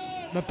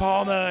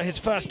 Mapama, his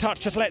first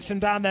touch just lets him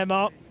down there,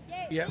 Mark.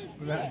 Yeah,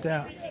 without a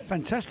doubt.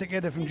 Fantastic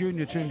header from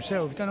Junior to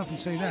himself. You don't often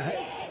see that.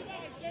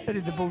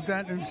 Headed the ball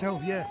down to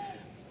himself, yeah.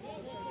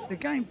 The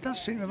game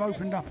does seem to have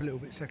opened up a little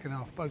bit second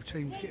half. Both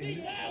teams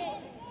getting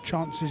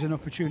chances and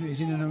opportunities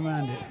in and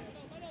around it.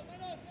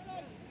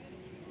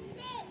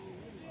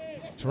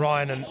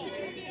 Turunen,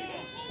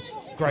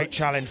 great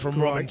challenge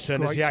from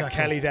Robinson as he had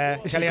Kelly there.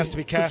 Kelly has to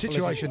be careful.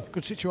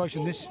 Good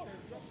situation this.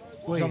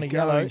 He's on a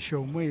yellow.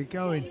 Sean, where are you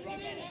going?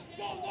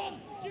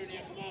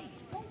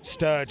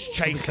 Sturge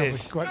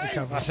chases. Great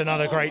recovery. That's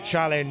another great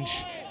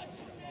challenge.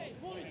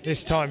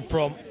 This time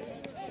from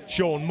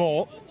Sean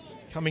Moore,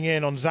 coming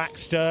in on Zach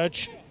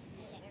Sturge.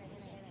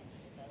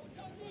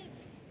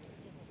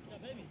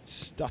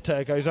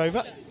 Stutter goes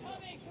over.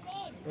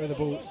 Where the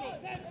ball.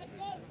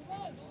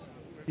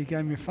 He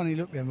gave me a funny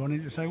look then, Ronnie,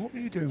 to say, what are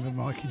you doing with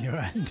Mike in your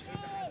hand?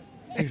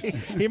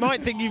 He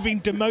might think you've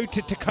been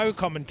demoted to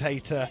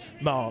co-commentator,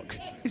 Mark.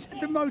 Is it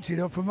demoted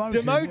or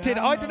promoted? Demoted?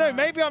 I don't know.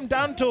 Maybe I'm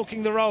down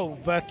talking the role,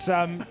 but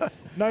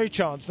no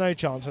chance, I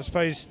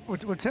suppose.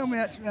 Well, tell me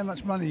how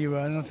much money you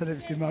earn and I'll tell you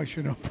if it's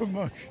demotion or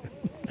promotion.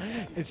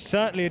 It's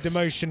certainly a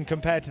demotion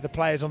compared to the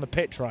players on the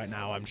pitch right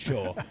now, I'm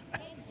sure.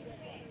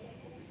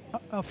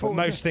 I thought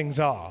most things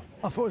are.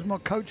 I thought as my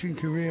coaching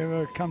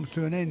career comes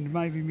to an end,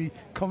 maybe my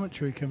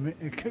commentary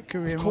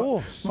career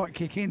might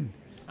kick in.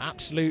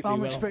 Absolutely.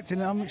 I'm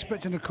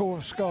expecting a call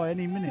of Sky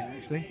any minute,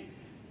 actually.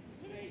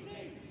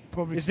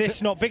 Probably. Is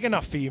this not big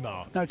enough for you,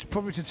 Mark? No, it's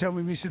probably to tell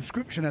me my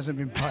subscription hasn't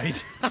been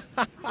paid.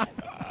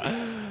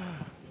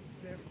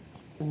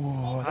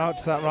 Out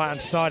to that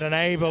right-hand side,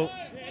 unable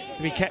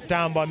to be kept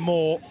down by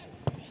Moore.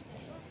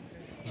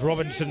 As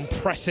Robinson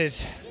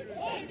presses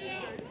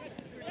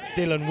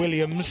Dylan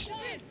Williams.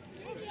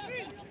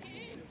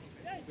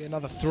 Be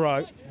another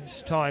throw,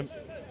 this time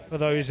for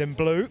those in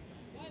blue.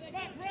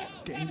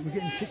 We're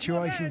getting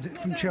situations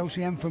from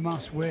Chelsea and from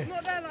us where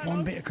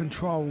one bit of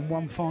control and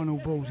one final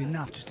ball is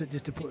enough just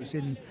to put us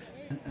in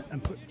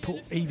and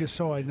put either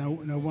side. No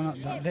one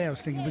up there. I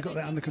was thinking we got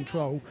that under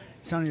control.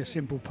 It's only a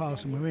simple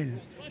pass and we're in.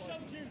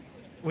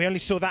 We only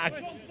saw that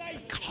a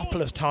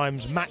couple of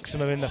times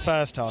maximum in the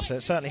first half, so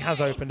it certainly has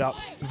opened up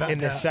in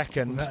the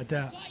second. Without a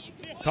doubt.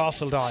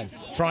 Castledine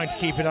trying to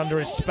keep it under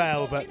his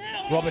spell, but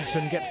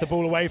Robinson gets the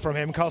ball away from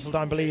him.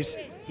 Castledine believes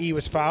he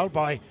was fouled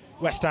by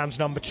West Ham's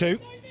number 2.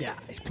 Yeah,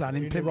 he's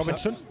planning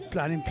Robinson.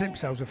 Planning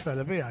plimsolls a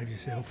fella, behave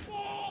yourself.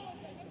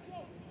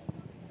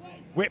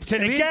 Whipped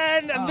in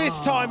again, and this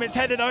time it's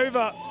headed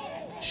over.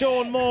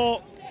 Sean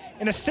Moore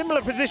in a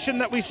similar position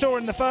that we saw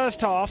in the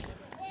first half.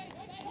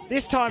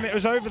 This time it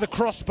was over the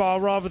crossbar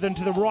rather than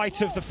to the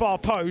right of the far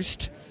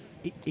post.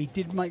 He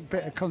did make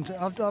better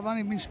contact. I've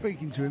only been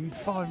speaking to him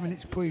 5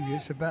 minutes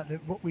previous about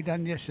what we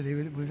done yesterday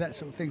with that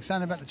sort of thing,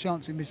 saying about the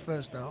chance in this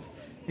first half,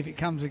 if it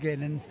comes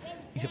again, and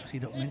he's obviously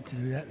not meant to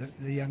do that,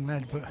 the young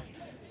lad, but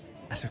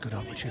that's a good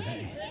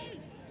opportunity.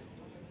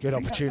 Good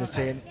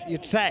opportunity, and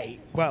you'd say,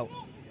 well,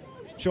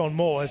 Sean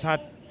Moore has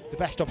had the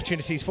best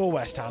opportunities for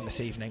West Ham this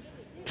evening.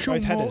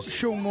 Both headers.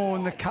 Sean Moore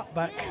and the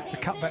cutback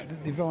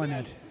that Divine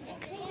had.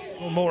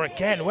 Sean Moore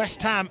again.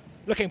 West Ham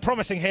looking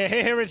promising here.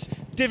 Here is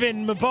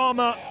Divin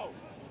Mbama.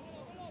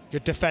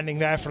 Good defending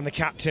there from the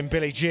captain,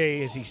 Billy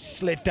G, as he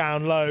slid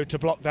down low to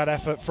block that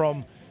effort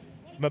from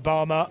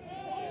Mbama.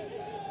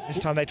 This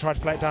time they tried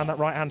to play it down that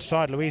right-hand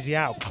side.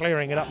 Louisiao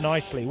clearing it up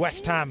nicely.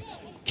 West Ham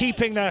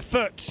keeping their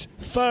foot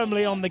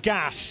firmly on the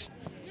gas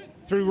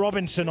through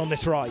Robinson on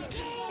this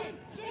right.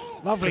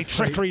 Lovely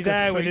trickery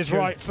there with his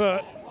right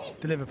foot.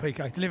 Deliver,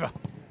 PK, deliver.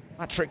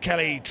 Patrick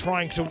Kelly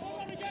trying to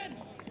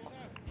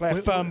play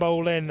a firm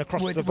ball in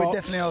across the box. We're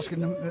definitely asking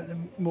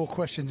them more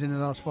questions in the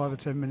last 5 or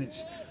 10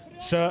 minutes.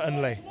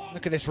 Certainly.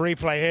 Look at this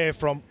replay here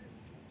from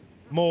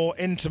Moore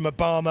into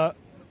Mbama,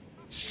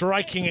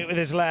 striking it with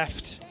his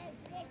left.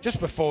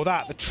 Just before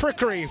that, the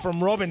trickery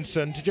from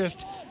Robinson to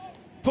just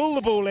pull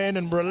the ball in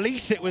and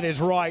release it with his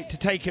right to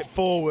take it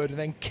forward. And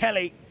then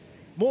Kelly,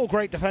 more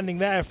great defending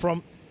there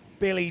from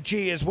Billy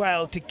G as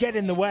well to get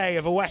in the way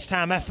of a West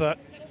Ham effort.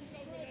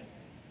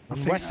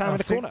 West Ham in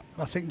the corner.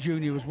 I think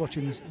Junior was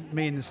watching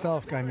me in the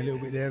staff game a little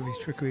bit there, with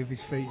his trickery of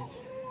his feet.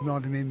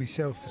 Reminded me of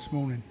myself this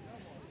morning.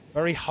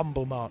 Very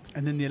humble mark.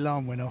 And then the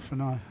alarm went off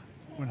and I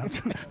went up.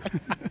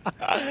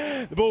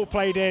 The ball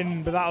played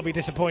in, but that'll be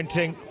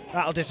disappointing.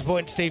 That'll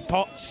disappoint Steve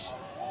Potts,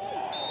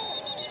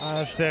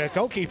 as the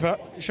goalkeeper,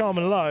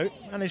 Sharman Lowe,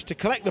 managed to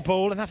collect the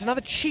ball, and that's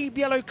another cheap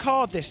yellow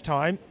card this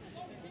time.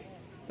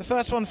 The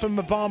first one from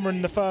Mbama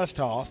in the first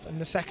half, and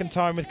the second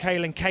time with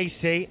Caelan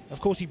Casey.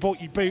 Of course, he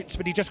bought you boots,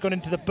 but he just got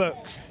into the book.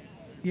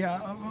 Yeah,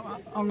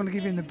 I'm going to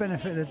give him the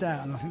benefit of the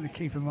doubt, and I think the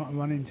keeper might have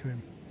run into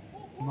him.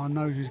 My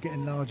nose is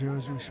getting larger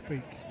as we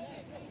speak.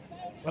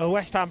 Well,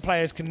 West Ham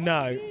players can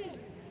know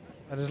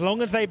that as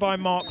long as they buy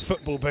Mark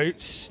football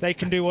boots, they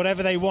can do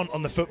whatever they want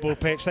on the football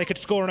pitch. They could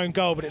score an own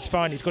goal, but it's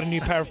fine. He's got a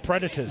new pair of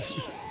Predators.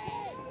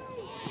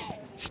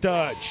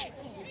 Sturge.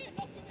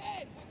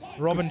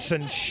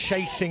 Robinson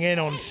chasing in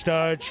on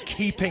Sturge,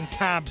 keeping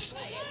tabs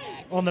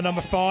on the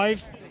number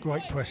 5.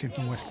 Great pressing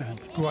from West Ham.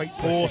 Great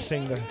pressing.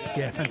 Forcing the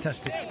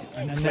fantastic.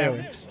 And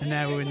clearance.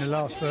 Now we're in the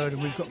last third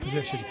and we've got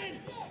possession.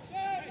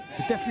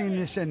 We're definitely in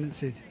the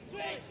ascendancy.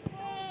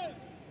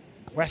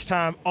 West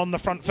Ham on the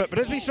front foot, but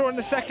as we saw in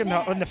the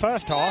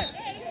first half,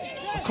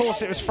 of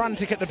course it was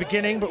frantic at the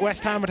beginning, but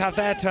West Ham would have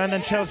their turn,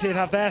 then Chelsea would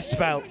have their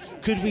spell.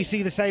 Could we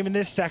see the same in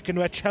this second,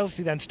 where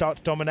Chelsea then start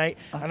to dominate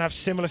and have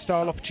similar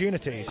style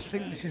opportunities? I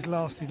think this has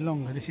lasted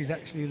longer. This is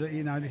actually,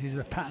 this is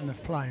a pattern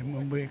of play, and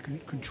when we're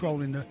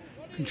controlling the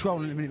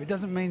minute. It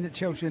doesn't mean that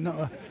Chelsea are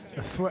not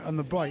a threat on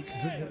the break,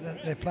 because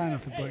they're playing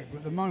off the break. But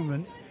at the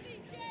moment,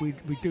 we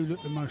do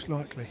look the most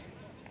likely.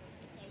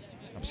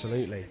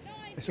 Absolutely.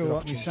 It's all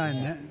right me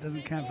saying that. It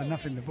doesn't count for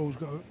nothing. The ball's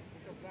got to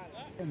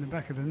get in the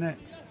back of the net.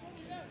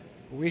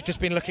 We've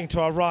just been looking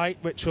to our right,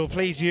 which will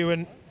please you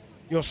and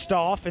your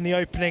staff in the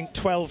opening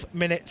 12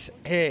 minutes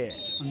here.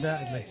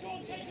 Undoubtedly.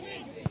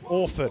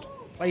 Orford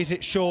plays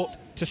it short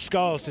to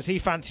Scarles. Does he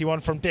fancy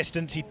one from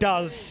distance? He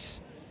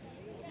does.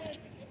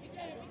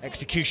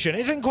 Execution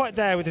isn't quite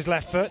there with his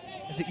left foot,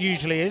 as it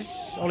usually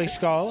is. Ollie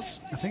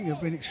Scarles. I think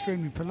you've been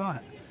extremely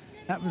polite.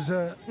 That was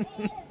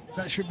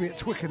that should be at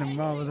Twickenham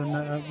rather than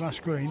Rush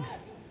Green.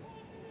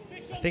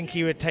 I think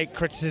he would take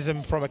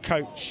criticism from a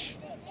coach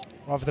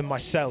rather than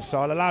myself, so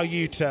I'll allow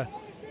you to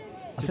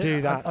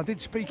do that. I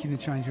did speak in the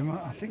change room.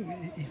 I think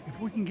if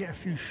we can get a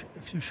few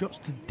shots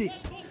to dip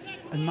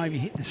and maybe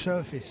hit the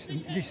surface,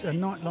 and this a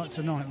night like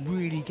tonight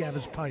really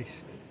gathers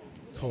pace.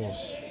 Of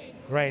course.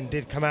 Rain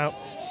did come out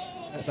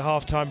at the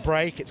half-time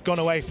break. It's gone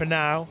away for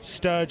now.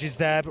 Sturge is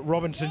there, but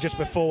Robinson just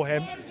before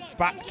him.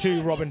 Back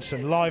to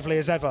Robinson, lively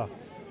as ever.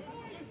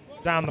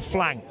 Down the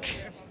flank.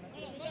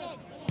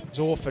 As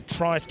Orford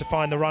tries to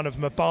find the run of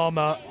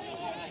Mbama,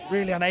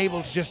 really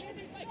unable to just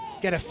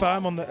get a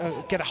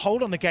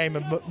hold on the game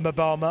of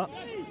Mbama.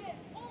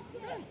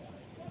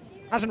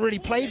 Hasn't really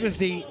played with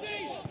the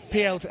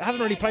hasn't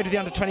really played with the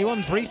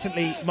under-21s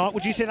recently. Mark,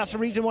 would you say that's the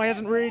reason why he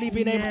hasn't really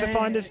been able to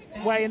find his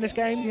way in this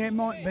game? Yeah, it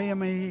might be. I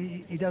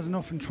mean, he doesn't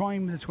often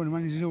train with the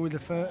 21. He's always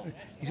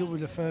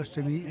the first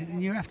team,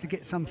 and you have to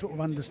get some sort of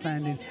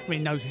understanding. I mean,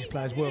 he knows his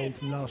players well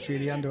from last year,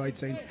 the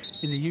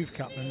under-18s in the Youth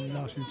Cup, and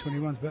last year the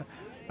 21s. But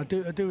I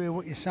do hear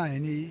what you're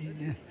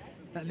saying.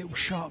 That little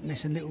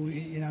sharpness and little,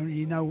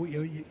 you know what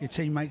your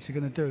teammates are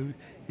going to do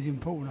is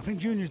important. I think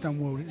Junior's done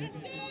well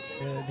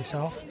this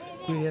half.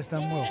 Really has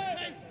done well.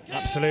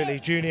 Absolutely,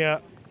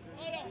 Junior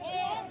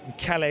and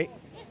Kelly.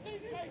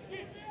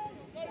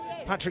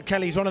 Patrick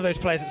Kelly's one of those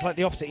players that's like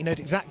the opposite. He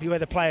knows exactly where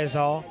the players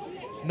are.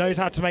 knows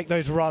how to make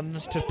those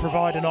runs to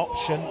provide an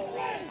option.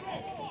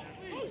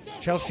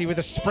 Chelsea with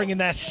a spring in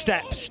their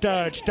step.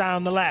 Sturge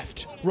down the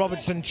left.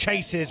 Robertson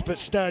chases, but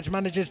Sturge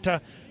manages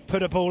to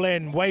put a ball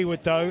in.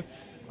 Wayward, though,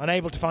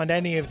 unable to find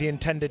any of the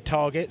intended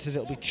targets as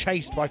it'll be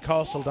chased by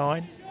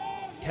Castledine.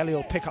 Kelly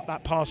will pick up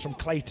that pass from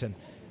Clayton.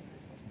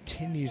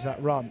 Continues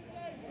that run.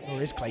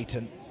 Or is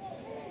Clayton?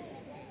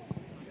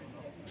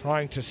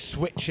 Trying to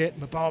switch it.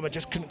 Mabama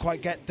just couldn't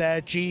quite get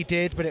there. G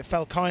did, but it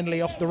fell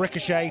kindly off the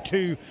ricochet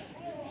to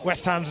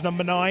West Ham's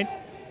number 9.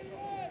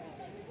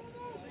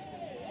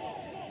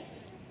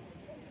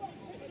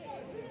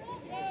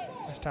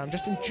 West Ham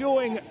just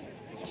enjoying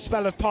a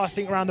spell of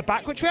passing around the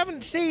back, which we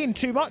haven't seen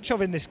too much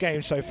of in this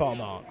game so far,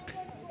 Mark.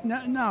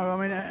 No,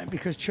 I mean,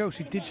 because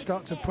Chelsea did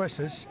start to press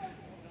us.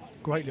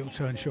 Great little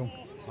turn, Sean.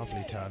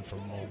 Lovely turn from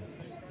Morgan.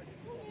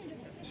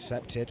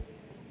 Intercepted.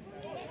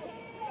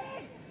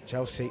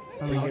 Chelsea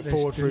bring it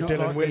forward through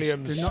Dylan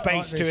Williams.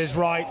 Space to his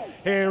right.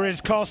 Here is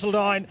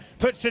Castledine.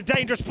 Puts a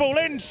dangerous ball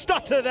in.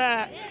 Stutter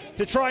there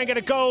to try and get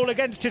a goal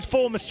against his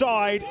former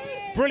side.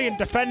 Brilliant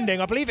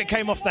defending. I believe it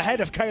came off the head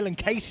of Caelan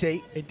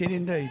Casey. It did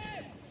indeed.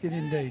 It did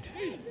indeed.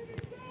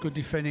 Good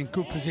defending,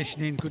 good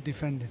positioning, good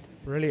defending.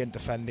 Brilliant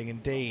defending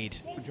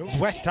indeed. Does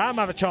West Ham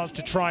have a chance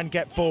to try and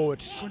get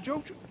forward?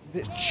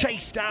 It's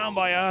chased down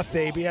by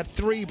Earthy, but he had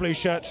 3 blue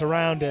shirts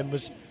around him.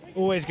 Was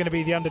always going to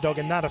be the underdog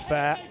in that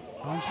affair.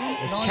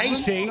 As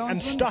Casey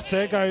and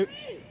Stutter go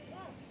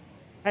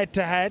head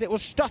to head. It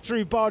was Stutter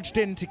who barged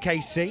into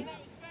Casey.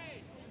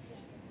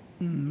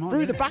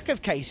 Through the back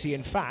of Casey,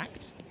 in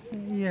fact.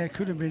 Yeah, it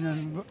could have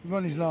been.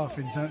 Ronnie's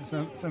laughing,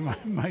 so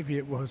maybe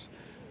it was.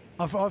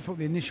 I thought after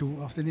the initial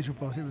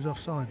pass it was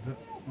offside, but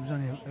it was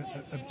only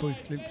a brief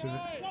glimpse of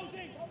it.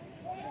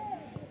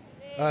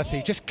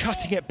 Earthy just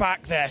cutting it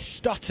back there.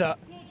 Stutter.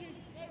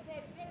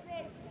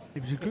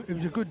 It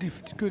was a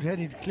good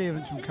headed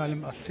clearance from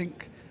Callum. I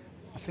think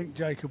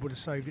Jacob would have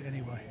saved it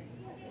anyway.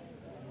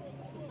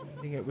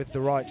 Hitting it with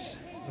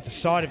the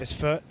side of his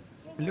foot.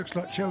 It looks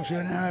like Chelsea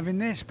are now having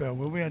their spell.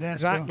 Well, we had our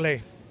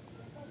exactly.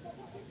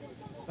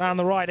 Down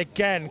the right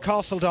again,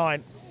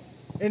 Castledine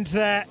into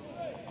there.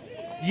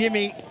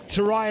 Jimmy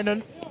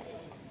Turainen.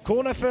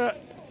 Corner for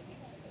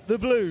the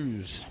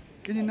Blues.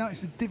 Can you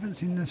notice the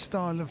difference in the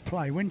style of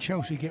play? When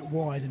Chelsea get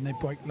wide and they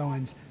break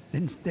lines,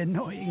 then they're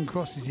not hitting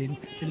crosses in,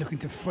 they're looking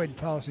to thread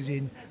passes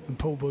in and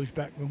pull balls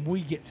back. When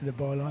we get to the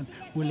byline,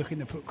 we're looking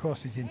to put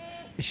crosses in.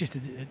 It's just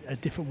a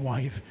different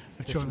way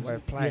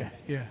of playing.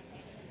 Yeah.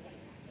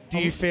 Do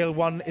you feel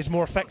one is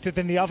more effective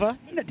than the other?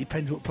 That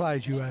depends what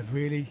players you have,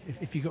 really.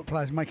 If you've got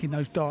players making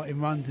those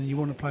darting runs and you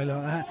want to play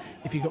like that,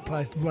 if you've got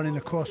players running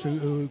across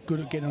who are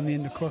good at getting on the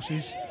end of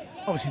crosses,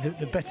 obviously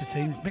the better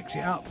teams mix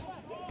it up,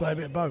 play a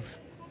bit of both.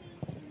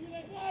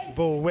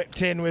 Ball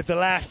whipped in with the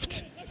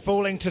left,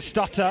 falling to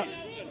Stutter,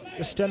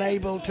 just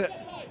unable to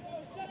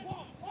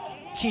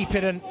keep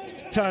it and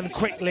turn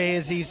quickly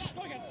as he's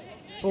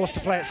forced to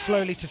play it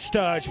slowly to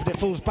Sturge, but it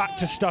falls back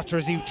to Stutter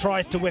as he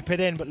tries to whip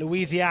it in, but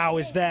Louisiao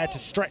is there to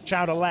stretch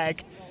out a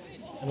leg,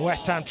 and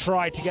West Ham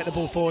tried to get the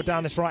ball forward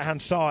down this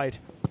right-hand side.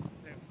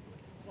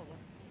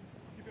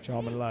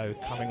 Jarman Lowe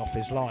coming off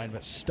his line,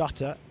 but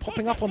Stutter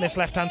popping up on this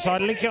left-hand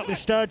side, linking up with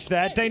Sturge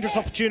there. Dangerous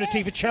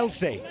opportunity for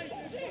Chelsea.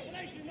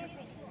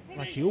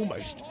 Like he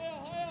almost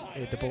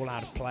cleared the ball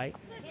out of play.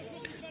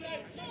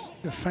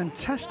 A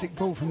fantastic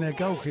ball from their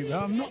goalkeeper.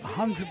 I'm not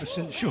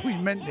 100% sure he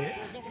meant it.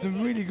 It was a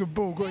really good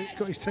ball,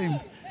 got his team.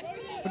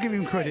 I'll give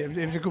him credit.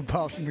 It was a good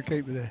pass from the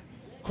keeper there.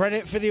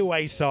 Credit for the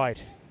away side.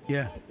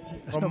 Yeah.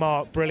 From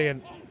Mark,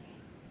 brilliant.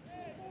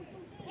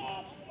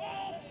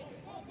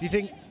 Do you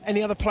think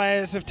any other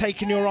players have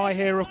taken your eye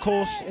here, of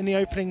course, in the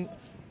opening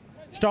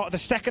start of the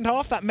second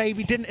half that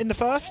maybe didn't in the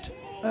first?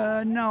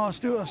 No, I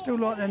still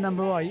like their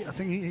number 8. I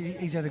think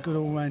he's had a good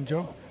all-round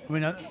job. I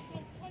mean,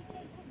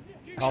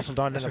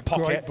 Castledine in the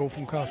pocket. Great ball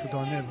from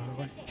Castledine there, by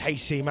the way.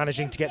 Casey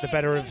managing to get the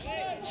better of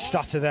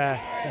Stutter there.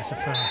 That's a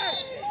foul.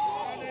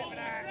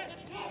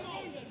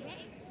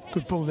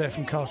 Good ball there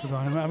from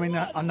Castledine. I mean,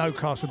 I know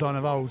Castledine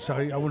of old, so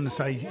I wouldn't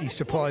say he's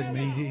surprised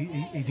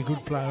me. He's a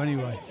good player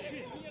anyway.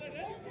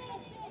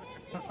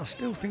 I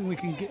still think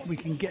we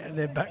can get at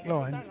their back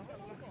line.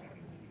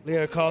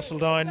 Leo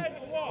Castledine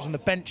was on the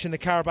bench in the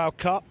Carabao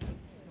Cup.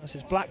 This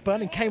is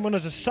Blackburn and came on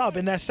as a sub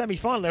in their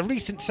semi-final, their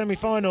recent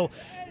semi-final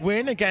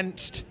win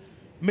against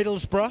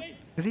Middlesbrough.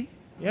 Did he?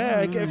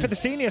 Yeah, for the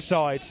senior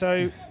side.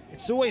 So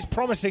it's always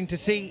promising to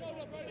see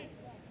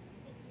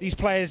these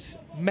players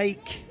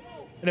make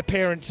an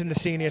appearance in the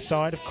senior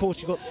side. Of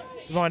course, you've got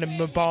Divine and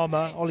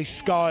Mabama, Ollie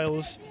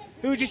Skiles.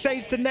 Who would you say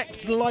is the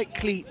next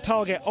likely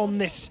target on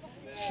this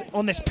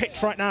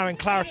pitch right now in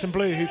Claret and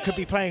Blue, who could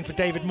be playing for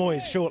David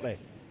Moyes shortly?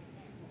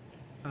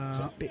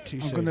 I'm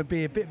going to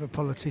be a bit of a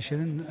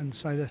politician and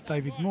say that's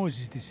David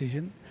Moyes'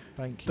 decision.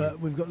 Thank you. But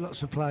we've got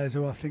lots of players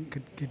who I think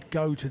could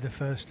go to the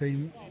first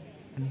team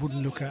and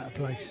wouldn't look out of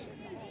place.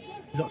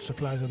 Lots of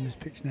players on this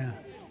pitch now.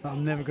 But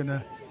I'm never going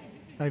to...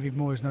 David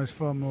Moyes knows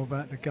far more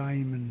about the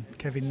game, and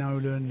Kevin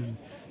Nolan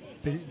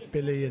and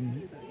Billy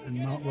and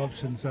Mark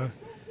Robson. So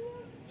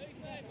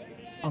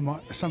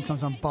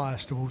sometimes I'm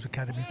biased towards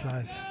academy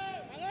players.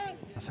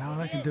 I say, oh,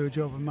 they can do a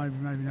job, and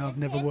maybe no. I've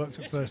never worked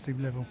at first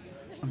team level.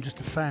 I'm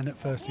just a fan at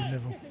first team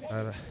level.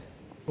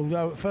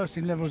 Although at first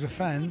team level as a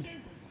fan,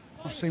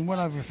 I've seen well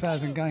over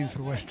 1,000 games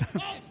for West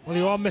Ham. Well,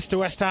 you are Mr.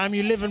 West Ham.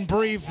 You live and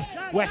breathe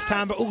West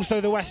Ham, but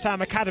also the West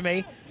Ham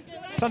Academy.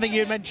 Something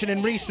you mentioned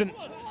in recent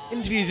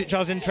interviews, which I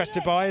was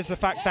interested by, is the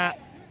fact that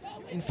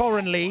in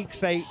foreign leagues,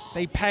 they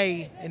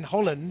pay, in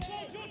Holland,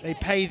 they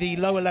pay the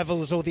lower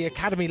levels or the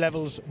academy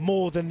levels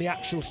more than the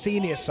actual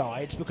senior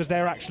sides, because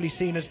they're actually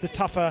seen as the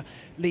tougher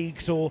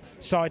leagues or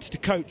sides to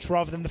coach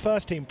rather than the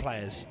first team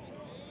players.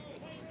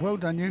 Well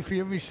done you for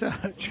your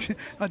research.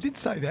 I did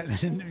say that in an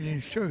interview.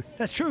 It's true.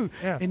 That's true.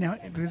 Yeah.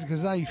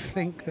 Because they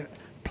think that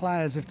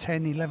players of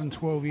 10, 11,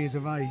 12 years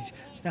of age,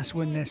 that's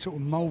when they're sort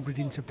of moulded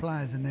into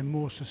players and they're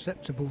more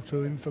susceptible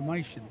to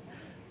information.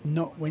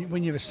 Not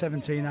when you're a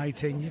 17,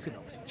 18, you can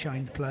obviously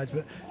change players,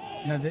 but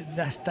you know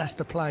that's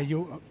the player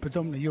you're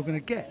predominantly going to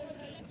get.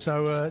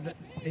 So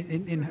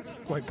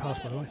great pass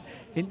by the way.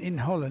 In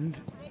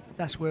Holland,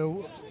 that's where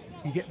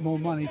you get more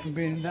money from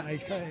being in that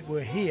age.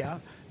 We're here.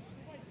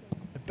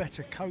 The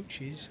better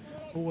coaches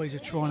always are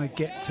trying to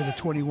get to the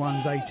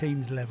 21s,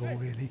 18s level,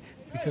 really,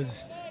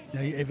 because you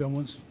know, everyone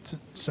wants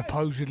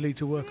supposedly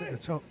to work at the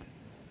top.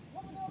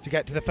 To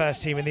get to the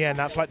first team in the end,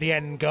 that's like the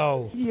end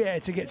goal. Yeah,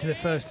 to get to the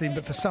first team,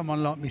 but for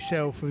someone like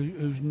myself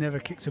who's never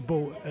kicked a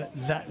ball at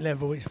that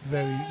level, it's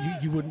very,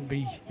 you wouldn't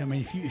be, I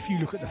mean, if you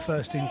look at the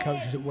first team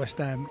coaches at West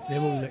Ham, they're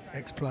all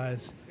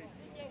ex-players.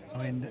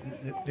 I mean,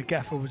 the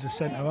gaffer was a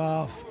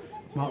centre-half,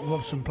 Mark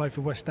Robson played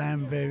for West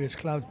Ham, various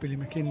clubs, Billy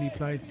McKinley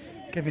played,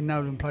 Kevin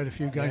Nolan played a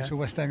few games for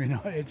West Ham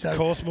United. So, of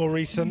course, more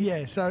recent.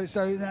 Yeah, so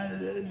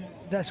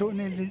that's what,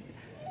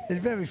 there's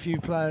very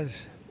few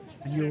players.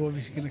 And you're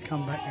obviously going to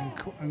come back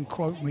and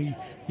quote me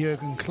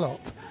Jurgen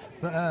Klopp,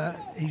 but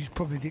he's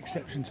probably the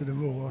exception to the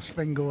rule. Or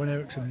Sven-Göran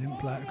Eriksson didn't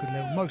play at a good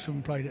level. Most of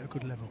them played at a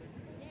good level.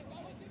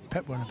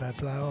 Pep wasn't a bad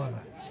player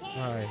either.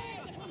 Right.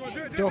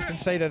 I do often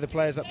say, though, the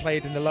players that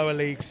played in the lower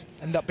leagues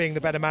end up being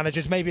the better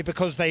managers, maybe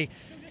because they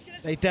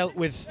dealt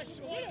with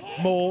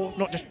more,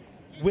 not just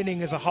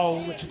winning as a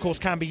whole, which of course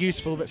can be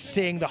useful, but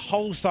seeing the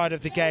whole side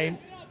of the game,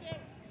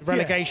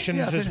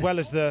 relegations as well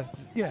as the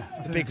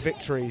big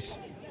victories.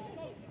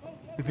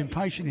 We've been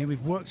patient here,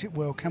 we've worked it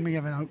well. Can we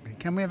have an opening?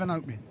 Can we have an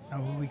opening?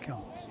 No, we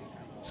can't.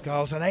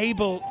 Scarles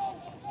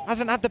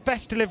hasn't had the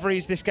best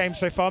deliveries this game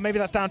so far. Maybe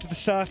that's down to the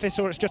surface,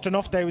 or it's just an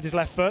off day with his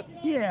left foot.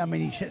 Yeah, I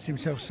mean, he sets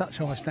himself such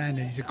high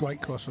standards. He's a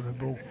great cross on the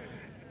ball.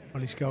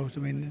 Ollie Scarles, I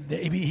mean,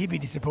 he'd be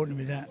disappointed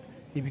with that.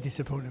 He'd be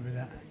disappointed with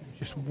that.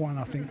 Just one,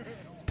 I think,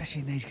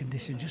 especially in these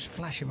conditions, just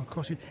flash him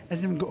across. It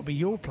hasn't even got to be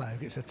your player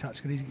who gets a touch,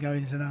 because he can go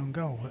into an own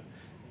goal. But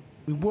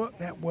we worked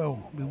that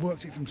well. We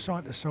worked it from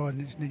side to side,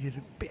 and it's needed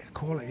a bit of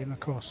quality in the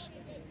cross.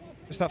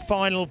 It's that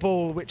final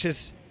ball which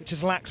is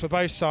lacked for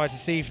both sides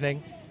this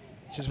evening,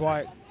 which is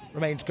why it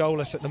remains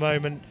goalless at the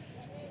moment.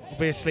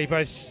 Obviously,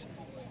 both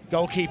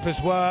goalkeepers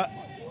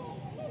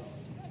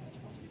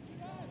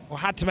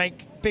had to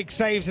make big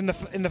saves in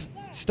the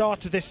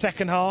start of this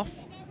second half.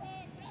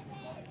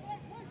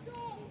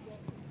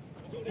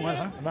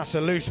 Well, and that's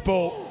a loose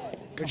ball,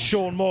 which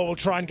Sean Moore will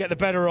try and get the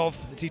better of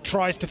as he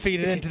tries to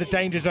feed it into the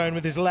danger zone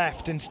with his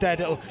left.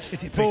 Instead, it'll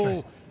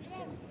fall.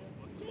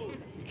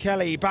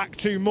 Kelly back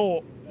to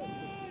Moore.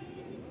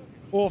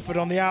 Orford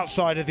on the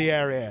outside of the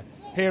area.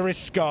 Here is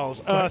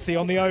Scarles, earthy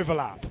on the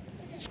overlap.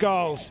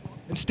 Scarles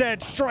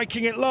instead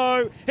striking it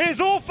low. Here's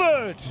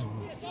Orford!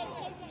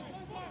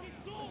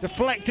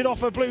 Deflected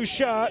off a blue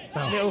shirt,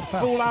 and it'll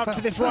fall out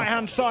to this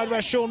right-hand side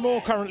where Sean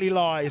Moore currently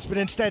lies, but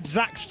instead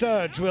Zach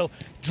Sturge will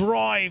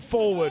drive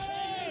forward.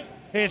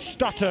 Here's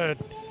Stutter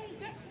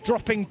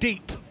dropping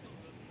deep.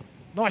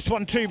 Nice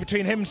 1-2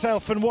 between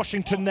himself and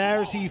Washington there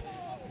as he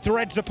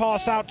threads a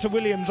pass out to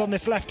Williams on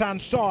this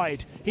left-hand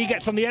side. He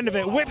gets on the end of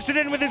it, whips it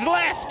in with his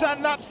left,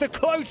 and that's the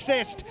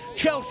closest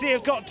Chelsea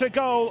have got to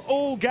goal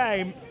all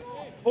game.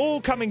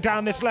 All coming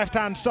down this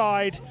left-hand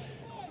side.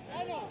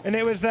 And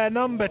it was their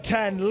number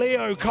 10,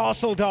 Leo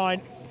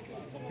Castledine,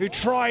 who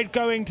tried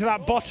going to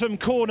that bottom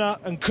corner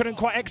and couldn't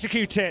quite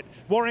execute it.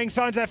 Worrying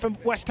signs there from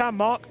West Ham,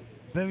 Mark.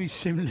 Very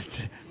similar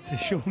to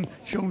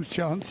Sean's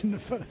chance in the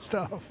first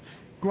half.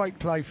 Great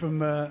play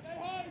from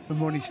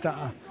Ronnie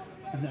Stutter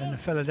and the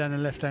fella down the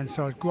left-hand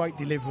side. Great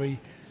delivery.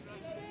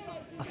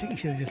 I think he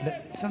should have just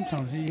let.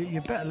 Sometimes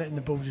you're better letting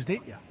the ball just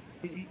hit you.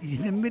 He's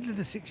in the middle of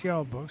the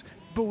 6-yard box.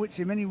 The ball hits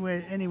him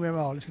anywhere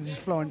else. It's going to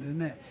just fly into the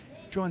net.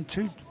 Trying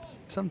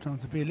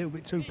sometimes to be a little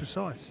bit too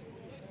precise.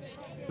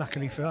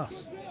 Luckily for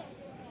us.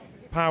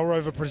 Power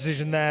over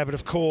precision there, but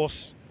of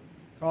course,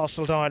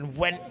 Castledine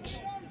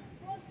went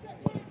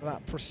for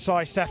that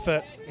precise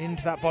effort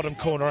into that bottom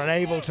corner,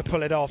 unable to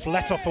pull it off.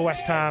 Let off for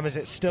West Ham as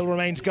it still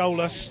remains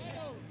goalless.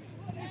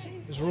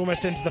 As we're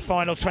almost into the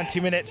final 20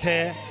 minutes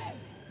here.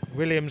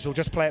 Williams will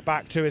just play it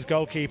back to his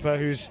goalkeeper,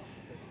 whose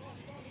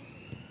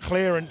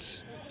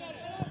clearance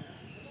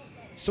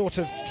sort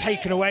of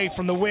taken away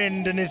from the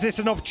wind. And is this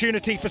an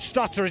opportunity for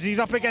Stutter as he's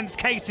up against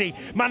Casey?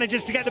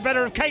 Manages to get the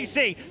better of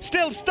Casey.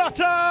 Still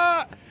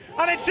Stutter!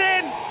 And it's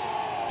in!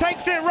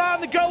 takes it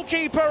round the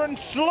goalkeeper and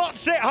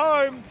slots it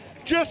home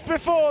just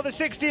before the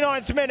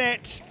 69th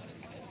minute.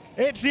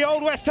 It's the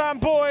old West Ham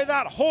boy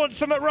that haunts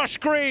them at Rush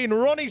Green.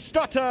 Ronnie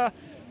Stutter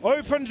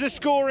opens the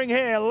scoring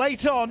here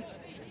late on.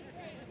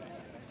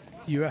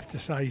 You have to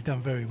say he's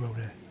done very well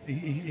there.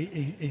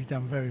 He's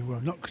done very well.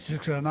 Not just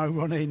because I know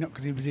Ronnie, not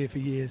because he was here for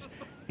years.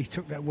 He's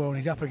took that well, and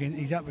he's up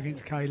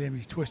against Caleb.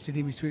 He's twisted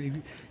him.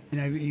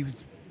 He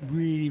was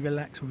really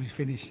relaxed with his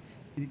finish.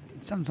 It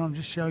sometimes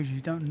just shows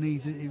you don't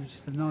need it. It was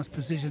just a nice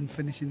precision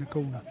finish in the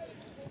corner.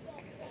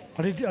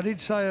 I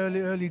did say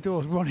early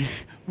doors,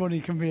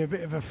 Ronnie can be a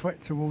bit of a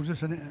threat towards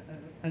us,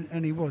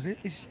 and he was.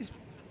 It's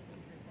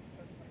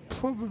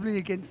probably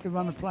against the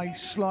run of play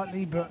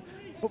slightly, but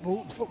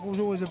football's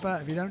always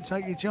about, if you don't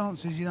take your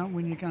chances, you don't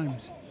win your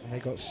games. And they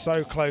got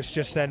so close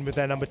just then with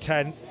their number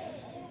 10.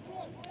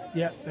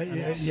 Yeah, that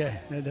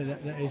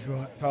is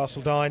right.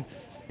 Castledine.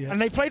 Yeah.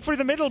 And they played through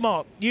the middle,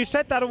 Mark. You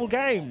said that all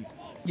game.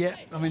 Yeah,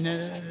 I mean,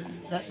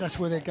 that's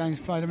where their game's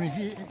played. I mean, if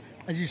you,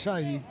 as you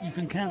say, you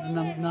can count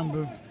the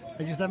number of,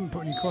 they just haven't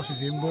put any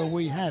crosses in where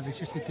we have. It's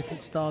just a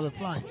different style of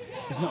play.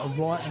 It's not a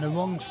right and a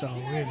wrong style,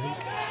 really.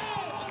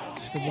 It's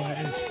just the way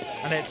it is.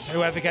 And it's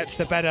whoever gets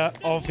the better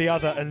of the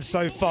other. And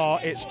so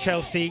far, it's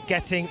Chelsea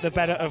getting the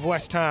better of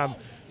West Ham.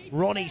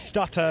 Ronnie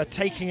Stutter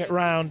taking it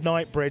round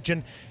Knightbridge.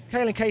 And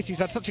Caelan Casey's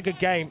had such a good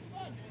game,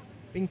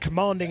 been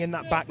commanding in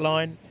that back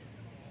line.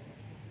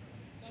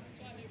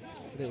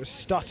 But it was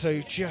Stutter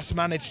who just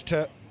managed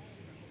to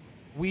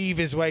weave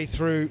his way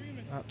through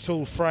that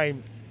tall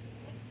frame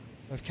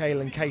of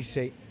Caelan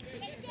Casey.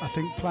 I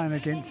think playing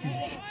against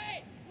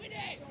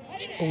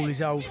all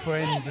his old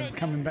friends and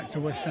coming back to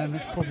West Ham,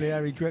 that's probably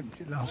how he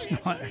dreamt it last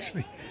night,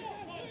 actually.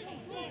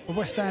 But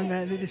West Ham,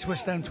 this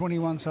West Ham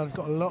 21 side have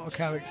got a lot of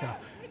character.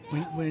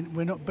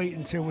 We're not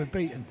beaten till we're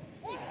beaten.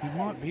 We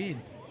might be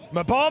in.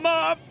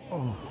 Mabama!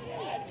 Oh.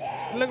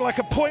 Looked like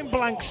a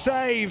point-blank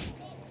save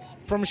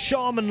from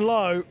Sharman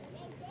Lowe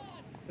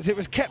as it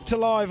was kept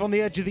alive on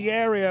the edge of the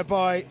area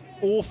by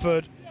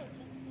Orford.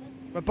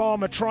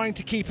 Mabama trying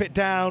to keep it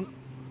down.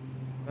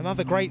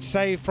 Another great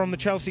save from the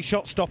Chelsea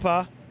shot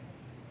stopper.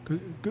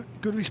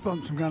 Good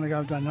response from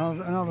Gallagher. And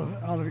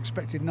I'd have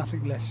expected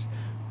nothing less.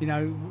 You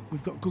know,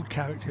 we've got good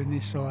character in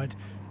this side.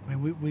 I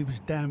mean, we was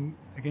down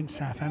against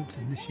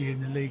Southampton this year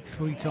in the league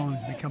 3 times.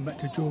 We come back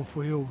to draw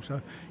 3-3.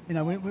 So, you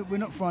know, we're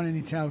not throwing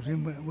any tails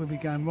in. We'll be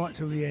going right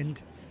till the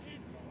end,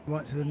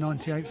 right to the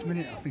 98th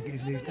minute, I think it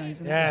is these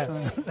days. Yeah.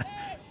 So,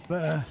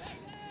 but,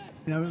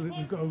 you know,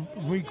 we've got to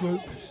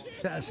regroup,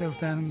 set ourselves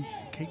down and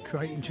keep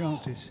creating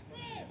chances.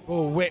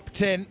 Ball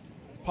whipped in,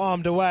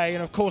 palmed away,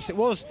 and of course it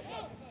was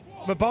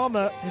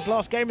Mabama. His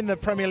last game in the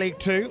Premier League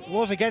 2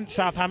 was against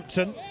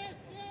Southampton.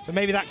 So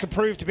maybe that could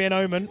prove to be an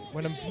omen.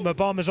 When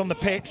Mabama's on the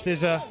pitch,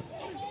 there's a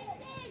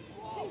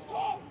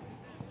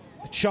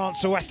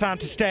chance for West Ham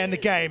to stay in the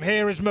game.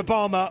 Here is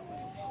Mabama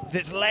as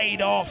it's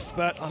laid off,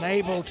 but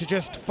unable to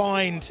just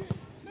find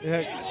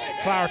the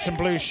claret and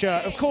blue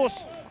shirt. Of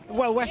course,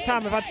 well, West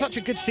Ham have had such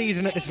a good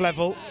season at this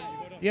level.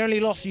 The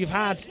only loss you've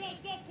had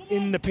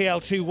in the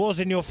PL2 was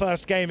in your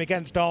first game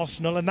against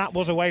Arsenal, and that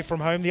was away from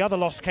home. The other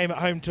loss came at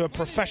home to a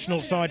professional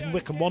side in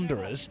Wycombe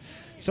Wanderers.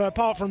 So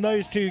apart from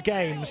those 2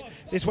 games,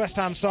 this West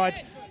Ham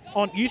side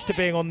aren't used to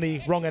being on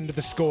the wrong end of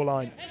the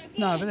scoreline.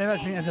 No, but there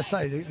has been, as I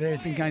say,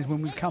 there's been games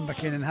when we've come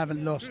back in and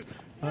haven't lost,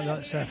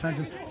 like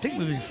Southampton. I think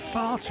we was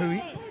far too,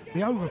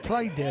 we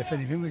overplayed there, if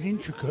anything. It was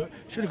intricate,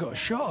 should have got a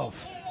shot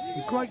off.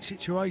 In great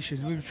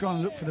situations, we were trying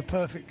to look for the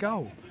perfect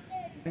goal.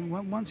 I think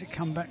once it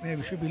come back there,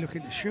 we should be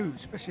looking to shoot,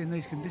 especially in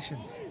these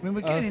conditions. When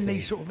we're getting in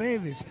these sort of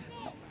areas,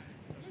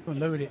 go and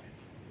load it.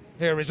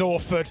 Here is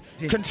Orford,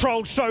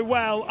 controlled so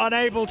well,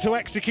 unable to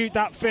execute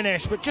that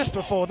finish. But just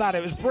before that,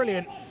 it was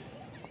brilliant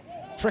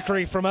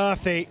trickery from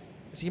Earthy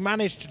as he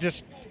managed to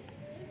just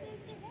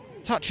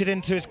touch it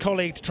into his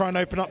colleague to try and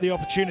open up the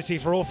opportunity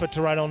for Orford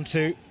to run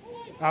onto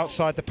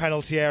outside the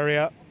penalty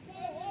area.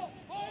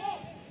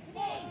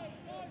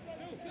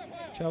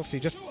 Chelsea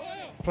just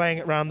playing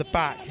it round the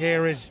back.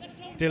 Here is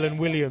Dylan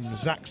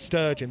Williams, Zach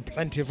Sturgeon,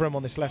 plenty of room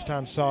on this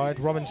left-hand side.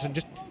 Robinson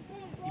just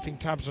keeping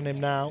tabs on him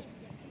now.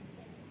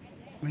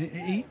 I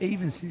mean,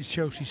 even since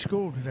Chelsea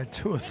scored, we've had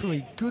 2 or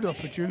 3 good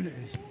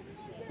opportunities,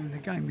 and the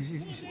game is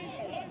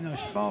you know,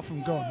 it's far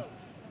from gone.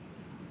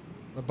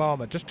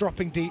 Mabama just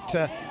dropping deep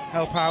to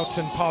help out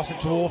and pass it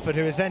to Orford,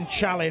 who is then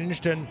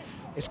challenged, and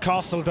it's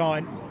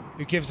Castledine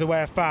who gives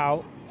away a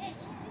foul.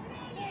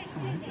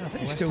 I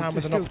think West Ham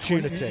with an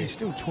opportunity. There's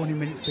still 20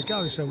 minutes to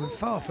go, so we're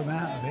far from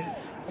out of it.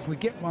 If we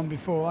get one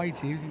before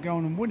 80, we can go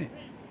on and win it.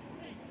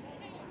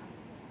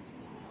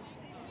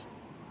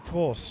 Of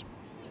course.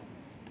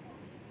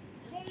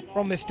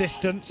 From this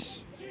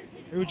distance,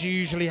 who would you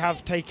usually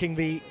have taking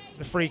the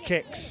free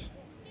kicks?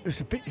 It's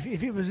a bit,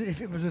 if it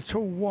was a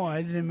tall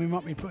wide, then we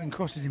might be putting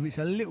crosses in. It's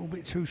a little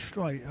bit too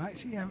straight.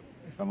 Actually, yeah,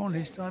 if I'm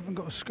honest, I haven't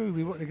got a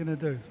Scooby. What they're going to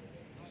do?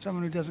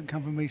 Someone who doesn't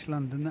come from East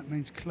London, that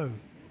means clue.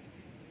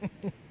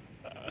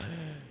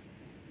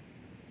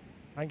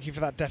 Thank you for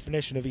that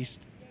definition of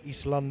East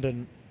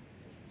London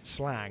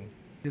slang.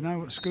 You know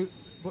what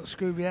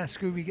Scooby has?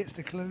 Scooby gets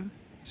the clue.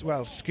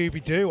 Well,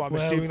 Scooby-Doo, I'm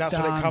Well assuming that's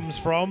what it done. comes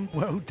from.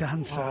 Well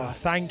done, sir. Oh,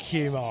 thank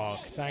you,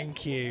 Mark.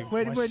 Thank you.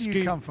 Where do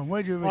you come from?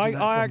 Where do you originate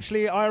from?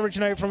 I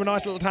originate from a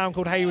nice little town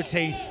called Hayward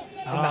Heath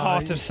in the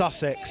heart of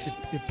Sussex.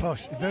 You're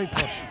posh. You're very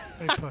posh.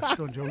 Very posh.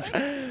 Go on, George.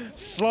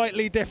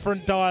 Slightly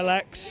different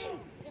dialects,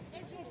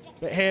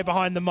 but here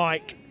behind the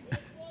mic.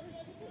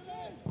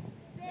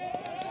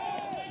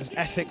 As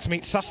Essex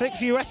meets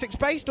Sussex. Are you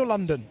Essex-based or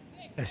London?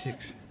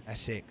 Essex.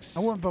 Essex. I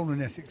wasn't born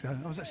in Essex, though.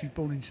 I was actually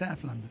born in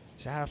South London.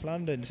 South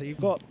London. So you've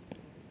got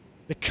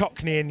the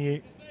Cockney in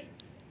you.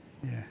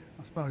 Yeah,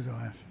 I suppose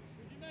I have.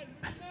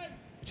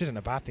 Which isn't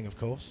a bad thing, of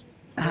course.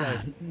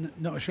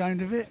 Not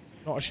ashamed of it.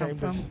 Not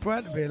ashamed I'm of.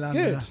 proud to be a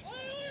Londoner. Good.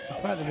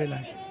 I'm proud to be a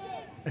Londoner.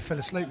 They fell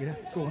asleep, yeah?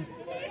 Go on.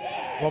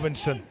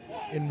 Robinson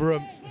in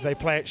room as they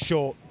play it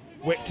short.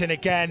 Whipped in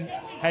again,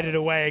 headed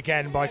away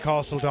again by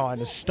Castledine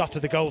as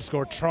Stutter, the goal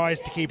scorer, tries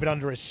to keep it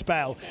under his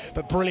spell.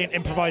 But brilliant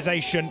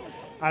improvisation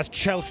as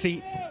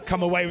Chelsea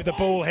come away with the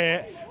ball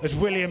here, as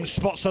Williams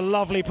spots a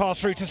lovely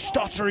pass through to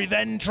Stutter, who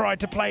then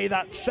tried to play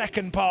that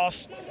second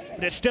pass,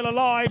 but it's still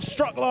alive,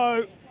 struck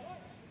low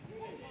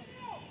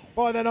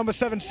by their number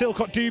 7,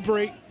 Silcott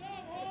Dewberry.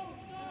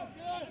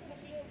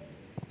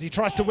 As he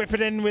tries to whip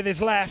it in with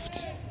his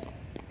left,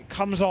 it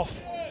comes off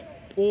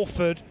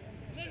Orford.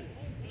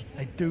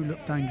 They do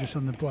look dangerous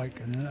on the break,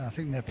 and I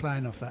think they're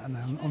playing off that.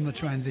 And on the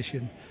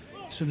transition,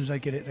 as soon as they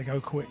get it, they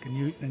go quick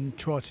and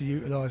try to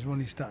utilise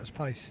Ronnie Stutter's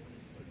pace.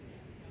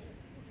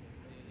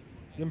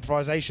 The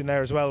improvisation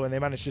there as well when they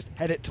manage to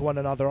head it to one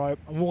another. I'm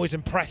always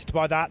impressed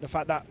by that, the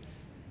fact that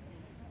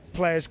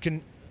players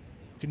can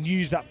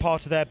use that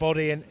part of their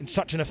body in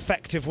such an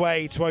effective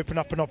way to open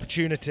up an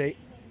opportunity.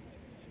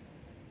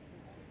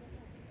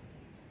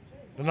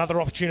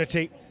 Another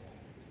opportunity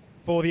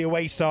for the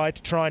away side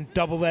to try and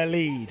double their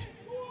lead.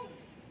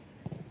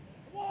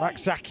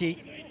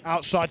 Rakzaki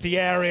outside the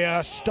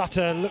area.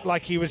 Stutter looked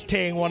like he was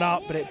teeing one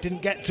up, but it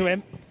didn't get to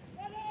him.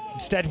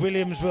 Instead,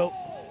 Williams will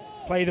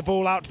play the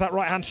ball out to that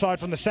right-hand side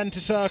from the centre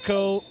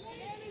circle.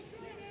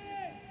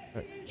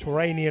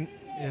 Turanian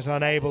is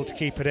unable to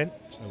keep it in,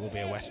 so it will be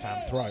a West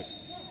Ham throw. I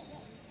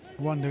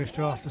wonder if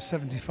after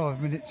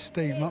 75 minutes,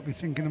 Steve might be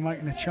thinking of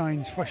making a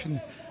change,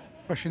 freshen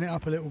it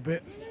up a little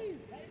bit.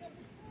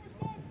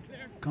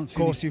 Of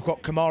course, you've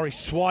got Kamari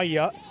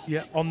Swire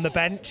on the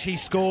bench. He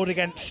scored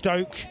against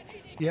Stoke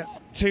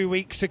 2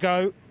 weeks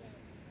ago.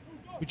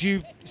 Would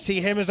you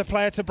see him as a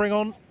player to bring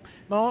on,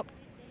 Mark?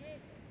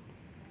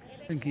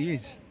 I think he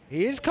is.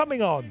 He is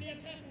coming on.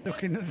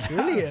 Looking at that.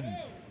 Brilliant.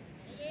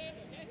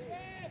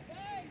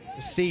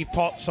 Steve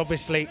Potts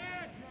obviously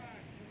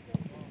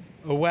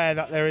aware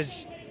that there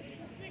is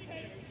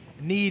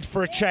need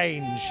for a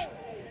change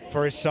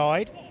for his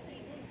side.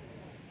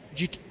 Would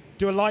you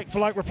do a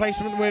like-for-like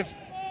replacement with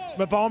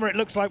Mabama? It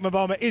looks like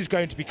Mabama is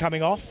going to be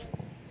coming off.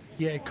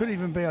 Yeah, it could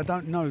even be, I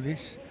don't know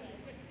this,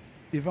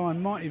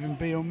 Divine might even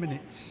be on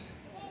minutes.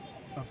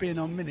 By being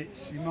on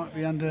minutes, he might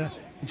be under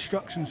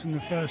instructions from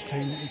the first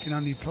team that he can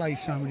only play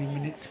so many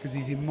minutes because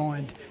he's in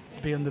mind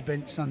to be on the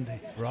bench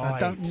Sunday. Right. I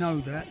don't know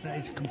that. That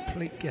is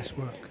complete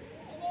guesswork.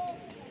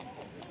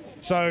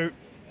 So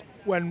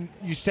when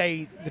you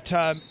say the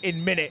term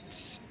in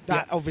minutes,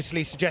 that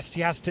obviously suggests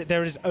he has to,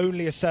 there is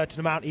only a certain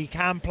amount he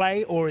can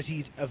play, or is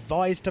he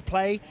advised to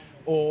play,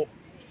 or?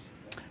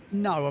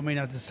 No, I mean,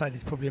 as I say,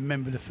 there's probably a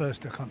member of the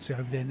first, I can't see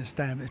over there in the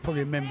stand, but there's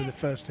probably a member of the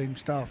first team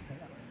staff there.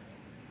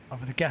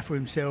 Either the gaffer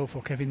himself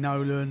or Kevin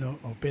Nolan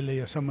or Billy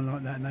or someone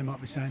like that, and they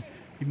might be saying,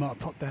 you might have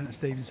popped down at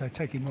Steve and say,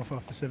 take him off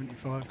after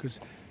 75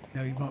 because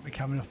he might be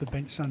coming off the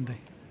bench Sunday.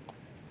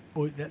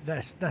 Or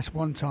that's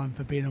one time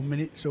for being on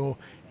minutes, or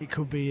it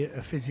could be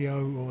a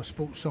physio or a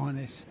sports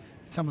scientist.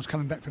 Someone's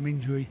coming back from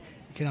injury,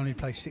 he can only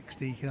play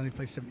 60, he can only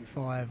play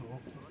 75 or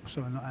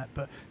something like that.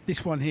 But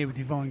this one here with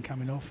Divine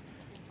coming off,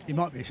 it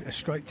might be a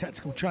straight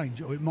tactical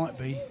change, or it might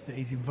be that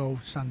he's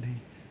involved Sunday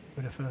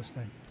with the first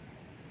team.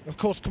 Of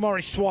course,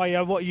 Kamari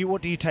Swire, what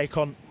do you take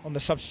on the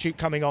substitute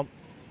coming on,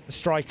 the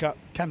striker?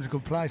 Cam's a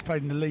good player, he's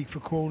played in the league for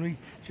Crawley,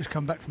 just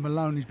come back from a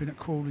loan, he's been at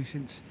Crawley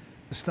since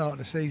the start of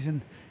the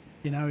season.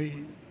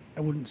 I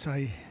wouldn't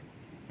say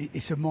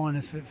it's a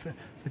minus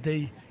for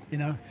D.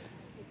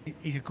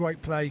 He's a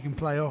great player. He can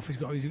play off.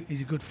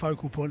 He's a good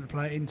focal point to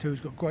play it into. He's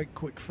got great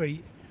quick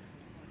feet.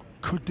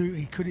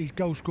 His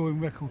goal scoring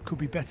record could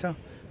be better,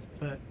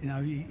 but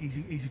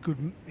he's a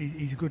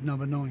good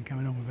number 9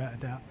 coming on without a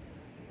doubt.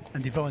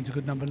 And Divine's a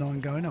good number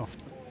 9 going off.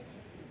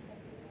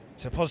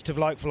 It's a positive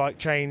like-for-like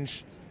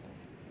change.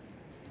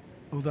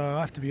 Although I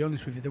have to be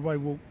honest with you, the way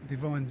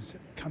Divine's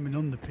coming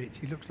on the pitch,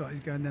 he looks like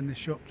he's going down the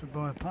shop to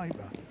buy a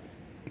paper.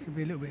 He could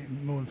be a little bit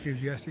more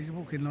enthusiastic. He's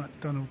walking like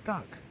Donald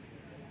Duck.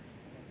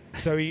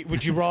 So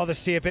would you rather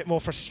see a bit more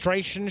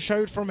frustration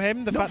showed from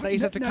him, the fact that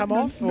he's had to come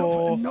off?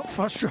 Or Not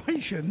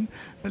frustration,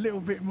 a little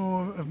bit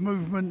more of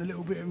movement, a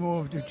little bit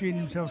more of geeing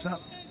himself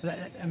up.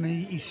 I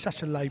mean, he's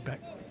such a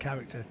laid-back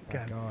character,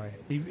 Cam. Guy.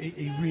 He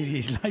really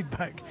is laid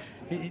back.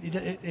 He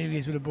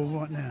is with the ball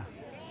right now.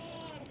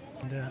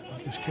 And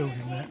I just killed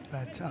him with that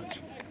bad touch.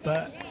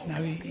 But no,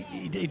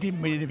 he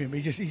didn't mean anything.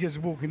 He's just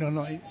walking on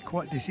like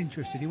quite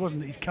disinterested. He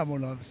wasn't that he's come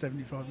on over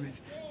 75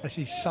 minutes.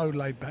 Actually, he's so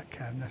laid back,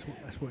 Cam.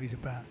 That's what he's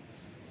about.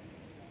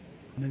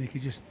 And then he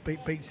could just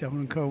beat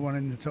someone and curl one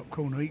in the top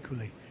corner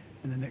equally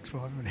in the next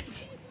 5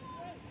 minutes.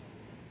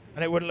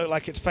 And it wouldn't look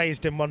like it's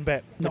phased him one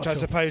bit, which I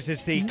suppose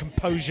is the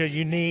composure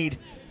you need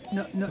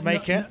to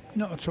make it.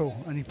 Not at all.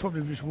 And he'd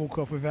probably just walk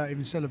off without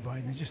even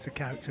celebrating. He's just the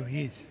character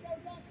he is.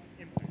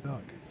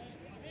 Like.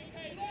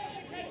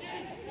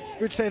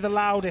 Who would say the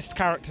loudest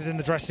characters in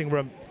the dressing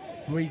room?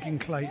 Regan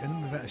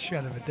Clayton, without a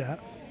shadow of a doubt.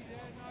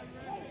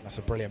 That's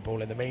a brilliant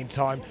ball in the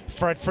meantime.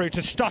 Fred through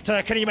to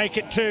Stutter. Can he make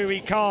it two?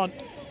 He can't.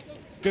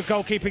 Good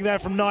goalkeeping there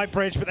from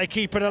Knightbridge, but they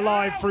keep it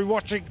alive through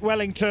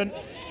Wellington.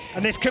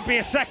 And this could be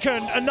a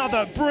second.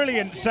 Another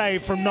brilliant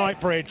save from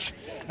Knightbridge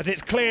as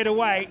it's cleared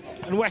away.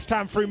 And West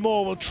Ham through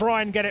Moore will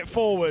try and get it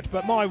forward.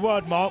 But my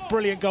word, Mark,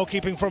 brilliant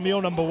goalkeeping from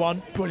your number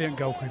one. Brilliant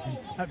goalkeeping.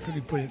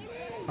 Absolutely brilliant.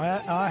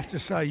 I have to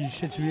say, you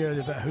said to me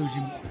earlier about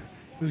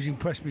who's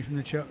impressed me from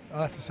the Chelsea.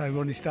 I have to say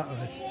Ronnie Stutter.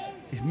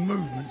 His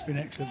movement's been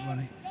excellent,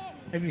 Ronnie.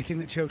 Everything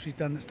that Chelsea's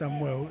done that's done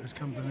well has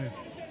come from him.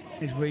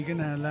 Is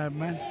Regan our loud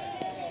man?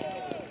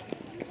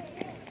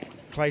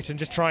 Clayton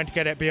just trying to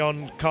get it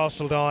beyond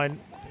Castledine.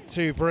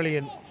 Two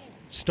brilliant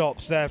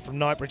stops there from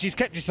Knightbridge. He's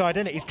kept his side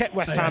in it. He's kept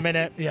West Ham in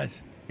it. He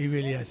has. He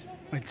really has.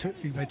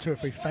 He made two or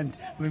three I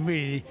mean,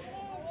 really,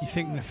 you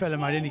think when the fella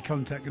made any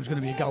contact, it was going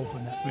to be a goal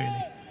from that,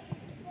 really.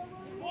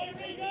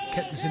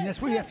 Kept us in.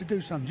 That's what you have to do,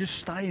 son. Just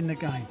stay in the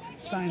game.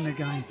 Stay in the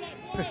game.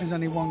 Especially when there's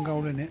only one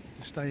goal in it.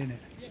 Just stay in it.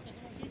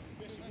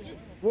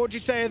 What would you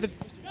say are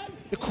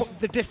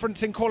the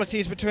difference in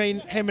qualities between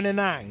him and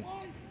Inang?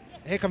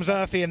 Here comes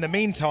Urfi in the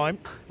meantime.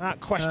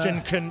 That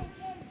question can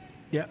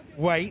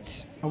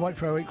wait. I'll wait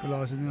for our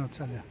equaliser, then I'll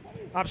tell you.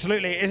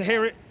 Absolutely.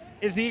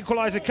 Is the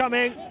equaliser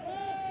coming?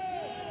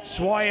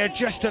 Swire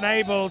just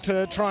unable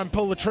to try and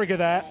pull the trigger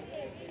there.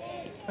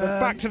 But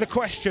back to the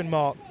question,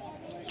 Mark.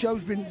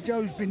 Joe's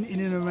been in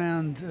and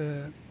around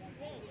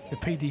the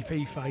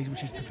PDP phase,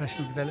 which is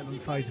professional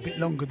development phase, a bit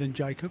longer than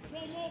Jacob.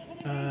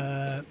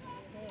 I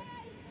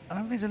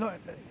think there's a lot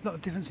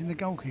of difference in the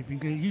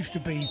goalkeeping. It used to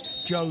be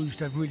Joe used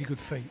to have really good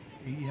feet.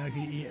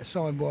 He a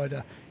sign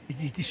wider.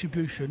 His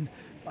distribution.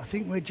 I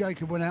think where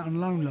Jacob went out on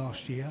loan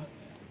last year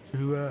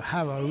to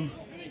Harrow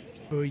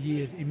for a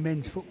year in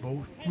men's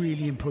football,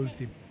 really improved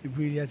him. It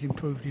really has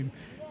improved him,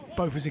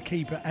 both as a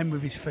keeper and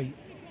with his feet.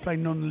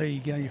 Playing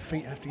non-league, your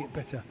feet have to get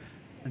better.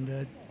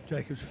 And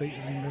Jacob's feet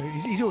have been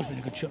he's always been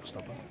a good shot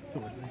stopper. He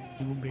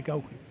wouldn't be a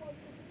goalkeeper.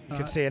 You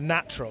can see a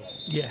natural.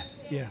 Yeah.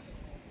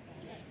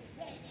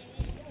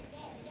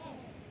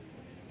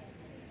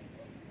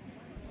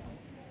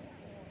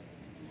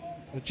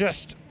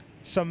 Just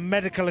some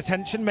medical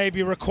attention may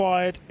be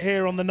required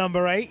here on the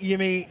number 8,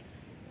 Jimi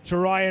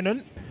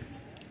Turayanen.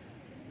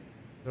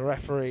 The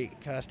referee,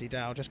 Kirsty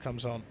Dow, just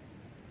comes on.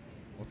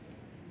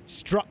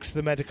 Instructs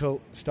the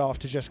medical staff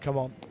to just come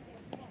on.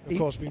 Of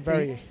course, been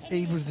very...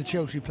 He was the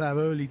Chelsea player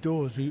early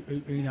doors who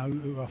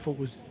I thought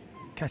was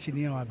catching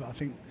the eye, but I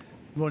think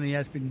Ronnie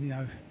has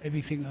been,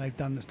 everything that they've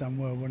done that's done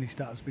well, Ronnie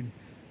Stutter's been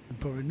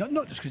probably,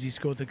 not just because he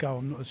scored the goal,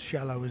 I'm not as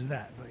shallow as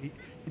that, but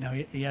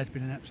he has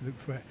been an absolute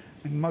threat.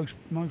 And most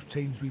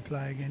teams we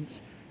play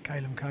against,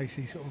 Calum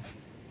Casey sort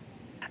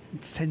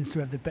of tends to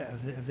have the better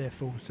of their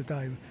forwards.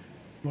 Today,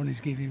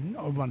 Ronnie's giving him,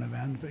 not a run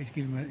around, but he's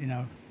giving him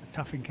a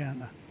tough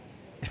encounter.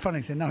 It's funny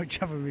because they know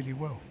each other really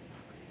well.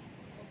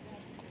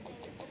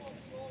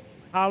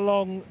 How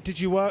long did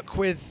you work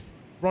with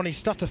Ronnie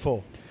Stutter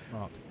for,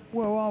 Mark?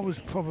 Well, I'd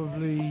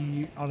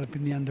have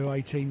been the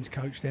under-18s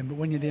coach then, but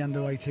when you're the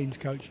under-18s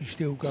coach, you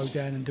still go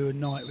down and do a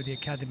night with the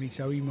academy,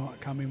 so he might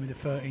come in with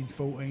the 13s,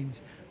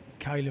 14s,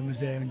 Calum was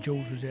there and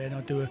George was there, and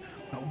I'd do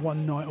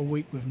one night a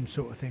week with them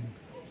sort of thing.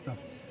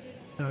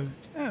 So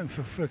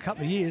for a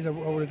couple of years I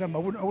would have done, but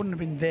I wouldn't have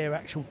been their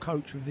actual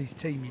coach of this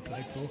team he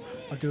played for.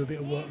 I'd do a bit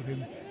of work with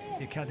him at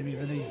the academy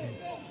of an evening.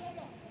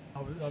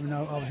 I was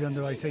the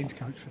under-18s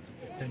coach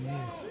for 10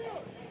 years.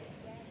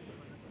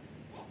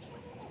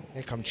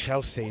 Here come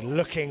Chelsea,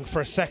 looking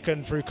for a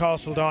second through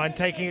Castledine,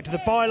 taking it to the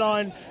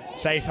byline.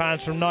 Safe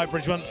hands from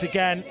Knightbridge once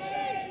again.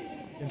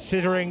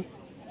 Considering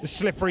the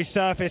slippery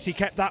surface, he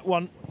kept that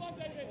one.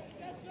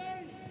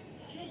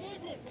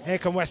 Here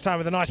come West Ham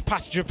with a nice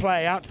passage of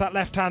play out to that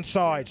left-hand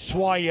side.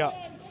 Swire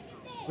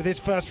with his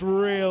first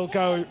real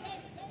go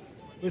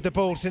with the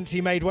ball since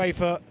he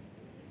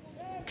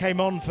came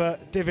on for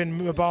Divin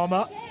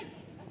Mubama.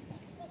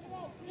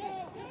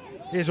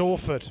 Here's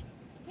Orford.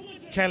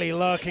 Kelly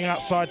lurking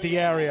outside the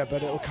area,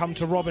 but it'll come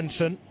to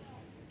Robinson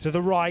to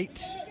the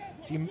right.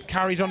 He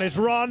carries on his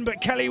run,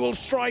 but Kelly will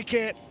strike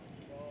it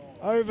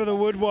over the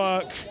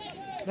woodwork,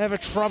 never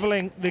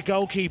troubling the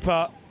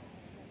goalkeeper.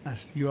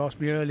 You asked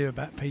me earlier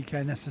about PK,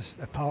 and that's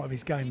a part of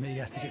his game that he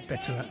has to get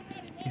better at.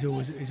 He's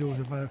always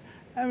available.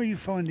 How are you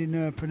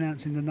finding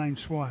pronouncing the name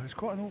Swire? It's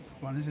quite an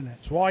awkward one, isn't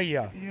it?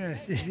 Swire.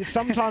 Yes.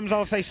 Sometimes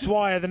I'll say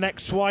Swire, the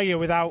next Swire,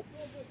 without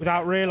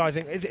without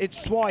realising.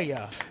 It's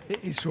Swire.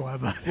 It is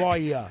Swire,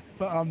 Swire.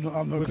 but I'm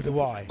not With good the at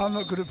Y. I'm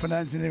not good at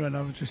pronouncing anyone.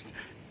 I was just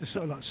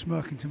sort of like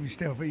smirking to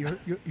myself. But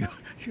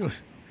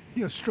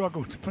you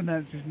struggle to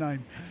pronounce his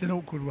name. It's an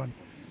awkward one.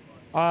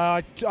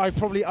 I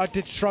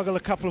did struggle a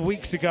couple of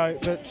weeks ago,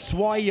 but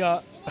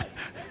Swire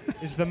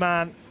is the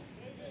man.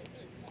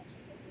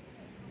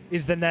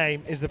 Is the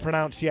name, is the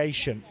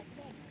pronunciation.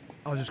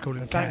 I'll just call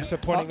him Thanks Cam.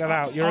 for pointing that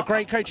out. You're a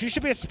great coach. You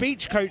should be a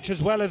speech coach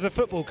as well as a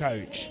football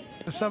coach.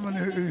 For someone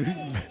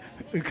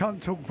who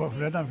can't talk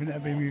properly, I don't think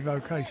that'd be my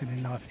vocation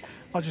in life.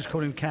 I'll just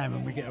call him Cam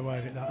and we get away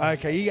with it that way.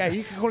 Okay, yeah,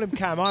 you can call him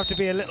Cam. I have to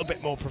be a little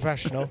bit more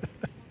professional.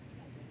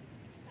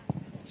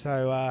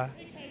 So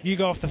you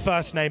go off the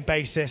first name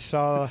basis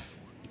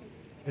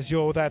as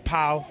you're their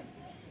pal.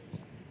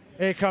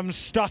 Here comes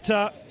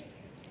Stutter,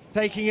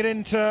 taking it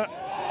into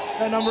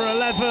their number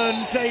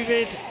 11,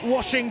 David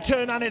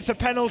Washington, and it's a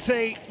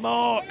penalty.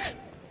 Mark,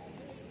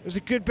 it was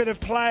a good bit of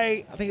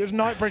play. I think it was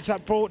Knightbridge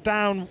that brought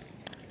down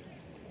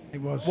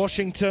It was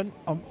Washington.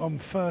 on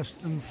first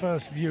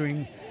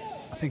viewing.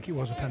 I think it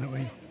was a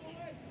penalty.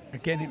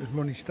 Again, it was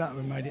Ronnie Stutter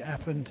who made it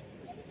happen.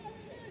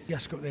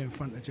 Just got there in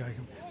front of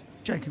Jacob.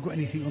 Jacob got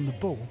anything on the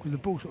ball because the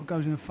ball sort of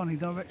goes in a funny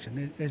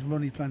direction. There's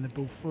Ronnie playing the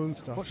ball through.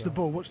 Watch the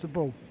ball. Watch the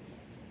ball.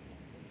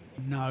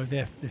 No,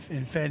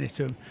 in fairness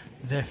to them,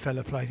 their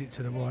fella plays it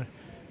to the wide,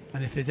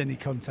 and if there's any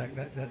contact,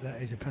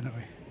 that is a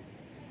penalty.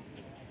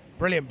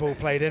 Brilliant ball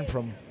played in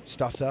from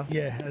Stutter.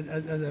 Yeah,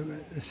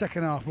 the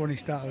second half, Ronnie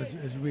Stutter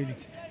has really,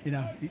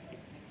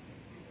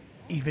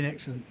 he's been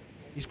excellent.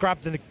 He's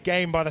grabbed the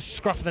game by the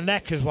scruff of the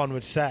neck, as one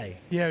would say.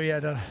 Yeah, he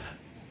had I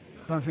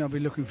don't think I'll be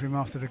looking for him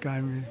after the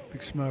game with a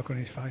big smirk on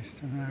his face.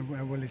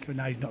 Well,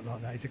 no, he's not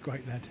like that. He's a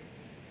great lad.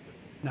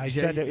 No, He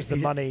said it was the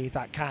money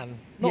that can.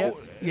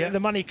 Yeah. The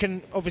money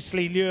can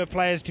obviously lure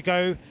players to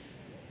go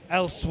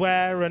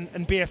elsewhere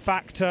and be a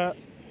factor.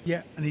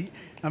 Yeah, and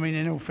I mean,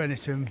 in all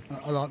fairness to him,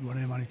 I like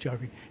Ronnie, I'm only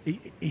joking.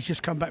 He's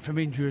just come back from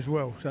injury as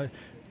well. So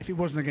if it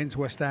wasn't against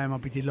West Ham,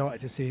 I'd be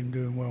delighted to see him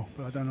doing well.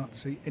 But I don't like to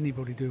see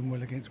anybody doing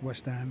well against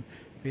West Ham,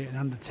 be it an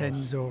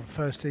under-10s or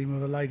first team or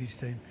the ladies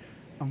team.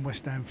 I'm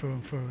West Ham through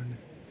and through, and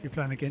if you're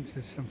playing against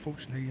us,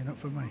 unfortunately, you're not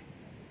for me.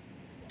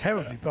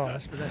 Terribly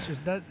biased, but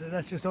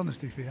that's just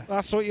honesty for you.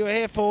 That's what you're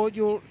here for.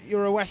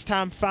 You're a West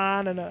Ham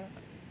fan and a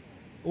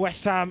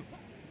West Ham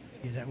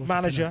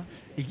manager.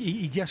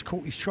 He just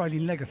caught his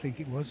trailing leg, I think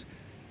it was.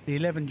 The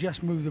 11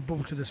 just moved the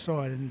ball to the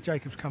side, and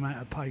Jacobs come out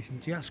of pace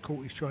and just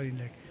caught his trailing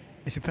leg.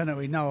 It's a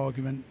penalty, no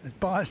argument. As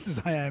biased as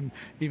I am,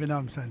 even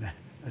I'm saying that.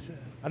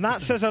 And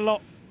that says a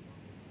lot.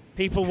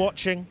 People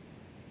watching.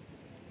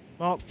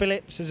 Mark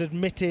Phillips has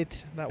admitted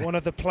that one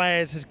of the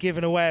players has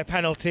given away a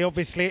penalty.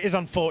 Obviously, it is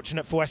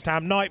unfortunate for West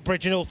Ham.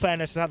 Knightbridge, in all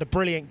fairness, has had a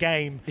brilliant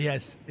game. He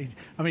has.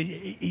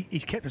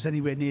 He's kept us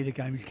anywhere near the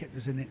game. He's kept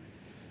us in it.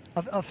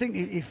 I think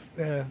if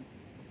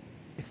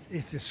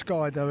the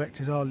Sky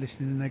directors are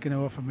listening and they're going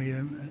to offer me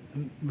a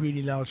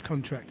really large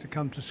contract to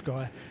come to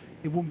Sky,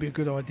 it wouldn't be a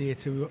good idea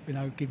to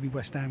give me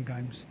West Ham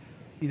games.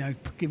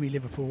 Give me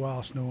Liverpool,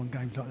 Arsenal, and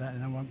games like that,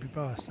 and I won't be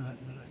biased.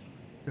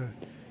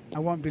 I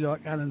won't be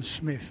like Alan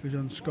Smith, who's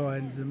on Sky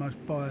and is the most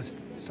biased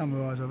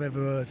summarise I've ever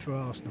heard for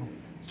Arsenal.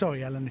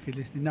 Sorry, Alan, if you're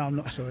listening. No, I'm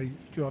not sorry. You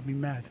drive me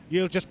mad.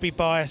 You'll just be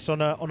biased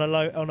on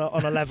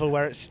a level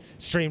where it's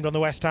streamed on the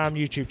West Ham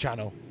YouTube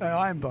channel.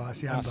 I am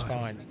biased. Yeah, that's I'm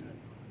biased.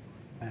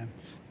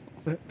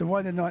 fine. The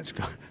way the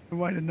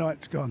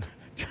night's gone,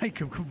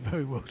 Jacob could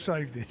very well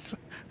save this.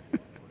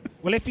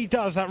 Well, if he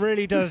does, that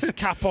really does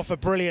cap off a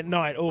brilliant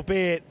night,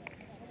 albeit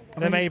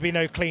there may be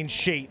no clean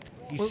sheet.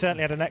 He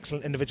certainly had an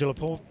excellent individual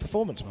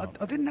performance, Mark.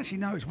 I didn't actually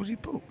notice. Was he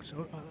booked?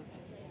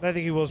 I don't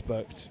think he was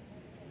booked.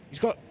 He's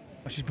got...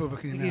 Oh, she's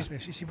booking him now.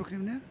 Is she booking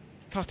him now?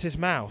 Cut his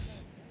mouth.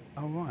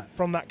 Oh, right.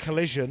 From that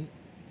collision,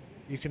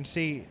 you can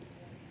see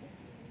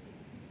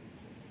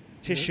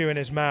tissue in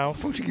his mouth.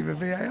 I thought you give a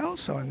VAR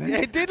sign then. Yeah,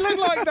 it did look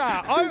like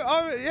that.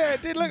 Yeah,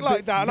 it did look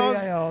like that.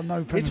 VAR,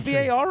 no penalty. Is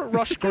VAR at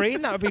Rush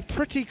Green? That would be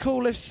pretty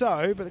cool if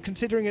so, but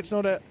considering it's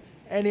not at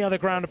any other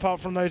ground apart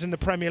from those in the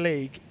Premier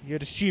League,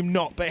 you'd assume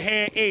not. But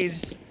here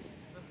is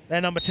their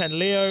number 10,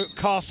 Leo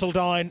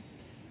Castledine,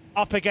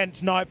 up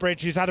against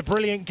Knightbridge, who's had a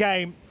brilliant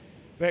game.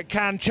 But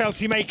can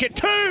Chelsea make it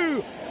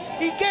 2?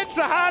 He gets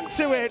a hand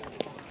to it.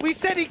 We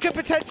said he could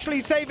potentially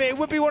save it. It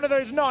would be one of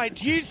those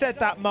nights. You said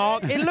that,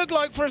 Mark. It looked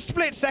like for a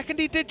split second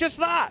he did just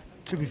that.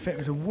 To be fair, it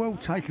was a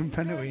well-taken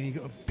penalty and he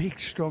got a big,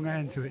 strong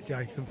hand to it,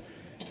 Jacob.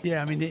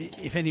 Yeah, I mean,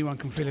 if anyone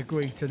can feel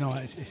aggrieved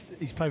tonight,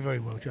 he's played very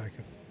well,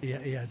 Jacob. Yeah,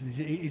 he has.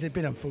 He's a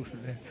bit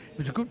unfortunate there. It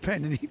was a good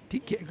pen and he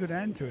did get a good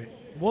hand to it.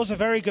 Was a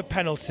very good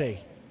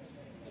penalty.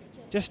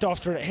 Just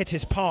after it hit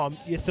his palm,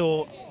 you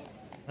thought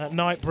that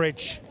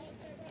Knightbridge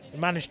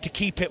managed to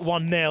keep it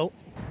 1-0.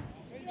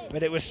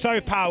 But it was so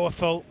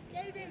powerful,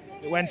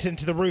 it went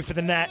into the roof of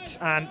the net,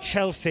 and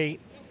Chelsea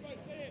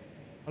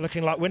are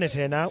looking like winners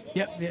here now.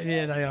 Yep,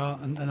 yeah, they are.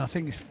 And I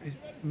think it's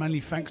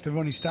mainly thanks to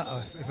Ronnie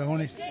Stutter, if I'm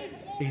honest.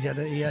 He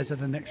has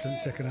had an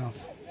excellent second half.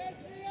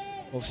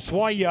 Well,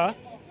 Swire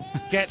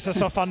gets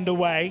us off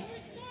underway.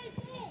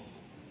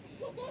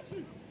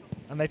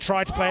 And they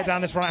try to play it down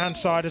this right-hand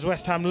side as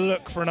West Ham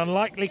look for an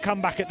unlikely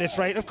comeback at this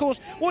rate. Of course,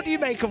 what do you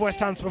make of West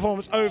Ham's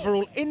performance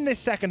overall in this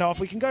second half?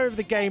 We can go over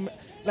the game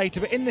later,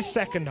 but in this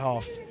second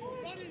half,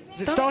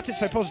 it started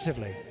so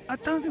positively. I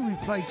don't think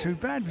we've played too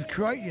bad. We've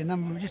created a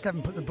number, we just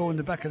haven't put the ball in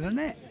the back of the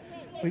net.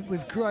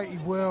 We've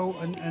created well,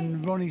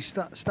 and Ronnie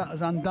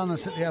Stutter's undone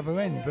us at the other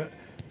end. But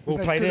Ball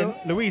played in,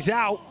 Louise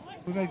out.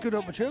 We've had good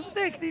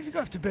opportunities. You've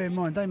got to bear in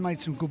mind, they made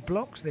some good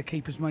blocks. Their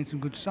keepers made some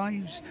good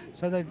saves.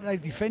 So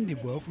they've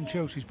defended well from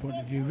Chelsea's point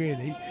of view,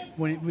 really,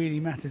 when it really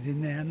matters in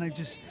there. And they've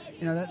just,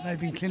 you know, they've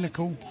been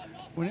clinical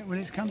when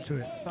it's come to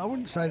it. But I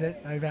wouldn't say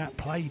that they've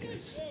outplayed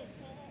us.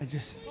 They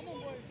just,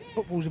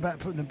 football's about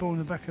putting the ball in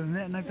the back of the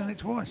net, and they've done it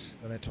twice.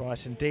 Done it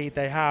twice, indeed,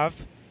 they have.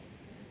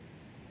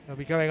 They'll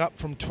be going up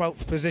from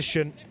 12th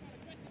position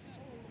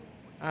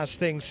as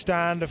things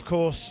stand, of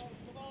course.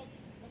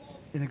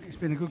 It's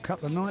been a good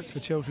couple of nights for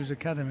Chelsea's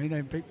academy.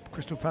 They beat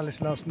Crystal Palace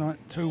last night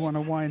 2-1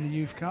 away in the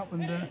Youth Cup,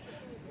 and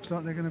looks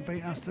like they're going to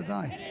beat us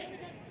today.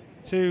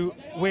 2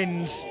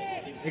 wins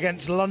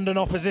against London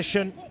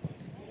opposition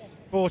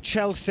for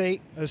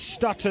Chelsea as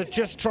Stutter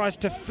just tries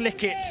to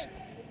flick it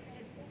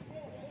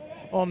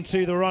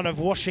onto the run of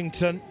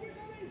Washington.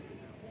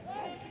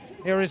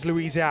 Here is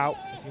Louise out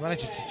as he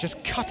manages to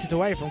just cut it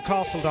away from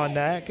Castledine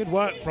there. Good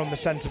work from the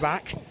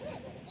centre-back.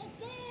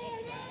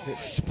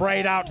 It's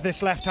sprayed out to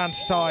this left-hand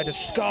side as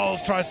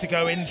Scholes tries to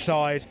go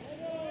inside.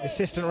 The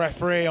assistant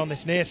referee on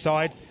this near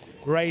side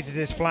raises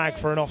his flag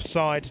for an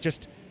offside to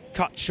just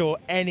cut short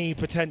any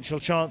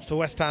potential chance for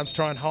West Ham to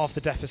try and halve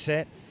the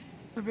deficit.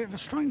 A bit of a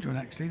strange one,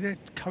 actually. Their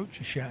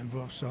coach is shouting for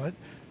offside.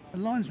 The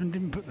linesman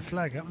didn't put the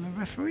flag up and the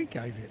referee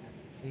gave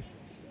it.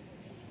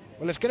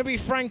 Well, it's going to be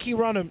Frankie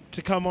Runham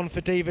to come on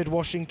for David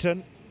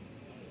Washington.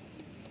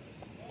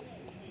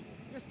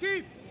 Let's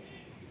keep.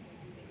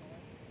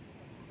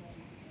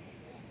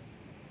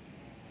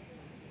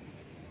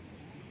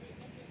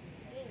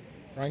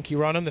 Frankie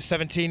Runham, the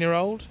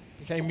 17-year-old,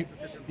 became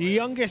the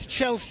youngest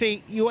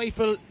Chelsea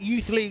UEFA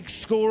Youth League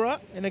scorer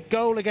in a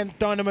goal against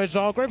Dynamo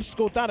Zagreb.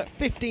 Scored that at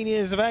 15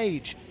 years of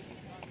age.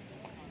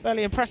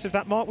 Fairly impressive,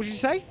 that, Mark, would you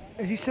say?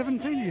 Is he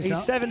 17?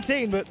 He's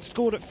 17, but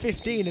scored at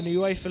 15 in the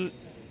UEFA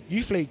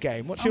Youth League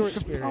game. What's your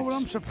experience? Well,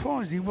 I'm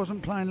surprised he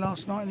wasn't playing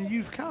last night in the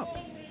Youth Cup.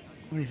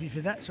 I mean, if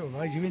you're that sort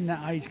of age, you're in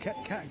that age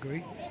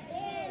category.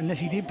 Unless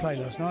he did play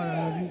last night,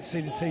 I didn't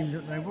see the team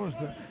that there was,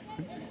 but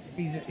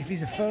if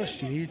he's a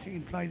first year, you'd think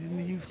he played in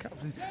the Youth Cup.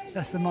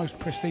 That's the most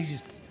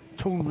prestigious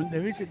tournament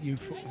there is at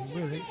youth football,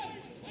 really.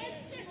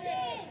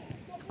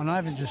 And I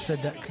haven't just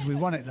said that because we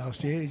won it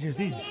last year, it just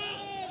is.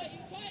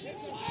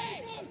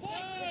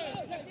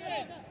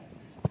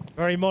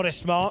 Very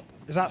modest, Mark,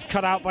 as that's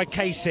cut out by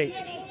Casey.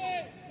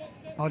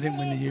 I didn't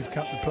win the Youth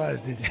Cup, the players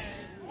did.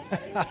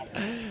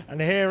 And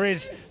here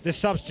is the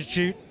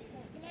substitute,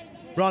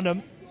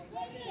 Runham.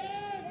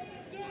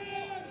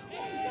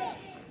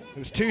 There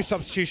was 2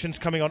 substitutions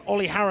coming on.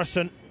 Ollie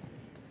Harrison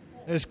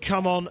has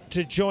come on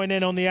to join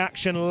in on the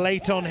action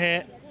late on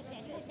here.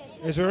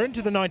 As we're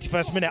into the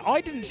 91st minute,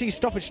 I didn't see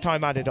stoppage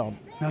time added on.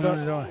 No, nor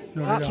did I.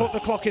 That's what the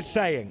clock is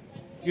saying.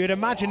 You'd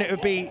imagine it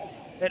would be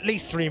at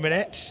least 3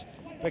 minutes.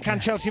 But can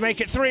Chelsea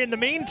make it 3 in the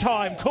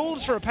meantime?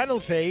 Calls for a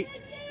penalty.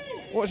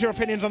 What's your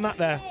opinions on that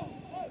there?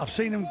 I've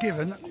seen them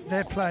given.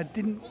 Their player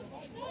didn't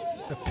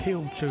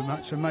appeal too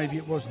much, so maybe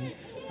it wasn't.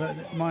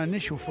 But my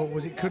initial thought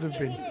was it could have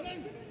been.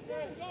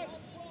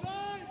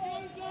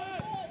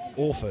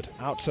 Orford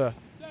out to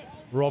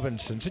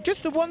Robinson. So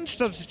just the one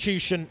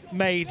substitution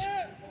made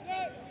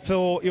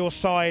for your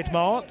side,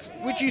 Mark.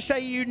 Would you say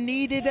you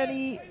needed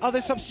any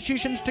other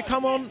substitutions to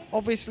come on?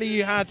 Obviously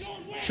you had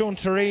Sean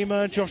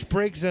Tarima, Josh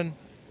Briggs and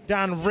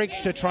Dan Rigg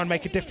to try and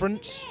make a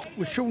difference.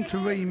 With Sean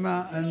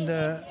Tarima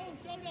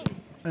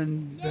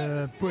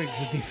and Briggs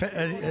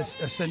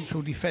are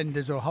central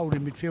defenders or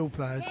holding midfield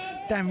players.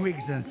 Dan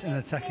Riggs is an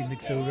attacking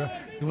midfielder.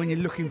 And when you're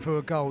looking for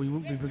a goal, you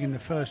wouldn't be bringing the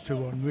first 2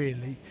 on,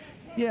 really.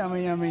 Yeah,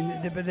 I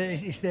mean, but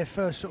it's their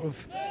first sort of.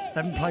 They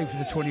haven't played for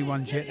the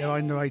 21s yet. They're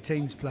under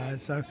 18s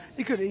players, so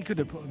he could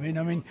have put them in.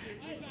 I mean,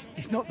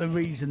 it's not the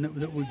reason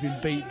that we've been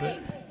beat,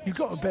 but you've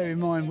got to bear in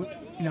mind,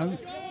 you know,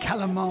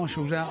 Callum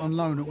Marshall's out on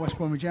loan at West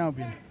Bromwich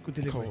Albion. Good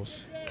delivery. Of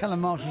course.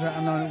 Callum Marshall's out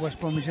on loan at West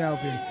Bromwich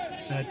Albion.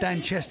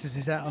 Dan Chesters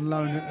is out on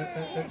loan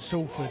at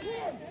Salford.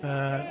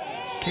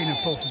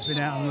 Keenan Foster's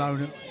been out on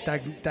loan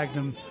at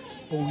Dagenham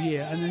all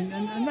year,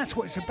 and that's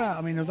what it's about.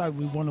 I mean, although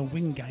we want to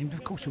win games,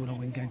 of course we want to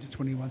win games at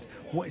 21s.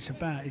 What it's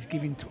about is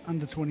giving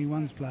under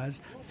 21s players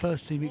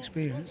first team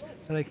experience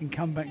so they can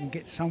come back and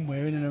get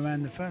somewhere in and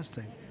around the first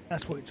team.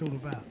 That's what it's all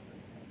about.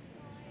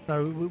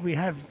 So we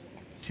have,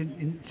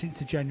 since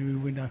the January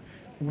window,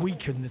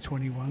 weakened the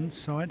 21s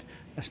side.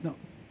 That's not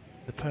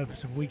the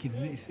purpose of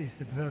weakening it. It's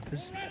the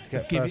purpose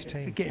of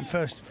getting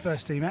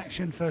first team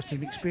action, first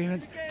team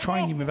experience,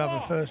 training with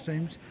other first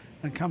teams,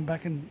 and come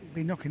back and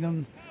be knocking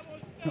on.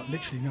 Not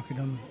literally knocking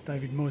on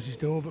David Moyes'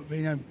 door, but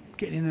you know,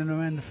 getting in and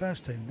around the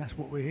first team. That's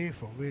what we're here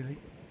for, really.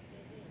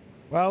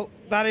 Well,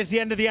 that is the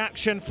end of the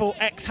action for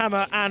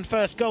ex-Hammer and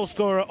first goal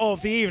scorer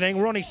of the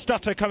evening. Ronnie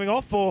Stutter coming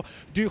off for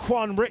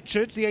Dujuan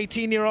Richards, the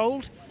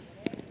 18-year-old.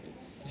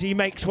 as he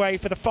makes way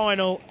for the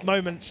final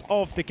moments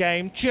of the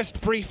game. Just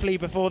briefly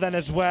before then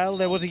as well,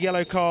 there was a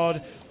yellow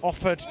card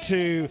offered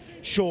to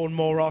Sean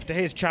Moore after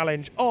his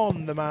challenge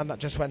on the man that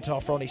just went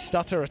off, Ronnie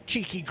Stutter. A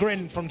cheeky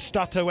grin from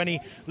Stutter when he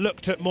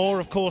looked at Moore.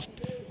 Of course,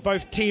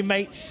 both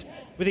teammates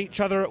with each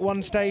other at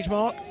one stage,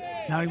 Mark.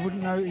 No, he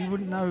wouldn't know. He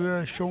wouldn't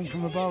know Sean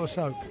from a bar of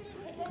soap,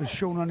 because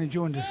Sean only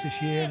joined us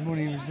this year, and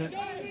Ronnie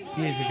was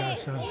years ago,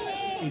 so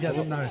he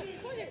doesn't know.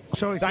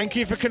 Sorry. Thank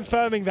you for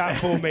confirming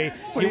that for me.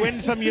 You win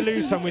some, you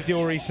lose some with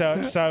your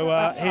research,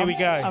 so here we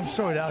go. I'm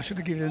sorry that I should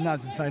have given you a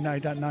nudge and say no, he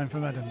don't know him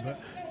from Adam, but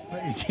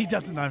he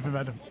doesn't know him from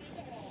Adam.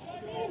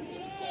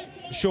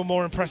 Sean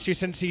Moore impressed you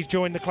since he's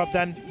joined the club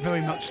then?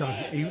 Very much so.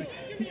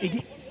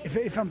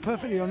 If I'm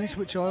perfectly honest,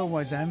 which I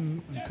always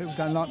am, and people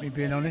don't like me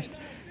being honest,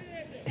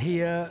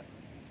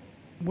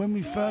 when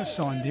we first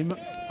signed him,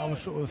 I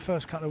was sort of the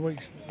first couple of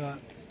weeks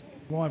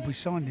why have we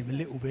signed him a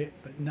little bit,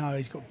 but no,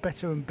 he's got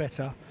better and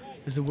better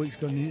as the week's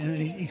gone, and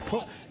he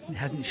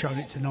hasn't shown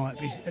it tonight,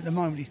 but at the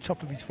moment he's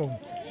top of his form.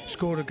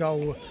 Scored a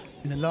goal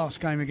in the last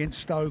game against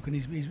Stoke, and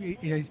he's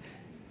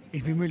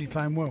been really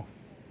playing well.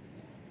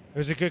 It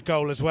was a good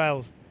goal as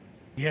well.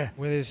 Yeah,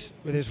 with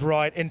his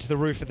right into the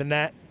roof of the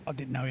net. I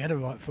didn't know he had a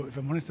right foot, if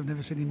I'm honest. I've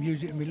never seen him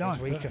use it in my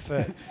life. Weaker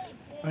foot.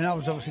 I mean, I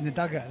was obviously in the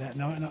dugout that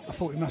night, and I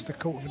thought he must have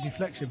caught with a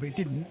deflection, but he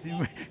didn't.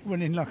 It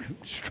went in like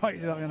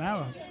straight like an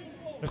arrow.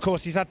 Of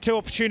course, he's had 2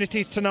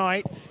 opportunities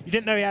tonight. You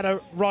didn't know he had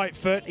a right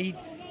foot. He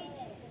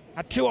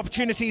had 2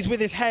 opportunities with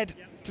his head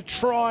to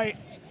try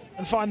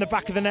and find the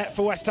back of the net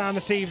for West Ham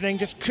this evening.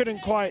 Just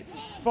couldn't quite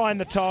find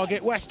the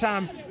target. West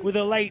Ham with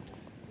a late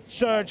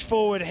surge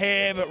forward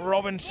here, but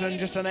Robinson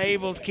just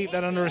unable to keep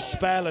that under a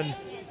spell, and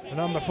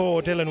number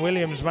 4, Dylan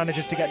Williams,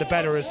 manages to get the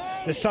better as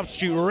the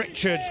substitute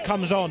Richards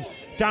comes on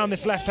down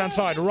this left-hand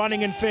side,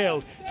 running in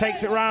field,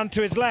 takes it round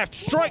to his left,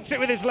 strikes it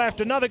with his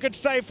left. Another good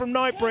save from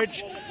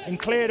Knightbridge and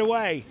cleared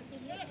away.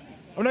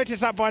 I've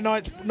noticed that by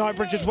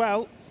Knightbridge as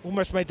well.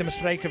 Almost made the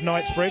mistake of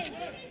Knightsbridge.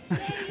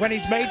 When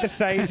he's made the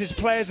saves, his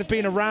players have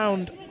been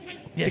around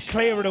to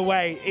clear it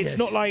away. It's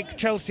not like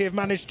Chelsea have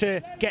managed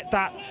to get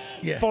that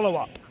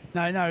follow-up.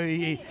 No,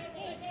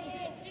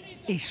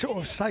 he sort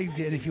of saved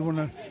it, and if you want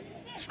a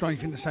strange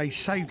thing to say, he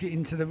saved it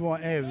into the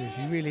right areas.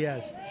 He really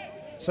has.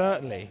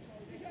 Certainly.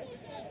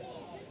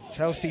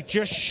 Chelsea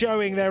just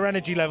showing their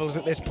energy levels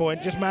at this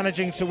point, just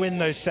managing to win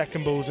those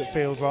second balls, it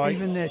feels like.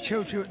 Even there,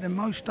 Chelsea are at their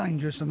most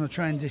dangerous on the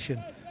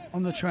transition.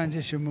 On the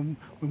transition,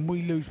 when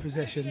we lose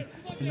possession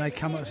and they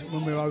come at us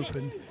when we're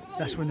open,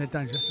 that's when they're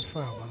dangerous. That's a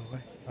foul, by the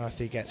way.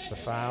 Earthy gets the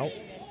foul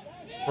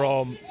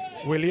from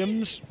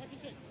Williams.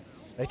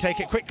 They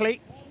take it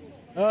quickly.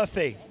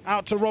 Earthy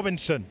out to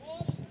Robinson.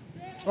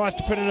 Tries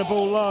to put in a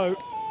ball low.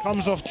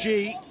 Comes off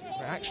G.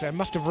 Actually, it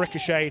must have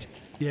ricocheted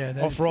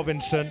off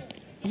Robinson.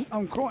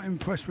 I'm quite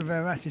impressed with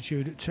our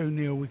attitude at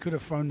 2-0. We could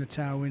have thrown the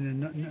towel in,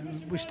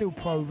 and we're still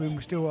probing, we're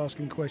still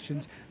asking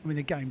questions. I mean,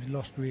 the game's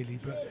lost really,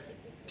 but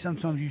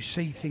sometimes you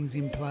see things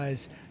in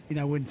players, you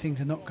know, when things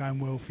are not going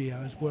well for you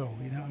as well.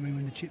 You know what I mean?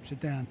 When the chips are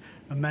down,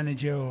 a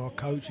manager or a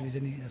coach, if there's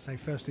any, say,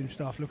 first team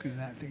staff looking at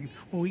that, thinking,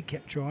 well, he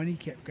kept trying, he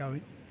kept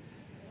going.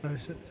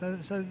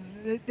 So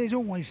there's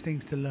always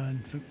things to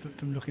learn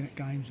from looking at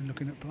games and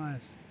looking at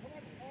players.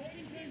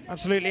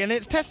 Absolutely, and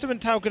it's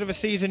testament to how good of a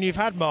season you've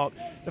had, Mark.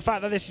 The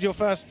fact that this is your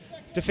first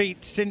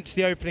defeat since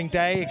the opening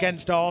day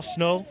against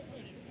Arsenal.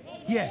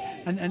 Yeah,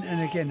 and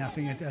again, I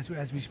think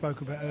as we spoke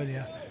about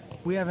earlier,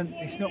 we haven't.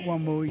 It's not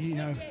one where, you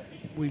know,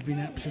 we've been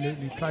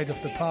absolutely played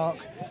off the park.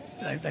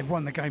 They've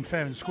won the game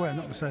fair and square. I'm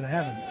not going to say they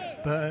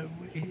haven't, but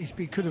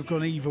it could have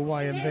gone either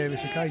way on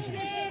various occasions.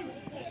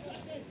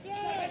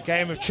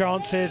 Game of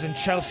chances, and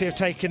Chelsea have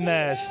taken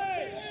theirs.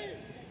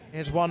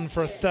 Here's one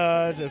for a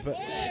third,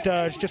 but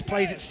Sturge just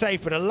plays it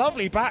safe, but a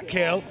lovely back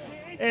heel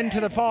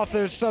into the path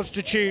of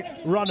substitute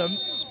Runham.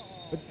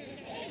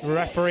 The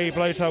referee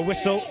blows her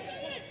whistle.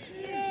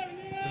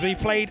 We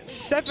played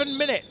 7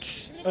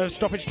 minutes of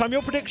stoppage time.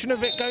 Your prediction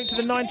of it going to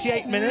the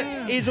 98th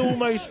minute is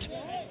almost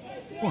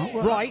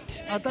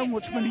right. I don't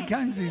watch many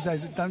games these days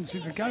that don't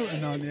seem to go to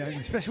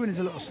 98, especially when there's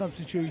a lot of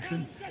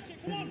substitution.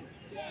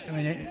 I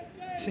mean, it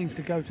seems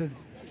to go to,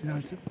 you know,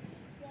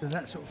 to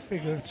that sort of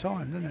figure of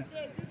time, doesn't it?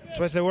 I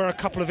suppose there were a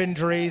couple of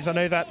injuries. I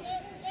know that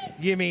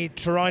Yimi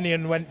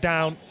Turanian went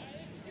down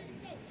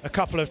a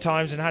couple of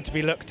times and had to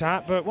be looked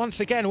at, but once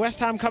again, West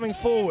Ham coming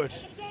forward.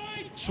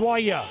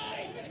 Swire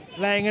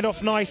laying it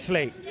off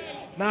nicely.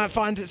 Now it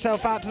finds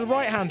itself out to the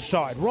right-hand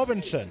side.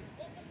 Robinson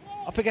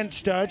up against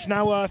Sturge,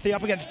 now Earthy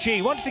up against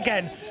G. Once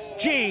again,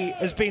 G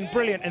has been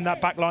brilliant in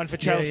that back line for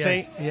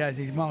Chelsea. He has.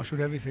 He's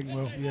marshalled everything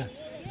well, yeah.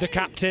 The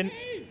captain,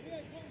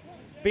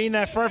 been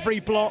there for every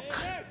block.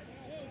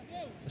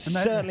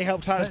 Certainly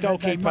helped out as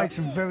goalkeeper. They've made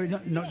some very,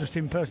 not just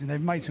him personally,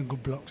 they've made some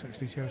good blocks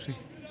actually, Chelsea.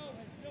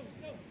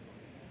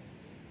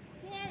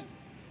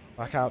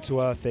 Back out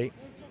to Earthy.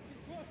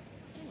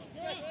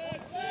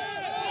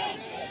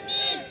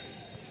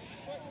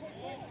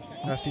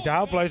 Kirsty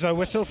Dow blows her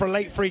whistle for a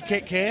late free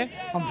kick here.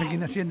 I'm thinking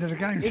that's the end of the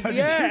game.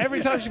 Yeah, every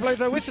time she blows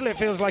her whistle it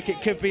feels like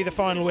it could be the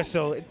final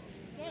whistle.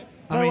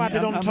 No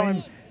added on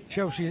time.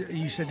 Chelsea,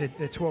 you said that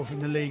they're 12th in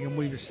the league and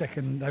we were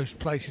second. Those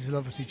places will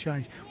obviously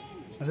change.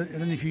 I don't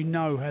know if you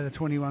know how the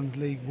 21s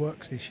league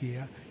works this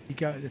year. You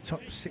go to the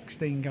top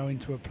 16 go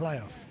into a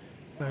playoff.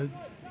 So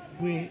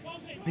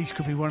these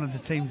could be one of the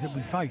teams that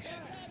we face,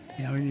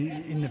 you know,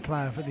 in the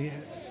playoff at the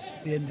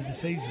end of the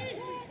season.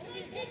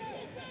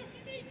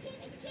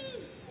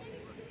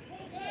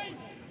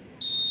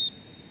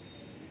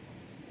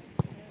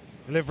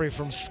 Delivery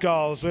from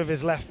Scarles with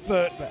his left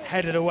foot, but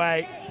headed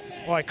away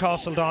by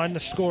Castledine. The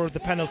score of the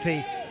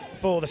penalty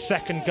for the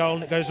second goal,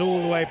 and it goes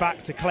all the way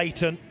back to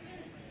Clayton.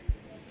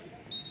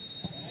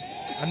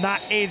 And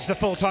that is the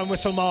full-time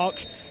whistle mark,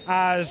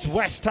 as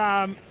West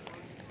Ham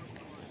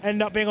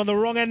end up being on the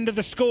wrong end of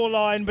the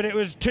scoreline, but it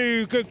was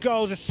two good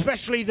goals,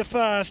 especially the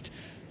first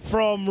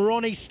from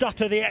Ronnie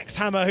Stutter, the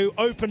ex-Hammer, who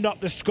opened up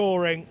the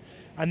scoring.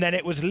 And then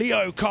it was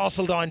Leo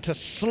Castledine to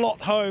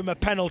slot home a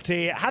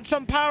penalty. It had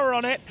some power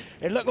on it.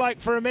 It looked like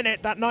for a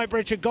minute that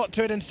Knightbridge had got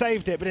to it and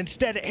saved it, but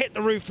instead it hit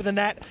the roof of the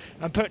net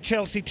and put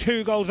Chelsea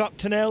 2 goals up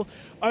to 0.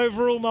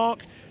 Overall,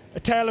 Mark, a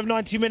tale of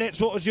 90 minutes.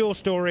 What was your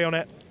story on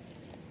it?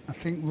 I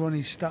think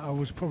Ronnie Stutter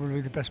was probably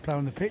the best player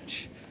on the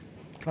pitch,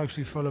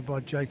 closely followed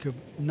by Jacob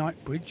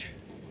Knightbridge.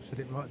 Said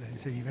it right then,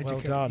 so you've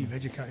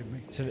educated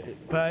me.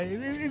 But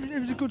it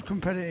was a good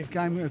competitive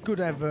game, a good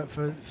advert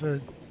for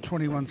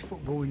 21's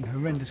football in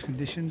horrendous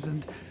conditions,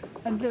 and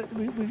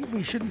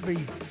we shouldn't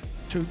be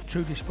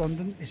too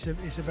despondent.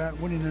 It's about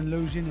winning and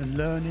losing and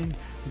learning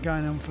and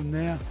going on from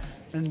there,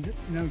 and you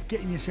know,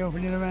 getting yourself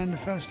in and around the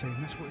first team.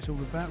 That's what it's all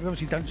about. We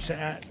obviously don't set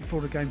out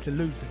before the game to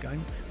lose the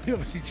game. We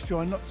obviously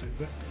try not to,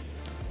 but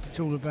it's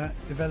all about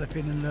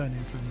developing and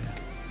learning from there.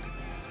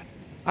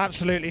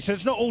 Absolutely. So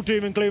it's not all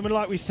doom and gloom, and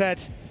like we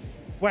said,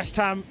 West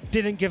Ham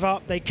didn't give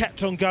up. They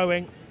kept on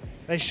going.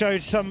 They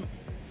showed some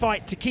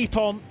fight to keep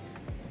on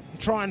and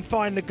try and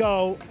find the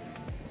goal,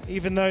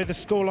 even though the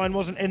scoreline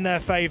wasn't in their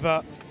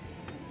favour.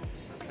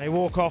 They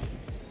walk off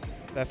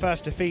their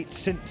first defeat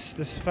since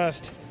this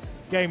first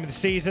game of the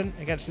season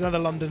against another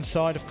London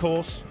side, of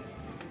course.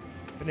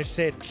 Finished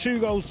here 2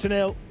 goals to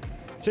 0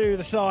 to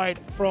the side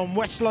from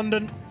West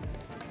London.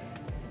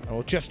 And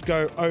we'll just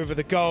go over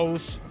the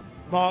goals.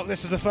 Mark,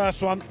 this is the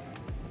first one.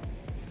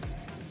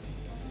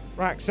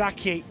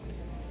 Rakzaki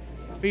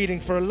feeding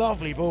for a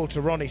lovely ball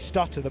to Ronnie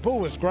Stutter. The ball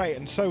was great,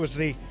 and so was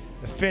the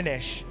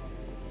finish.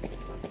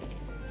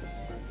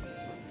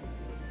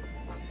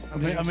 I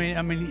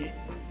mean,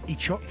 he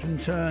chopped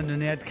and turned,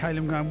 and he had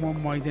Calum going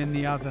one way, then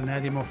the other, and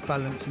had him off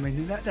balance. I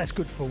mean, that's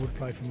good forward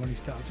play from Ronnie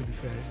Stutter, to be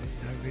fair.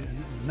 You know,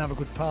 another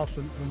good pass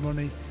from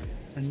Ronnie,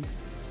 and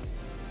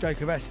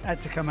Jacob had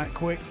to come out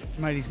quick,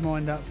 made his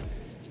mind up,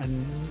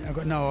 and I've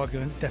got no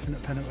argument,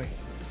 definite penalty,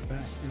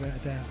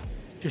 without a doubt.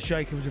 Just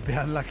Jacob was a bit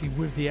unlucky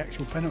with the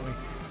actual penalty.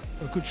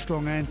 A good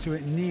strong hand to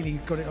it, nearly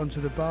got it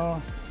onto the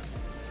bar,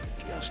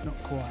 just not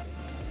quite.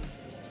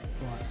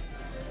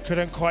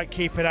 Couldn't quite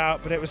keep it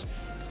out, but it was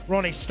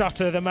Ronnie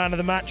Stutter, the man of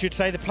the match, you'd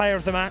say, the player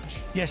of the match?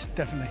 Yes,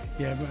 definitely.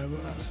 Yeah,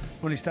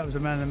 Ronnie Stutter was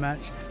the man of the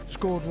match.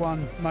 Scored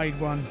one, made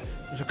one,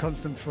 was a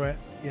constant threat.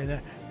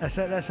 Yeah,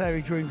 that's how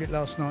he dreamed it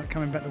last night,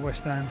 coming back to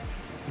West Ham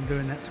and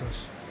doing that to us.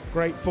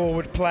 Great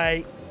forward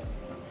play.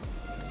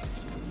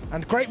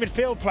 And great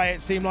midfield play,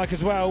 it seemed like,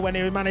 as well, when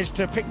he managed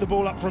to pick the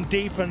ball up from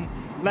deep and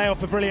lay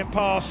off a brilliant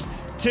pass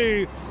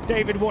to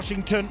David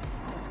Washington.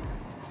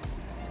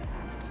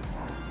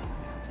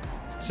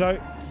 So,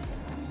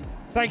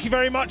 thank you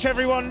very much,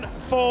 everyone,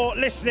 for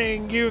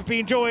listening. You have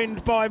been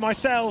joined by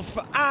myself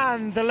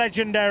and the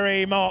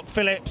legendary Mark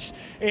Phillips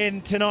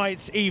in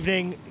tonight's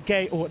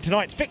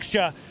tonight's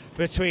fixture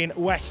between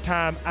West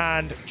Ham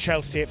and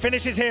Chelsea. It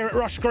finishes here at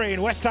Rush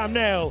Green. West Ham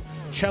 0,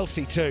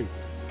 Chelsea 2.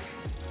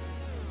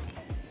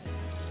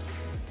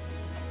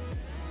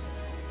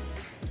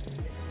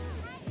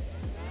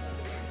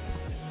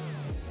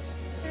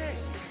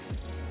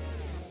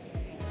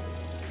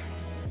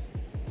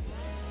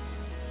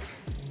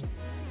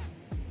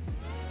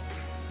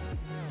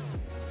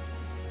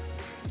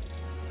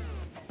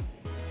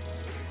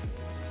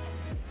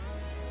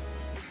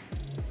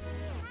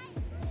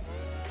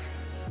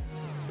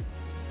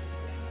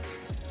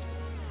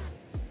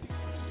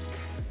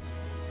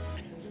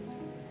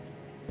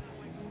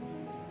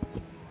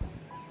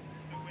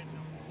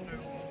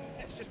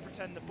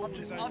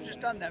 I've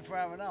just done that for an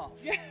hour and a half.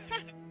 Yeah.